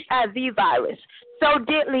an HIV virus. So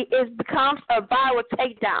deadly it becomes a viral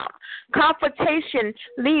takedown. Confrontation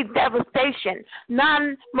leads devastation.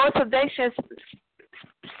 Non-motivation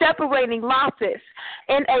separating losses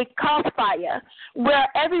in a crossfire where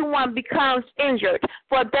everyone becomes injured,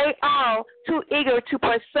 for they are too eager to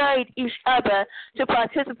persuade each other to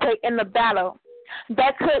participate in the battle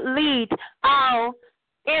that could lead all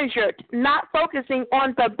injured, not focusing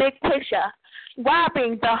on the big picture,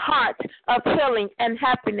 robbing the heart of healing and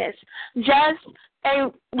happiness, just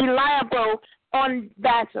a reliable on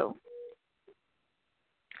battle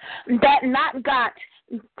that not got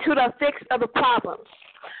to the fix of the problems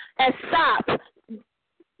and stop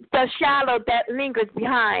the shadow that lingers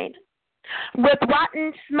behind. With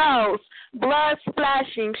rotten smells, blood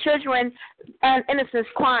splashing, children and innocents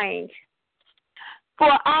crying.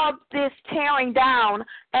 For all this tearing down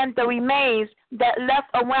and the remains that left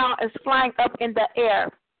around is flying up in the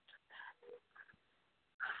air.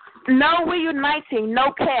 No reuniting,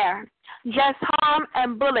 no care, just harm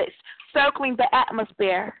and bullets circling the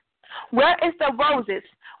atmosphere. Where is the roses?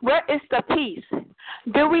 Where is the peace?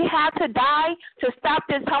 Do we have to die to stop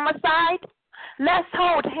this homicide? Let's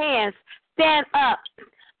hold hands, stand up,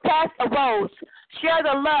 pass a rose, share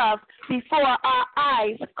the love before our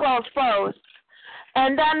eyes close.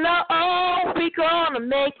 And I know we're gonna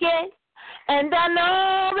make it, and I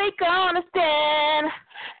know we're gonna stand,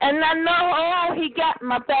 and I know he got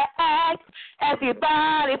my back.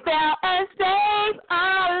 Everybody fell and save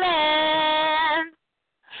our land,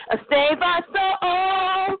 save our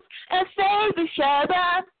souls and save each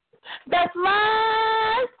other. That's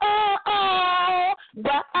life,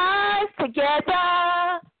 the eyes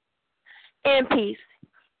together in peace.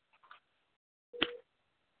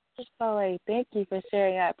 Sorry, thank you for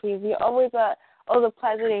sharing that, please. You're always a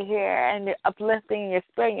pleasure to hear, and you're uplifting, and you're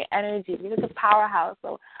spreading your energy. You're just a powerhouse,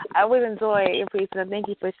 so I always enjoy your piece, and thank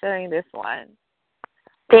you for sharing this one.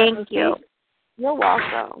 Thank you. You're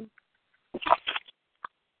welcome.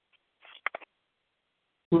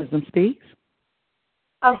 Wisdom Speaks.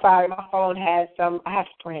 I'm sorry, my phone has I have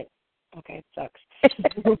Sprint. Okay, it sucks.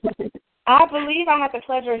 I believe I had the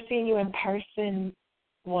pleasure of seeing you in person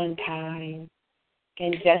one time.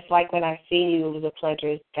 And just like when I seen you, it was a pleasure.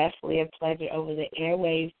 It's definitely a pleasure over the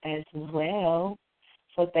airwaves as well.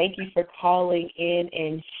 So thank you for calling in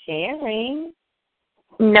and sharing.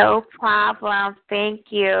 No problem. Thank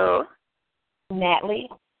you. Natalie?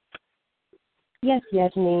 Yes,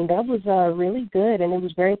 Yasmin, that was really good, and it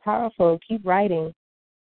was very powerful. Keep writing.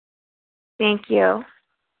 Thank you.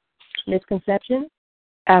 Misconception?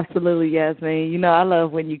 Absolutely, Yasmin. You know, I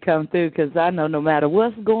love when you come through because I know no matter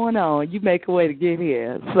what's going on, you make a way to get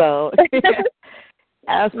here. So,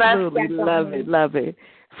 absolutely love it.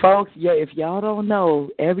 Folks, yeah, if y'all don't know,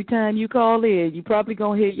 every time you call in, you probably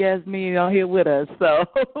going to hear Yasmin on here with us. So,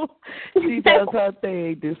 she does her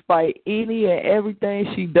thing. Despite any and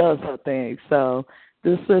everything, she does her thing. So,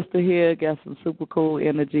 this sister here got some super cool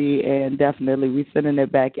energy, and definitely we're sending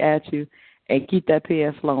it back at you. And keep that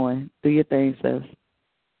pen flowing. Do your thing, sis.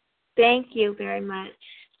 Thank you very much.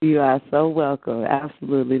 You are so welcome.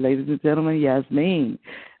 Absolutely. Ladies and gentlemen, Yasmin,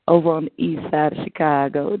 over on the east side of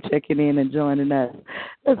Chicago, checking in and joining us.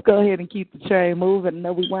 Let's go ahead and keep the train moving. I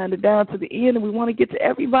know we wind it down to the end, and we want to get to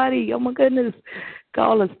everybody. Oh, my goodness.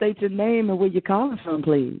 Call us, state your name and where you're calling from,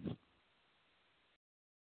 please.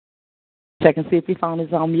 Check and see if your phone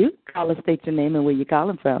is on mute. Call us, state your name and where you're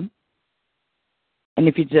calling from. And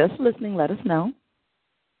if you're just listening, let us know.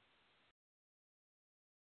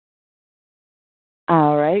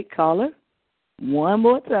 All right, caller. One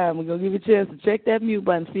more time. We're going to give you a chance to check that mute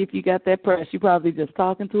button, see if you got that press. You're probably just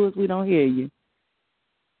talking to us. We don't hear you.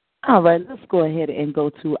 All right, let's go ahead and go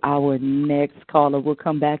to our next caller. We'll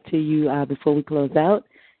come back to you before we close out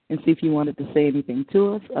and see if you wanted to say anything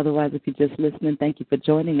to us. Otherwise, if you're just listening, thank you for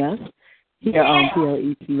joining us here on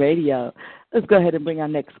P.O.E.T. Radio. Let's go ahead and bring our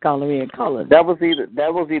next caller in. Caller. That was either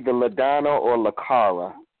LaDonna or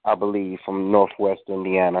LaCara, I believe, from Northwest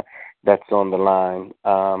Indiana. That's on the line.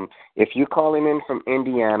 If you're calling in from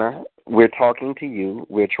Indiana, we're talking to you.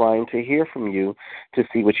 We're trying to hear from you to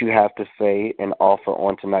see what you have to say and offer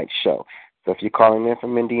on tonight's show. So if you're calling in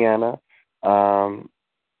from Indiana,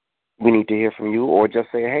 we need to hear from you, or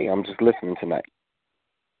just say, hey, I'm just listening tonight.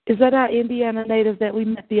 Is that our Indiana native that we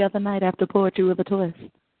met the other night after Poetry with a Twist?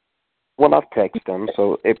 Well, I've texted them,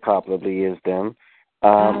 so it probably is them.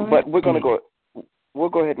 But we're going to go. We'll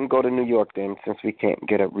go ahead and go to New York then, since we can't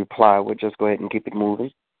get a reply. We'll just go ahead and keep it moving.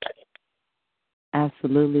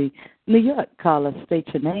 Absolutely. New York, caller, state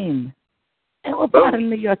your name. And what part of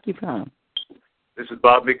New York you from? This is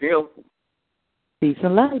Bob McNeil. Peace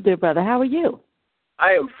and love, dear brother. How are you?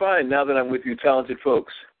 I am fine now that I'm with you talented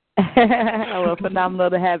folks. Well, phenomenal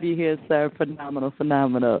to have you here, sir. Phenomenal.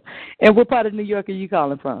 And what part of New York are you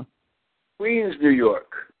calling from? Queens, New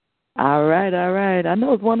York. All right. I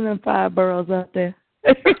know it's one of them 5 boroughs out there.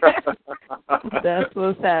 That's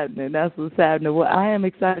what's happening. Well, I am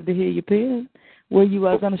excited to hear your pen. What you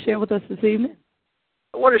are going to share with us this evening?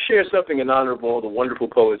 I want to share something in honor of all the wonderful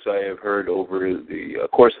poets I have heard over the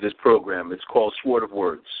course of this program. It's called Sword of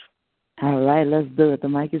Words. All right, let's do it. The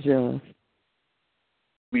mic is yours.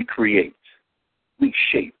 We create, we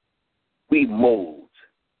shape, we mold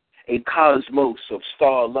a cosmos of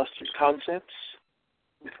star-lustered concepts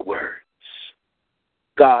with words.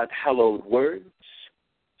 God-hallowed words,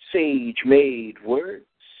 sage-made words,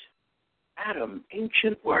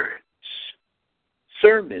 Adam-ancient words,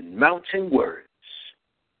 sermon-mounting words.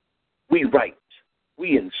 We write,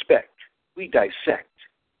 we inspect, we dissect,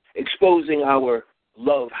 exposing our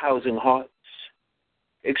love-housing hearts,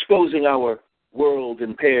 exposing our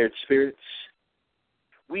world-impaired spirits.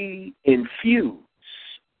 We infuse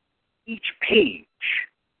each page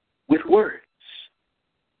with words.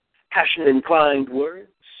 Passion-inclined words,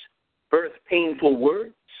 birth-painful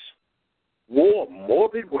words,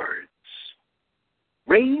 war-morbid words,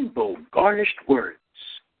 rainbow-garnished words.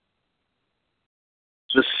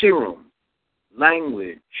 The serum,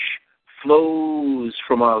 language, flows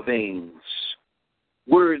from our veins.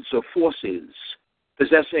 Words are forces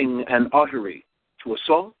possessing an artery to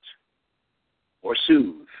assault or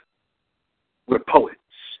soothe. We're poets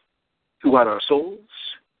throughout our souls,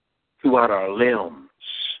 throughout our limbs.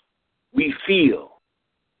 We feel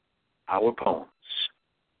our poems.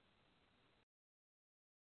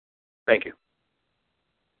 Thank you.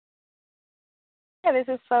 Yeah, this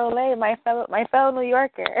is Soleil, my fellow New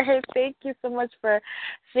Yorker. Thank you so much for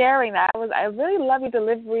sharing that. I really love your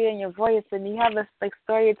delivery and your voice, and you have this like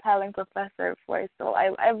storytelling professor voice. So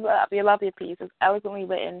I love your piece. It's eloquently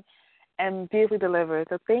written and beautifully delivered.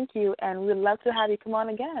 So thank you, and we'd love to have you come on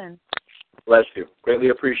again. Bless you. Greatly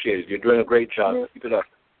appreciated. You're doing a great job. Keep it up.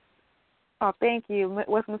 Oh, thank you.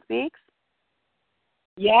 Wisdom Speaks?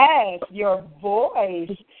 Yes, your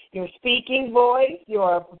voice, your speaking voice,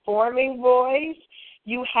 your performing voice,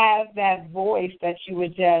 you have that voice that you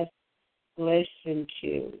would just listen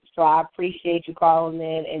to. So I appreciate you calling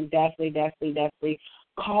in, and definitely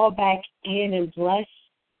call back in and bless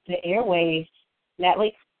the airwaves.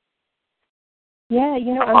 Natalie? Yeah,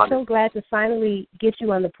 I'm so glad to finally get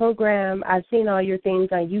you on the program. I've seen all your things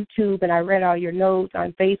on YouTube, and I read all your notes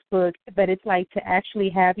on Facebook, but it's like to actually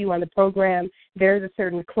have you on the program, there's a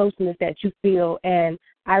certain closeness that you feel, and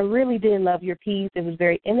I really did love your piece. It was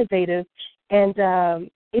very innovative, and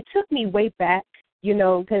it took me way back,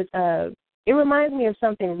 because it reminds me of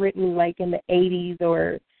something written like in the 80s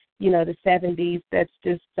or, the 70s that's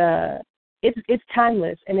just, it's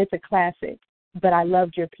timeless, and it's a classic, but I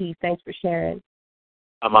loved your piece. Thanks for sharing.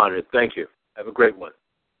 I'm honored. Thank you. Have a great one.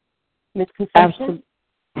 Ms. Conception?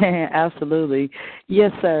 Absolutely.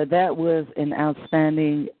 Yes, sir. That was an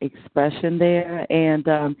outstanding expression there,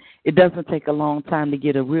 and it doesn't take a long time to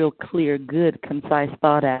get a real clear, good, concise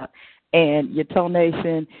thought out. And your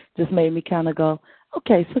tonation just made me kind of go,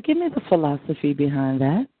 okay, so give me the philosophy behind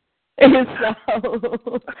that. It's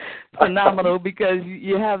so phenomenal because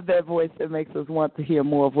you have that voice that makes us want to hear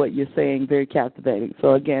more of what you're saying. Very captivating.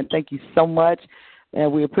 So, again, thank you so much. And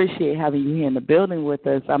we appreciate having you here in the building with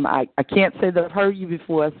us. I can't say that I've heard you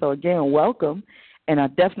before, so, again, welcome. And I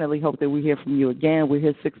definitely hope that we hear from you again. We're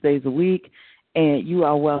here 6 days a week, and you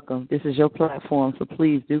are welcome. This is your platform, so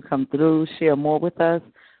please do come through, share more with us.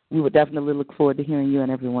 We would definitely look forward to hearing you and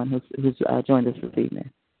everyone who's joined us this evening.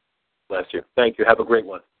 Bless you. Thank you. Have a great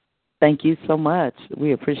one. Thank you so much.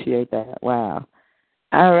 We appreciate that. Wow.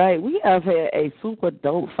 All right. We have a super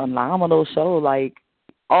dope, phenomenal show, like,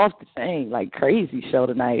 off the chain, like crazy show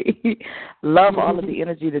tonight. Love all of the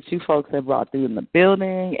energy that you folks have brought through in the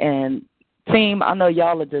building. And team, I know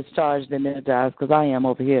y'all are just charged and energized because I am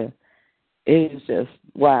over here. It is just,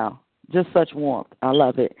 wow, just such warmth. I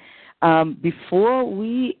love it. Before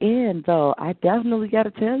we end, though, I definitely got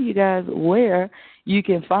to tell you guys where you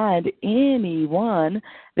can find anyone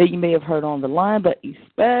that you may have heard on the line, but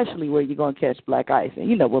especially where you're going to catch Black Ice. And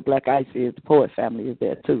you know what Black Ice is. The Poet family is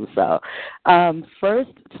there, too. So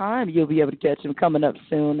first time you'll be able to catch him coming up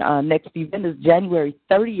soon. Next event is January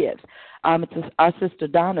 30th. It's our sister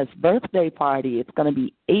Donna's birthday party. It's going to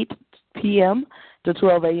be 8 p.m. to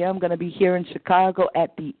 12 a.m. Going to be here in Chicago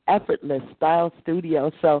at the Effortless Style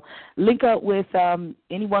Studio. So link up with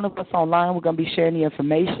any one of us online. We're going to be sharing the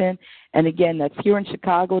information. And, again, that's here in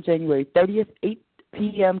Chicago, January 30th, 8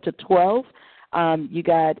 p.m. to 12. You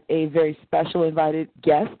got a very special invited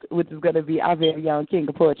guest, which is going to be our very young King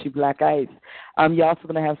of Poetry, Black Ice. You're also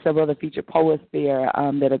going to have several other featured poets there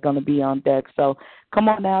that are going to be on deck. So come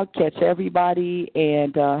on out, catch everybody,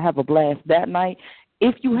 and have a blast that night.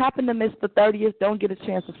 If you happen to miss the 30th, don't get a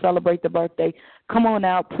chance to celebrate the birthday, come on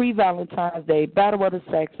out, pre-Valentine's Day, Battle of the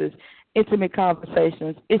Sexes, intimate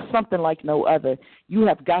conversations. It's something like no other. You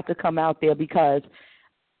have got to come out there because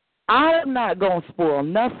I'm not going to spoil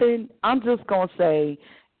nothing. I'm just going to say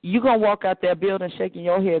you're going to walk out there building, shaking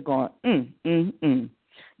your head going,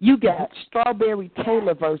 You got Strawberry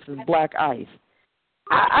Taylor versus Black Ice.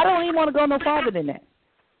 I don't even want to go no farther than that.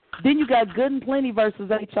 Then you got Good and Plenty versus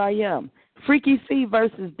H.I.M., Freaky C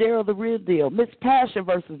versus Daryl the Real Deal, Miss Passion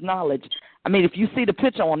versus Knowledge. I mean, if you see the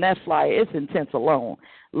picture on that flyer, it's intense alone.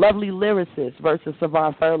 Lovely Lyricist versus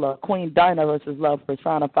Savant Furlough, Queen Dinah versus Love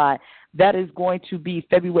Personified, That is going to be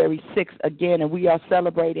February 6th again, and we are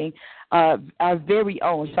celebrating our very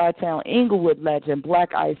own Chi-Town Inglewood legend,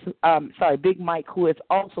 Big Mike, who is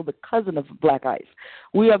also the cousin of Black Ice.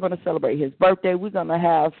 We are going to celebrate his birthday. We're going to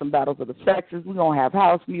have some battles of the sexes. We're going to have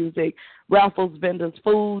house music, raffles, vendors,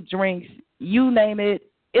 food, drinks, you name it.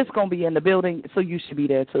 It's going to be in the building, so you should be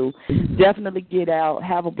there too. Definitely get out,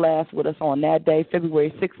 have a blast with us on that day.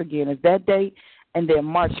 February 6th again is that date. And then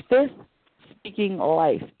March 5th, Speaking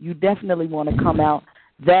Life. You definitely want to come out.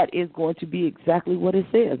 That is going to be exactly what it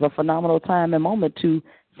says, a phenomenal time and moment to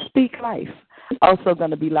speak life. Also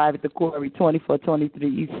going to be live at the Quarry,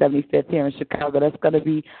 2423 East 75th here in Chicago. That's going to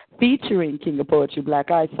be featuring King of Poetry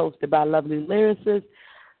Black Ice, hosted by lovely lyricists.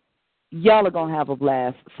 Y'all are going to have a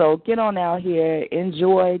blast. So get on out here,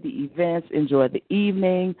 enjoy the events, enjoy the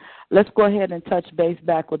evening. Let's go ahead and touch base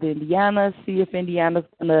back with Indiana, see if Indiana's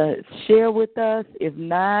going to share with us. If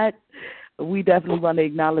not, we definitely want to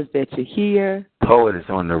acknowledge that you're here. Poet is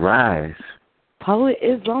on the rise. Poet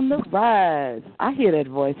is on the rise. I hear that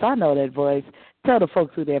voice. I know that voice. Tell the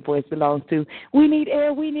folks who that voice belongs to. We need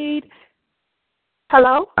air. We need...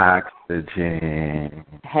 Hello? Oxygen.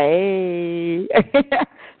 Hey.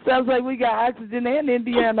 Sounds like we got Oxygen and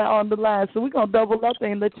Indiana on the line, so we're going to double up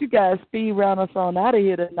and let you guys speed round us on out of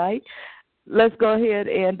here tonight. Let's go ahead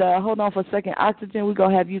and hold on for a second. Oxygen, we're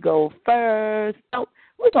going to have you go first. Oh,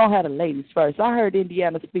 we're going to have the ladies first. I heard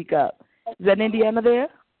Indiana speak up. Is that Indiana there?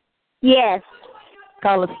 Yes.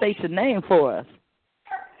 Call us, state your name for us.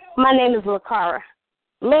 My name is LaCara.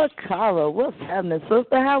 LaCara, what's happening, sister?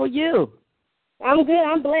 How are you? I'm good.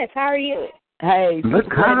 I'm blessed. How are you? Hey, glad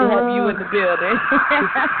to have you in the building.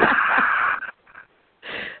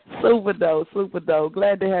 Super dope.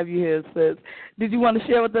 Glad to have you here, sis. Did you want to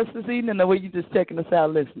share with us this evening, or were you just checking us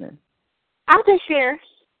out listening? I'll just share.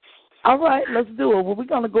 All right, let's do it. Well, we're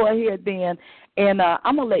going to go ahead then, and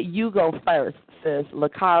I'm going to let you go first, sis,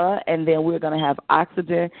 LaCara, and then we're going to have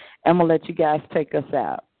Oxygen, and I'm going to let you guys take us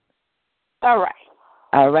out. All right.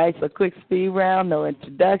 All right, so quick speed round, no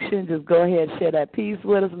introduction. Just go ahead and share that piece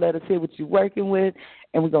with us. Let us hear what you're working with,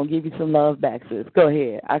 and we're going to give you some love back, sis. Go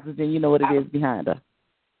ahead. Oxygen, you know what it is behind her.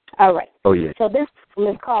 All right. Oh, yeah. So this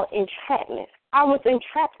is called entrapment. I was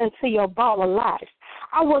entrapped into your ball of lies.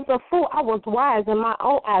 I was a fool. I was wise in my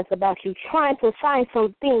own eyes about you, trying to find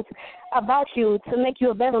some things about you to make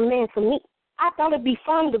you a better man for me. I thought it'd be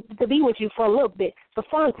fun to be with you for a little bit, but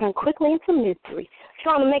fun turned quickly into misery.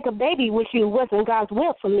 Trying to make a baby with you wasn't God's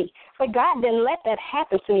will for me. But God didn't let that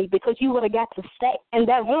happen to me because you would have got to stay. And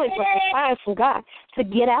that really was a sign from God to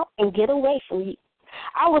get out and get away from you.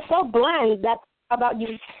 I was so blind about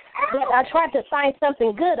you that I tried to find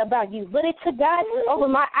something good about you. But it took God to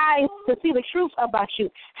open my eyes to see the truth about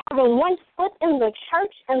you. Having one foot in the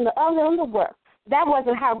church and the other in the world. That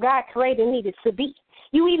wasn't how God created me to be.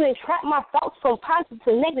 You even trapped my thoughts from positive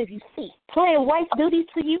to negative, you see. Playing wife duty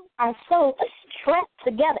to you are so trapped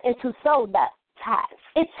together into soul ties.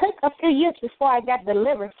 It took a few years before I got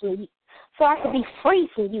delivered from you, so I could be free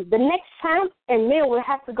from you. The next time, and men will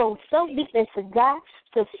have to go so deep into God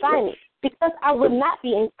to find it, because I would not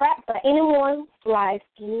be entrapped by anyone's lies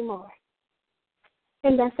anymore.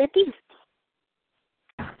 And that's it.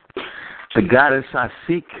 The goddess I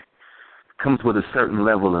seek comes with a certain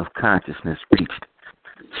level of consciousness reached.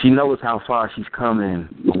 She knows how far she's come and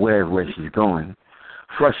aware of where she's going.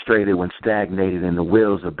 Frustrated when stagnated and the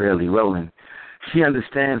wheels are barely rolling. She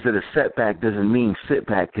understands that a setback doesn't mean sit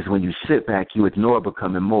back, because when you sit back, you ignore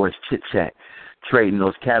becoming more as chit-chat, trading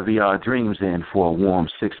those caviar dreams in for a warm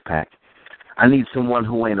six-pack. I need someone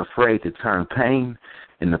who ain't afraid to turn pain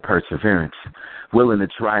into perseverance, willing to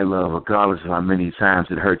try love regardless of how many times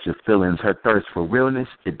it hurts your feelings. Her thirst for realness,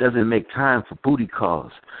 it doesn't make time for booty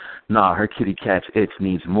calls. Nah, her kitty cat's itch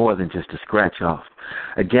needs more than just a scratch off.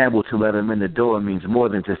 A gamble to let him in the door means more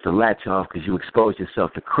than just a latch off, because you expose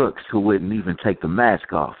yourself to crooks who wouldn't even take the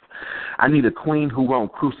mask off. I need a queen who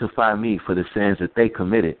won't crucify me for the sins that they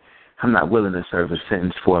committed. I'm not willing to serve a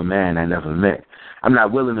sentence for a man I never met. I'm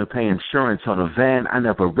not willing to pay insurance on a van I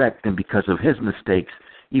never wrecked, and because of his mistakes,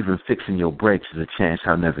 even fixing your brakes is a chance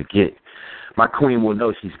I'll never get. My queen will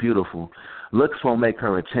know she's beautiful. Looks won't make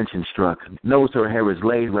her attention struck. Knows her hair is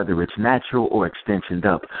laid, whether it's natural or extensioned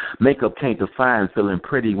up. Makeup can't define feeling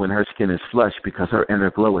pretty when her skin is flush, because her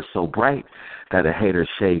inner glow is so bright that a hater's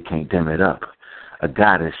shade can't dim it up. A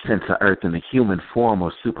goddess sent to earth in the human form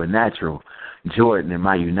or supernatural. Jordan in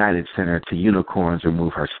my United Center to unicorns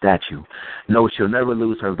remove her statue. Knows she'll never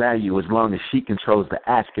lose her value as long as she controls the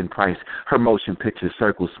asking price. Her motion picture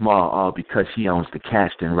circles small, all because she owns the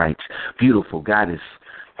casting rights. Beautiful goddess,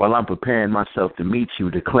 While I'm preparing myself to meet you,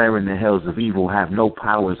 declaring the hells of evil have no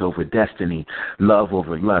powers over destiny, love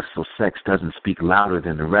over lust, so sex doesn't speak louder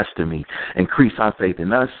than the rest of me. Increase our faith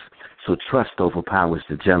in us, so trust overpowers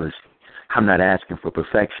the jealousy. I'm not asking for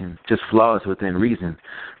perfection, just flaws within reason.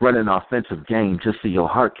 Run an offensive game just so your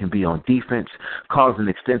heart can be on defense, causing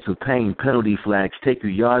extensive pain. Penalty flags take you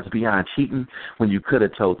yards beyond cheating when you could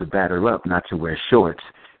have told the batter up not to wear shorts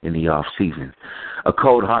in the off season. A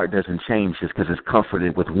cold heart doesn't change just because it's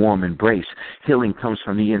comforted with warm embrace. Healing comes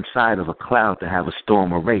from the inside of a cloud to have a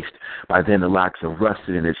storm erased. By then the locks are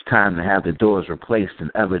rusted and it's time to have the doors replaced, and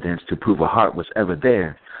evidence to prove a heart was ever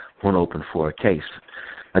there won't open for a case.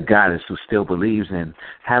 A goddess who still believes in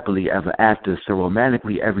happily ever after, so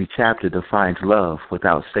romantically every chapter defines love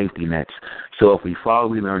without safety nets. So if we fall,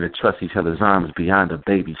 we learn to trust each other's arms beyond a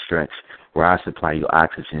baby stretch, where I supply you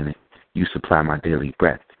oxygen and you supply my daily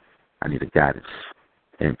breath. I need a goddess.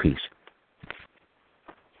 And peace.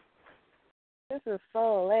 This is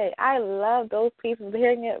so late. I love those pieces,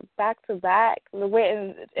 hearing it back to back. The way,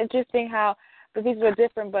 and it's interesting how the pieces are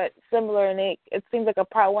different but similar, and it seems like a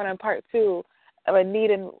part one and part two of a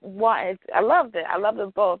need and want. I loved it. I loved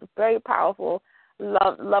it both. It's very powerful.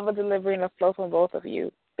 Love the delivery and the flow from both of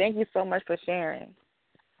you. Thank you so much for sharing.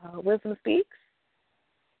 Wisdom Speaks?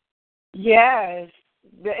 Yes.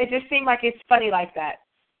 It just seemed like it's funny like that.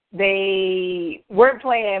 They weren't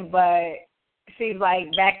playing, but it seems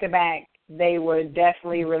like back to back, they were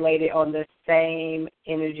definitely related on the same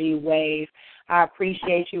energy wave. I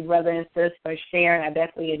appreciate you, brother and sis, for sharing. I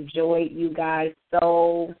definitely enjoyed you guys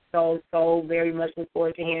so very much. Look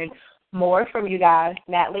forward to hearing more from you guys.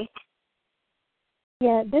 Natalie?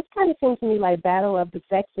 Yeah, this kind of seems to me like Battle of the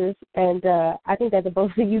Sexes, and I think that the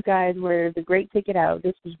both of you guys were the great ticket out.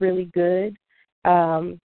 This was really good.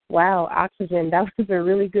 Wow, Oxygen, that was a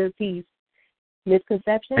really good piece.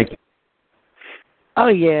 Misconception? Thank you. Oh,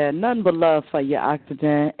 yeah, nothing but love for your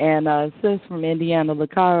Oxygen. And sis from Indiana,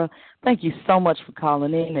 Lakara, thank you so much for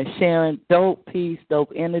calling in and sharing. Dope piece,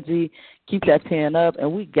 dope energy. Keep that pen up,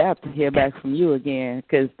 and we got to hear back from you again,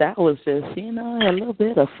 because that was just, a little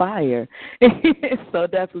bit of fire. So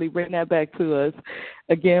definitely bring that back to us.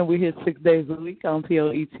 Again, we're here 6 days a week on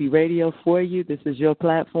P.O.E.T. Radio for you. This is your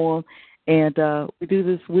platform. And we do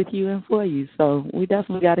this with you and for you. So we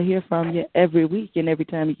definitely got to hear from you every week and every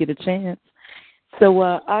time you get a chance. So,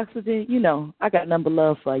 Oxygen, I got number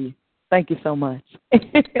love for you. Thank you so much.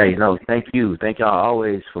 Hey, no, thank you. Thank y'all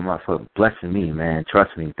always for blessing me, man.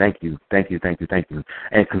 Trust me. Thank you.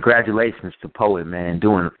 And congratulations to P.O.E.T, man,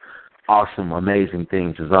 doing awesome, amazing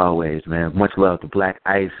things as always, man. Much love to Black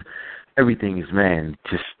Ice. Everything is, man,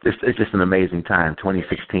 it's just an amazing time.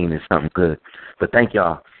 2016 is something good. But thank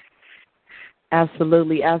y'all.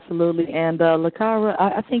 Absolutely. And, Lakara,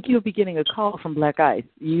 I think you'll be getting a call from Black Ice.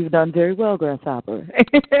 You've done very well, Grasshopper.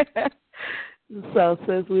 So,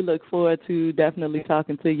 sis, we look forward to definitely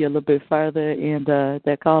talking to you a little bit further, and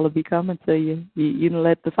that call will be coming to you. You can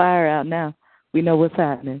let the fire out now. We know what's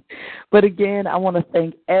happening. But, again, I want to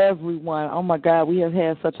thank everyone. Oh, my God, we have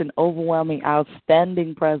had such an overwhelming,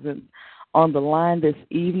 outstanding presence on the line this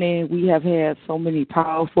evening. We have had so many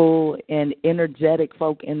powerful and energetic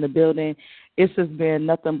folk in the building. It's just been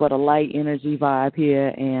nothing but a light energy vibe here,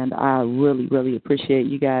 and I really, really appreciate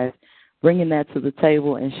you guys bringing that to the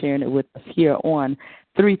table and sharing it with us here on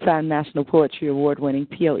 3-time National Poetry Award-winning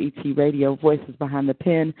P.O.E.T. Radio, Voices Behind the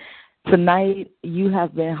Pen. Tonight, you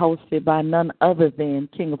have been hosted by none other than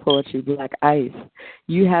King of Poetry, Black Ice.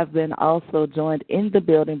 You have been also joined in the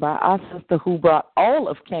building by our sister who brought all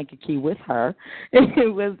of Kankakee with her.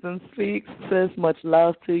 Wisdom Speaks, sis, much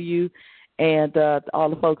love to you. And all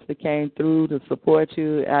the folks that came through to support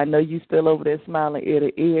you. I know you still over there smiling ear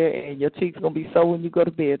to ear, and your cheeks going to be sore when you go to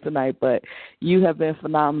bed tonight. But you have been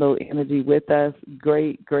phenomenal energy with us.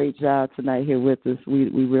 Great job tonight here with us. We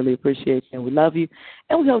really appreciate you, and we love you.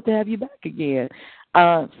 And we hope to have you back again.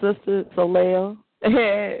 Sister Soleil,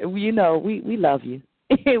 we love you.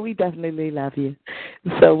 We definitely love you.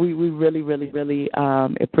 So we really, really, really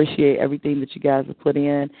appreciate everything that you guys have put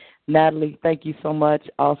in. Natalie, thank you so much.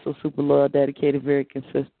 Also super loyal, dedicated, very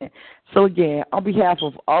consistent. So, again, on behalf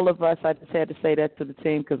of all of us, I just had to say that to the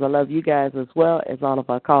team because I love you guys as well as all of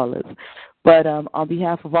our callers. But on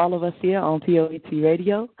behalf of all of us here on P.O.E.T.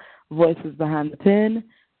 Radio, Voices Behind the Pen,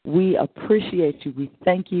 we appreciate you. We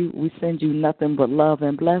thank you. We send you nothing but love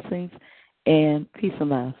and blessings. And peace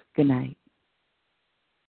and love. Good night.